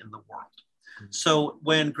being in the world. So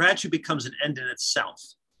when gratitude becomes an end in itself,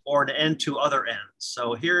 or an end to other ends.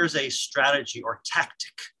 So here's a strategy or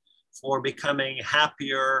tactic for becoming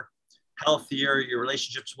happier, healthier, your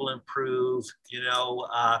relationships will improve,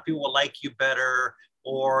 people will like you better,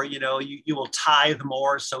 or you will tithe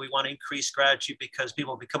more, so we want to increase gratitude because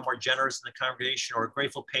people become more generous in the congregation, or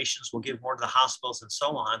grateful patients will give more to the hospitals, and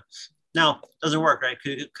so on. Now, it doesn't work, right?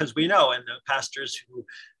 Because we know, and the pastors who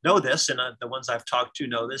know this, and the ones I've talked to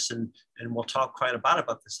know this, and we'll talk quite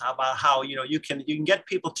about this, about how you can get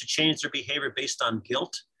people to change their behavior based on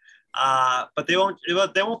guilt, but they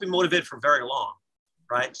won't be motivated for very long,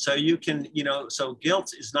 right? So you can, so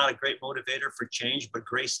guilt is not a great motivator for change, but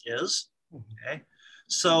grace is, okay?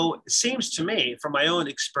 So it seems to me, from my own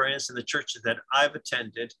experience in the churches that I've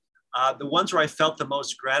attended, the ones where I felt the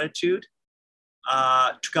most gratitude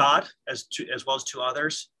to God as well as to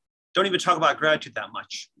others, don't even talk about gratitude that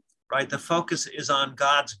much, right? The focus is on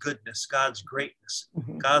God's goodness, God's greatness,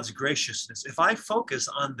 God's graciousness. If I focus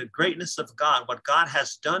on the greatness of God, what God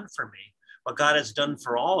has done for me, what God has done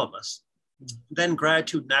for all of us, then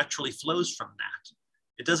gratitude naturally flows from that.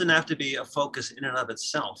 It doesn't have to be a focus in and of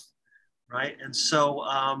itself, right? And so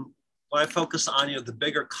when I focus on, the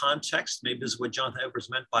bigger context, maybe this is what Jonathan Edwards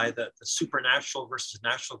meant by the supernatural versus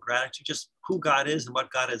natural gratitude, just who God is and what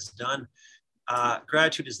God has done.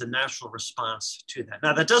 Gratitude is the natural response to that.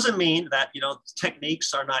 Now, that doesn't mean that,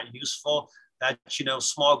 techniques are not useful, that,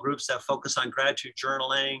 small groups that focus on gratitude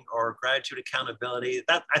journaling or gratitude accountability,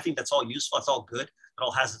 that I think that's all useful. It's all good. It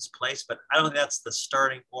all has its place, but I don't think that's the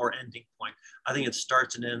starting or ending point. I think it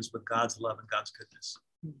starts and ends with God's love and God's goodness.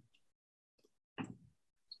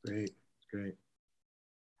 Great, great.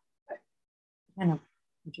 Anna,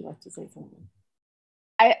 would you like to say something?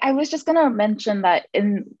 I was just going to mention that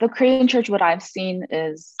in the Korean church, what I've seen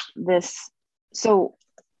is this. So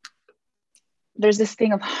there's this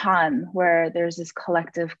thing of Han, where there's this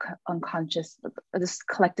collective unconscious, this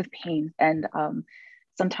collective pain. And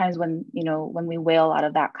sometimes when we wail out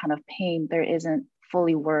of that kind of pain, there isn't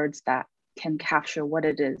fully words that can capture what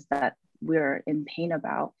it is that we're in pain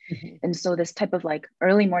about. And so this type of like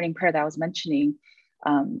early morning prayer that I was mentioning,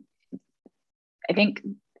 I think,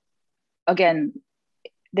 again,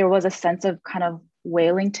 there was a sense of kind of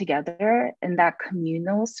wailing together in that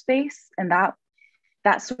communal space. And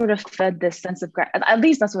that sort of fed this sense of, at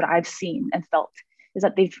least that's what I've seen and felt, is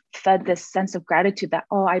that they've fed this sense of gratitude that,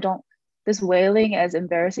 this wailing, as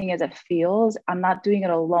embarrassing as it feels, I'm not doing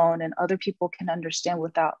it alone, and other people can understand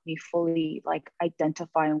without me fully like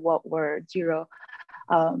identifying what words,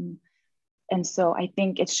 and so I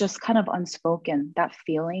think it's just kind of unspoken, that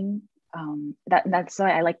feeling. That's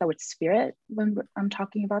why I like the word spirit when I'm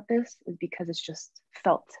talking about this, is because it's just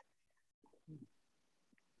felt.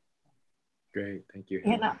 Great, thank you.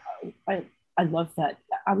 And I love that.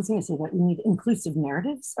 I was going to say that we need inclusive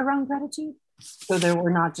narratives around gratitude, so that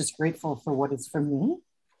we're not just grateful for what is for me,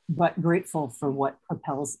 but grateful for what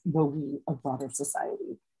propels the we of broader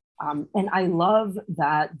society. And I love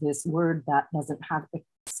that this word that doesn't have a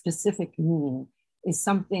specific meaning is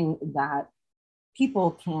something that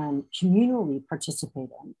people can communally participate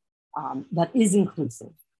in, that is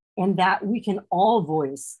inclusive, and that we can all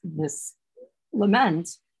voice this lament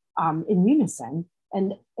in unison,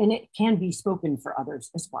 and it can be spoken for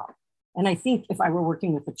others as well. And I think if I were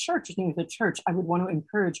working with a church, I would want to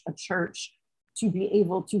encourage a church to be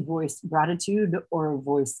able to voice gratitude or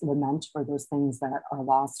voice lament for those things that are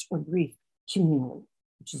lost or grief communally,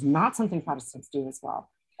 which is not something Protestants do as well.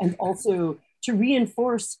 And also to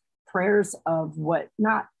reinforce prayers of what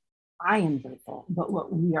not I am grateful, but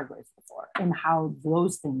what we are grateful for, and how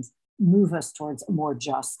those things move us towards a more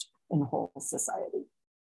just and whole society.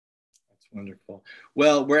 Wonderful.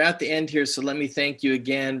 Well, we're at the end here, so let me thank you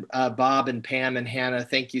again, Bob and Pam and Hannah.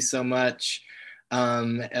 Thank you so much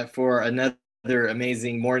for another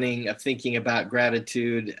amazing morning of thinking about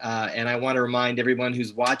gratitude. And I want to remind everyone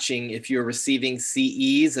who's watching, if you're receiving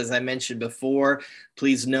CEs, as I mentioned before,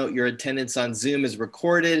 please note your attendance on Zoom is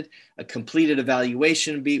recorded. A completed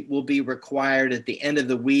evaluation will be required at the end of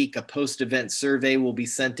the week. A post-event survey will be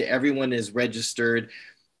sent to everyone who is registered.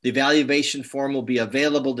 The evaluation form will be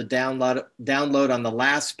available to download on the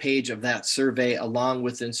last page of that survey, along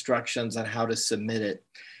with instructions on how to submit it.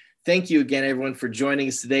 Thank you again, everyone, for joining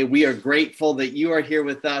us today. We are grateful that you are here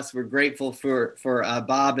with us. We're grateful for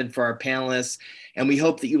Bob and for our panelists. And we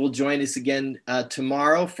hope that you will join us again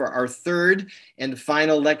tomorrow for our third and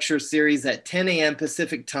final lecture series at 10 a.m.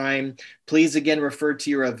 Pacific time. Please again refer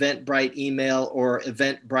to your Eventbrite email or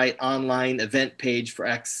Eventbrite online event page for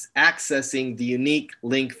accessing the unique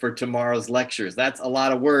link for tomorrow's lectures. That's a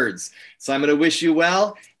lot of words. So I'm going to wish you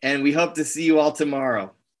well, and we hope to see you all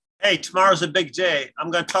tomorrow. Hey, tomorrow's a big day.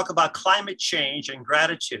 I'm going to talk about climate change and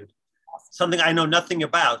gratitude, something I know nothing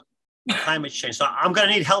about, climate change. So I'm going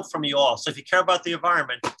to need help from you all. So if you care about the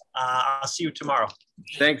environment, I'll see you tomorrow.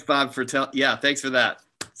 Thanks, Bob, for thanks for that.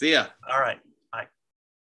 See ya. All right. Bye.